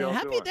 Yeah, How man. y'all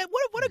Happy doing? that.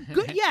 What a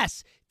good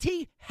yes,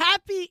 T.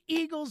 Happy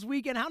Eagles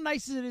weekend. How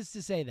nice it is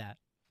to say that.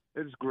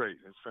 It's great.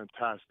 It's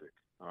fantastic.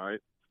 All right.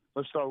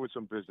 Let's start with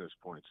some business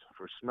points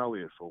for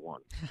Smelliot for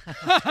one.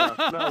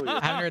 Smelliot.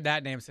 I haven't heard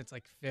that name since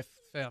like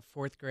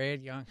fourth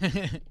grade. Young.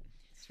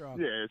 Strong.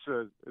 Yeah,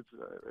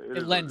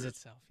 it lends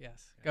itself.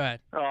 Yes. Go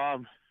ahead.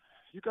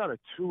 You got a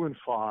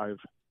 2-5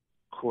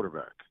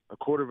 quarterback, a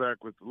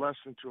quarterback with less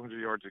than 200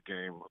 yards a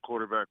game, a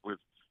quarterback with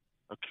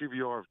a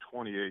QBR of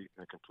 28 and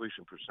a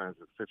completion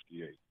percentage of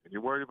 58. And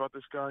you're worried about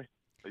this guy?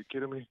 Are you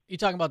kidding me? You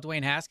talking about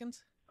Dwayne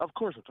Haskins? Of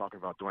course I'm talking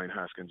about Dwayne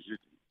Haskins.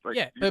 But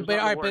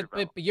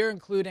you're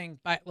including.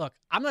 Look,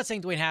 I'm not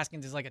saying Dwayne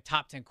Haskins is like a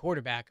top 10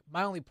 quarterback.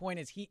 My only point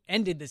is he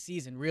ended the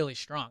season really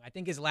strong. I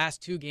think his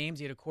last 2 games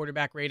he had a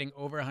quarterback rating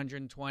over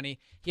 120.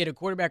 He had a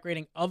quarterback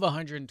rating of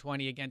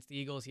 120 against the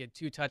Eagles. He had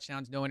 2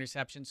 touchdowns, no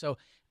interceptions. So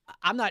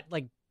I'm not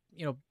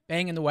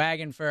banging the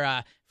wagon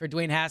for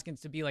Dwayne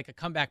Haskins to be like a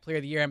comeback player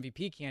of the year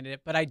MVP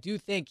candidate. But I do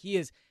think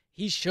he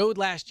showed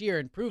last year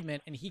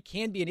improvement, and he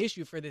can be an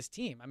issue for this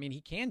team. I mean,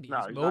 he can be.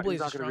 No, he's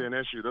not going to be an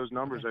issue. Those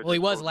numbers. Well, he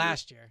was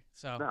last year.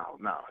 So no.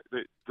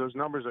 Those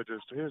numbers are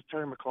just. Here's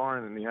Terry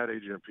McLaurin, and he had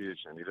Adrian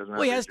Peterson. He doesn't.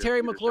 Well, he has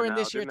Terry McLaurin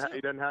this year too.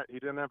 He didn't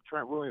have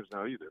Trent Williams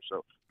now either.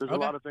 So there's a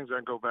lot of things I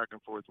can go back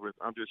and forth with.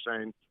 I'm just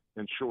saying,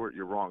 in short,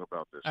 you're wrong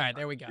about this. All right,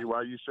 there we go. See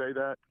why you say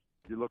that?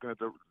 You're looking at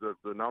the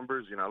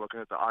numbers. You're not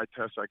looking at the eye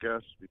test, I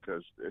guess,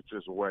 because it's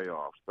just way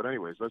off. But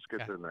anyways, let's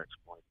get to the next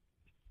point.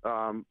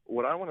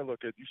 What I want to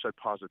look at, you said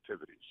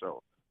positivity.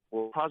 So,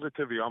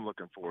 positivity I'm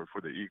looking for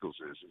the Eagles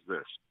is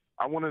this.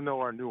 I want to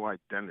know our new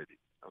identity,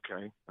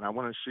 okay? And I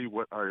want to see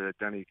what our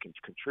identity can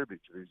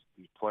contribute to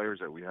these players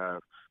that we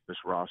have,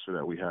 this roster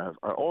that we have.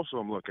 Also,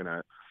 I'm looking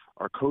at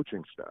our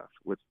coaching staff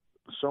with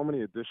so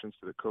many additions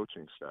to the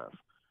coaching staff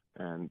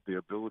and the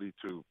ability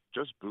to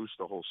just boost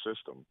the whole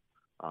system.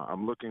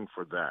 I'm looking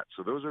for that.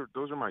 So those are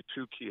my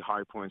 2 key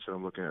high points that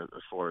I'm looking at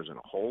as far as in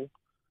a whole.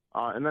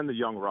 And then the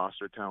young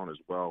roster talent as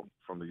well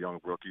from the young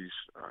rookies.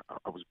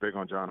 I was big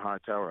on John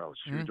Hightower. I was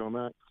huge on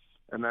that.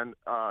 And then,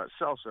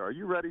 Celsa, are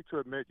you ready to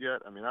admit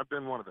yet? I mean, I've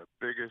been one of the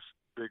biggest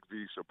Big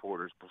V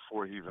supporters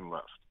before he even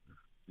left.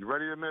 You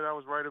ready to admit I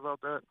was right about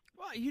that?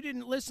 Well, you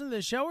didn't listen to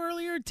the show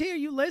earlier, T? Are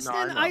you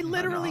listening? No, I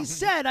literally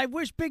said I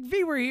wish Big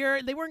V were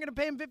here. They weren't going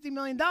to pay him $50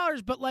 million,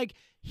 but,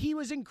 he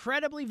was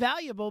incredibly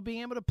valuable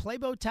being able to play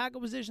both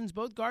tackle positions,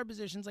 both guard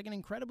positions, like an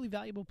incredibly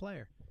valuable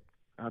player.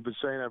 I've been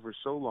saying that for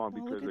so long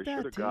because they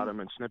should have got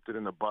him and snipped it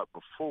in the butt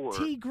before.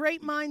 T,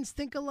 great minds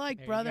think alike,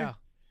 there brother.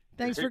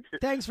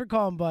 Thanks for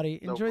calling, buddy.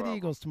 Enjoy the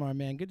Eagles tomorrow,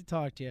 man. Good to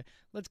talk to you.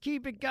 Let's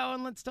keep it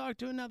going. Let's talk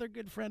to another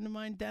good friend of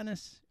mine,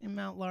 Dennis in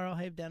Mount Laurel.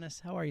 Hey,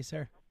 Dennis, how are you,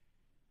 sir?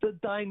 The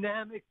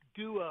dynamic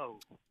duo.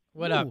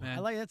 What up,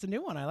 man? That's a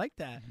new one. I like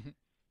that.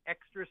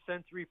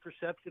 Extrasensory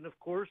perception, of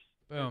course.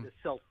 Boom. And the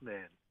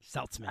Seltzman.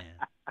 Seltzman.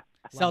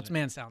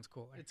 Seltzman sounds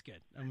cooler. It's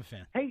good. I'm a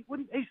fan. Hey,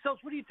 Seltz,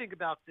 what do you think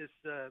about this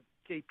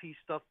KP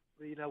stuff?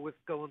 With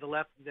going to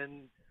left and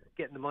then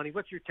getting the money.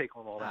 What's your take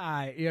on all that?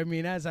 I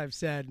mean, as I've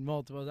said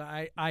multiple,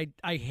 I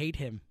hate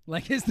him.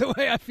 Like, is the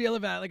way I feel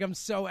about it. Like, I'm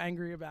so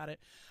angry about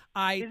it.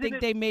 I think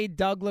they made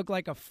Doug look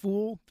like a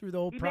fool through the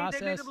whole process.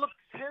 They made him look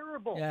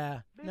terrible. Yeah.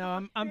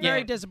 No, I'm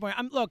very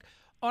disappointed. Look,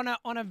 on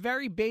a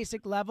very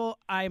basic level,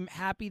 I'm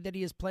happy that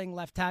he is playing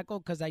left tackle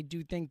because I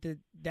do think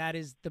that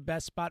is the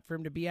best spot for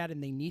him to be at,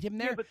 and they need him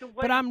there. Yeah,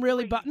 but I'm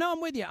really bummed. No,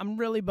 I'm with you. I'm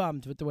really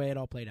bummed with the way it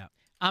all played out.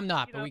 I'm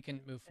not, but we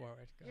can move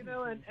forward.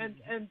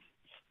 And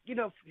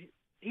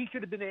he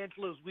should have been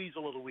Angelo's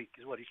weasel of the week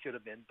is what he should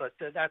have been. But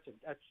that's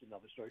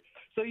another story.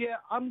 So, yeah,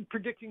 I'm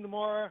predicting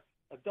tomorrow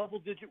a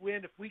double-digit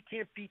win. If we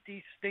can't beat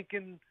these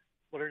stinking,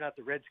 well, they're not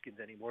the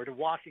Redskins anymore, the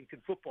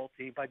Washington football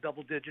team by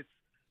double digits,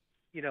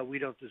 we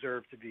don't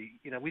deserve to be,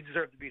 we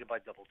deserve to beat them by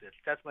double digits.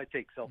 That's my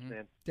take,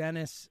 Self-Man.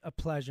 Dennis, a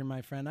pleasure,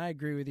 my friend. I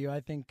agree with you.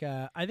 I think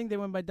they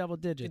win by double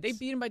digits. Did they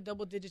beat him by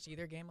double digits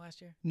either game last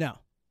year? No.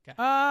 Okay.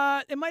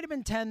 It might have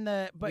been 10.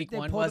 But week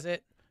one, was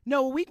it?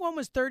 No, week one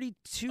was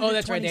 32 Oh,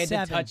 that's 27. right. They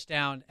had the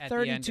touchdown at the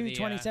end of the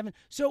 32-27.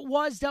 So it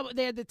was double.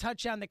 They had the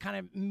touchdown that kind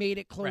of made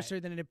it closer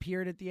than it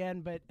appeared at the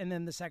end. And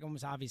then the second one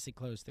was obviously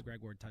close, the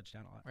Greg Ward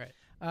touchdown. A lot. Right.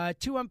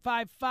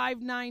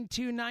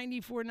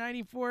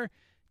 215-592-9494.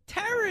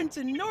 Terrence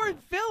in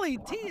North Philly.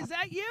 T, is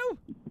that you?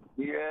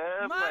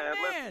 Yeah, my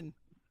man.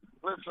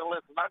 Listen.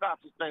 I got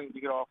some things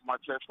to get off my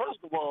chest. First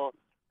of all,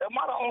 am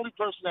I the only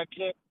person that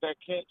can't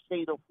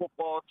say the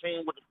football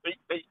team with a straight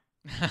face?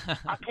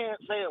 I can't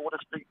say it with a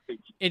straight face.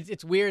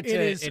 It's weird. It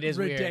is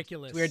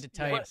ridiculous. Weird. It's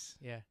weird to type.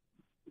 Yeah.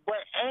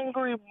 But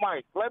Angry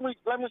Mike, let me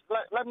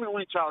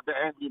reach out to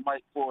Angry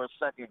Mike for a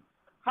second.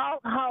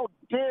 How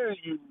dare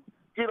you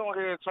get on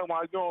here and talk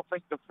about you don't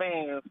think the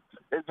fans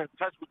is in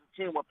touch with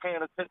the team or paying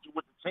attention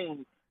with the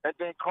team, and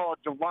then call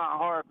Javon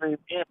Hargrave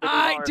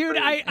Anthony. Dude,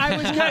 I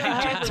was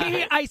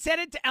going I said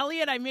it to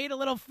Elliot. I made a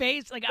little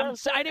face. Like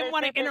I didn't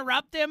want to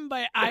interrupt him,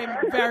 but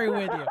I'm very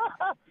with you.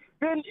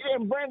 Then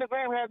Brandon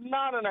Graham had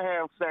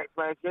 9.5 sacks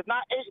last year,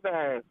 not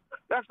 8.5.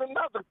 That's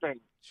another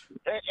thing.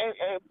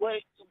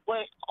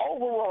 But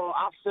overall,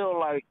 I feel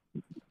like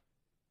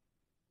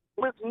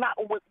without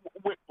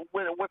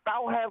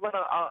having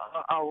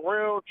a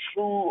real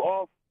true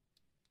off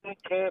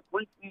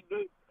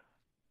preseason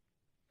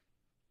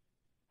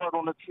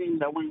on the team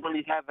that we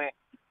really haven't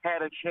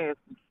had a chance.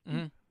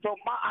 Mm-hmm. So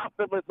my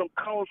optimism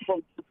comes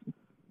from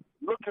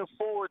looking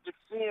forward to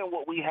seeing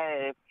what we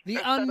have. The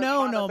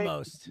unknown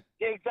almost.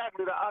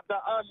 Exactly, the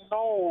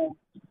unknown,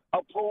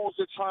 opposed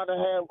to trying to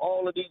have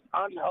all of these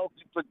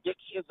unhealthy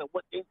predictions and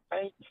what they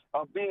think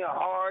of being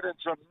hard and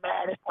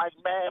dramatic like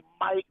Mad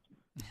Mike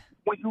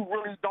when you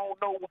really don't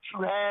know what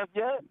you have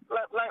yet.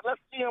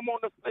 Let's see him on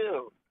the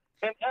field.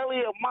 And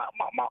Elliot, my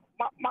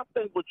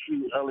thing with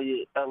you,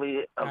 Elliot. All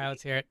right,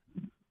 let's hear it.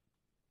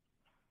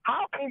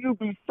 How can you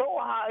be so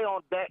high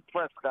on Dak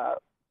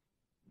Prescott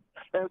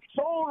and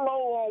so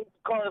low on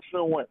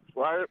Carson Wentz,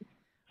 right?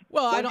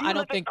 Well, I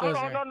don't think those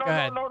are. Go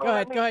ahead.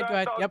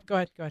 Yep, go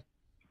ahead.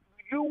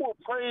 You will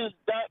praise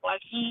Dak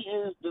like he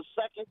is the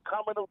second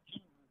coming of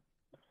Jesus,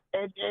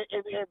 and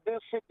then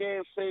sit there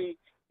and say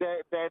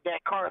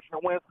that Carson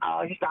Wentz,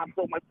 he got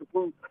so much to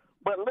prove.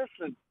 But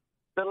listen,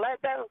 that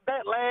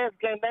last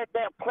game, that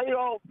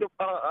playoff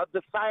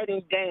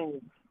deciding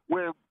game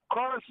where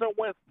Carson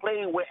Wentz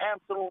played with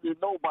absolutely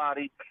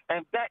nobody,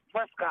 and Dak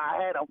Prescott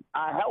had a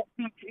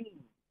healthy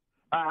team,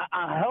 a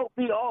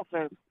healthy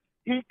offense.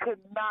 He could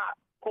not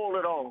pull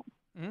it off.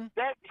 Mm-hmm.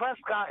 Dak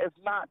Prescott is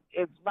not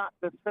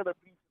the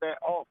centerpiece of that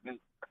offense.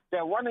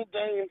 That running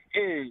game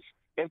is.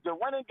 If the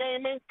running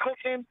game ain't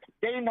clicking,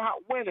 they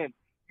not winning.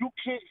 You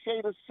can't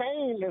say the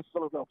same in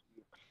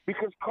Philadelphia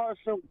because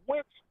Carson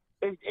Wentz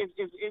is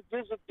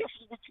there's a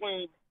difference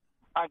between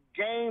a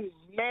game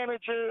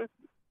manager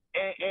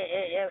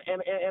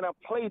and a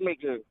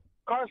playmaker.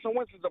 Carson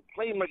Wentz is a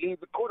playmaker.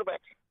 He's a quarterback.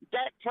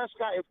 Dak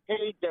Prescott is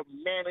paid to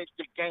manage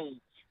the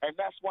game, and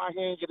that's why he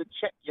ain't get a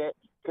check yet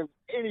because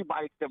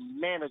anybody can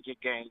manage a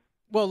game.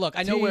 Well, look,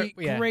 I know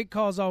great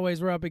calls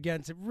always. We're up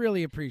against it.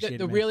 Really appreciate it.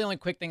 The really only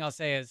quick thing I'll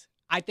say is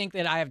I think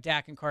that I have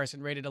Dak and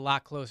Carson rated a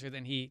lot closer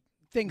than he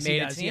thinks made he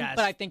does, it seem, yes.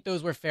 but I think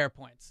those were fair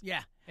points.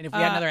 Yeah. And if we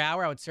had another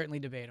hour, I would certainly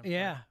debate them.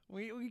 Yeah.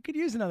 We could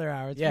use another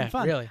hour. It's yeah, been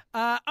fun. Really.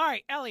 All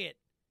right, Elliot.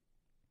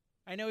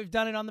 I know we've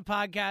done it on the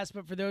podcast,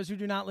 but for those who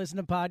do not listen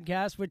to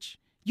podcasts, which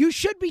you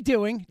should be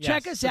doing,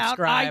 check us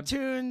subscribe. out.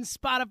 iTunes,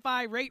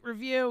 Spotify, rate,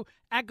 review,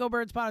 at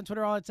GoBirdsPod on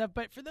Twitter, all that stuff.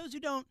 But for those who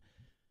don't,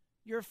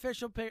 your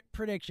official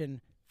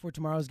prediction for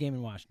tomorrow's game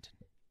in Washington.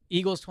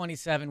 Eagles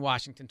 27,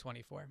 Washington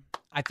 24.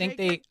 I think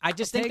they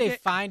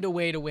find a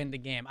way to win the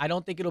game. I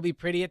don't think it'll be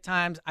pretty at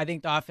times. I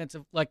think the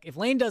offensive, if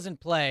Lane doesn't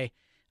play,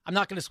 I'm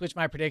not going to switch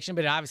my prediction,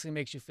 but it obviously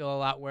makes you feel a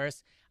lot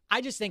worse. I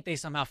just think they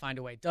somehow find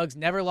a way. Doug's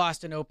never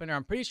lost an opener.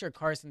 I'm pretty sure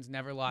Carson's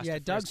never lost a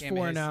first Doug's game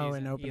of his 4-0 season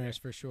in openers either.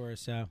 for sure.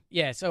 So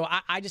yeah, so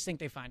I just think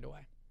they find a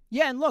way.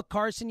 Yeah, and look,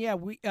 Carson,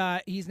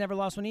 he's never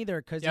lost one either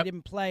because he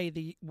didn't play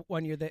the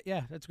 1 year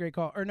that's a great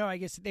call. Or no, I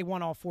guess they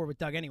won all 4 with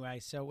Doug anyway,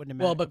 so it wouldn't have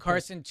mattered. Well, but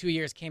Carson 2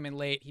 years came in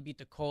late. He beat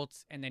the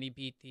Colts, and then he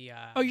beat the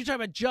Oh, you're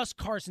talking about just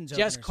Carson's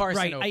openers. Just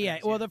Carson right. openers, yeah.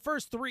 Well, the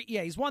first 3,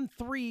 he's won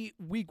 3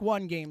 week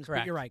 1 games,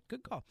 Correct. But you're right.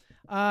 Good call.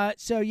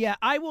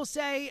 I will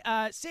say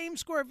same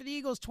score for the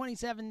Eagles,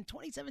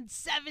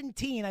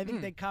 27-17. I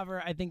think they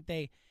cover. I think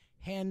they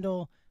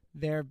handle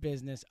their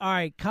business. All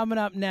right, coming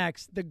up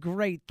next, the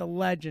great, the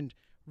legend,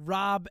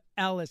 Rob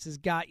Ellis has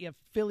got you.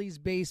 Phillies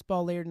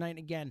baseball later tonight.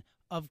 Again,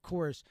 of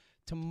course,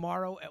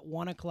 tomorrow at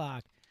 1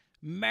 o'clock.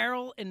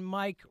 Merrill and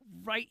Mike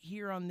right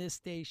here on this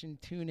station.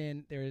 Tune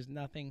in. There is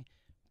nothing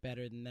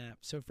better than that.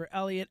 So for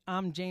Elliot,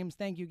 I'm James.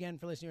 Thank you again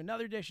for listening to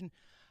another edition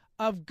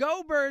of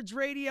Go Birds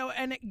Radio.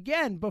 And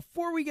again,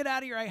 before we get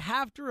out of here, I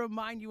have to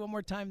remind you one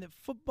more time that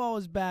football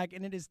is back,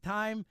 and it is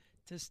time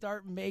to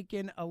start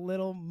making a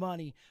little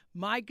money.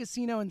 My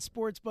casino and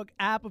sportsbook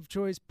app of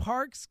choice,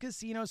 Parx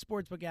Casino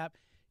Sportsbook app,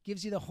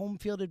 gives you the home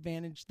field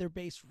advantage. They're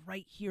based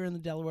right here in the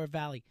Delaware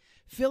Valley.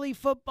 Philly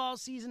football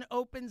season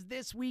opens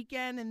this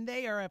weekend, and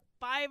they are a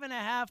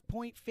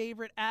 5.5-point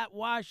favorite at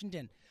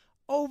Washington.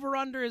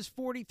 Over-under is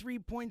 43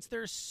 points.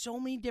 There are so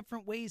many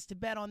different ways to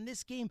bet on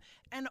this game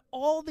and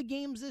all the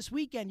games this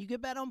weekend. You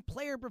can bet on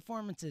player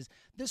performances,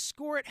 the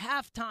score at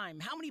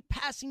halftime, how many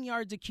passing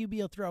yards a QB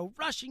will throw,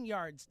 rushing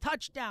yards,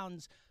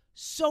 touchdowns,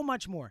 so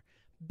much more.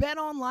 Bet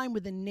online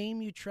with a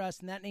name you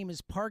trust, and that name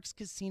is Parx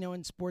Casino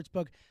and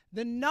Sportsbook,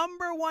 the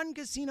 #1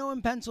 casino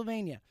in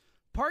Pennsylvania.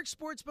 Parx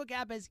Sportsbook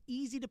app has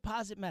easy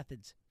deposit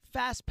methods,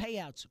 fast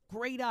payouts,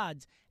 great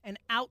odds, and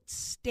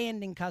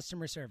outstanding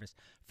customer service.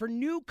 For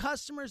new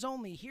customers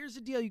only, here's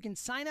the deal. You can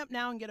sign up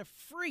now and get a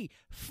free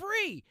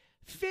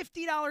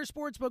 $50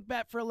 sportsbook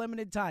bet for a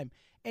limited time.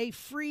 A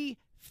free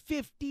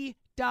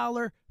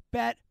 $50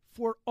 bet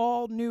for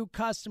all new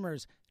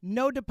customers.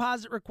 No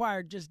deposit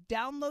required. Just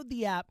download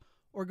the app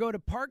or go to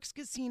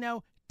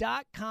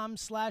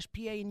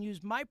parxcasino.com/PA and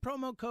use my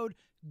promo code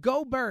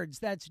GOBIRDS.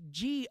 That's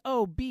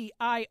GOBIRDS.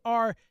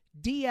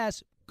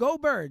 Go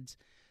Birds.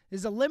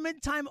 There's a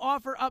limited time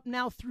offer up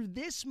now through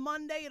this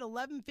Monday at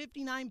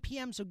 11:59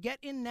 p.m., so get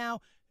in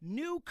now.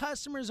 New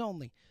customers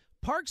only.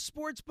 Parx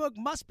Sportsbook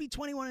must be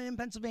 21 and in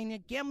Pennsylvania.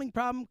 Gambling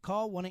problem?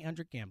 Call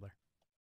 1-800-GAMBLER.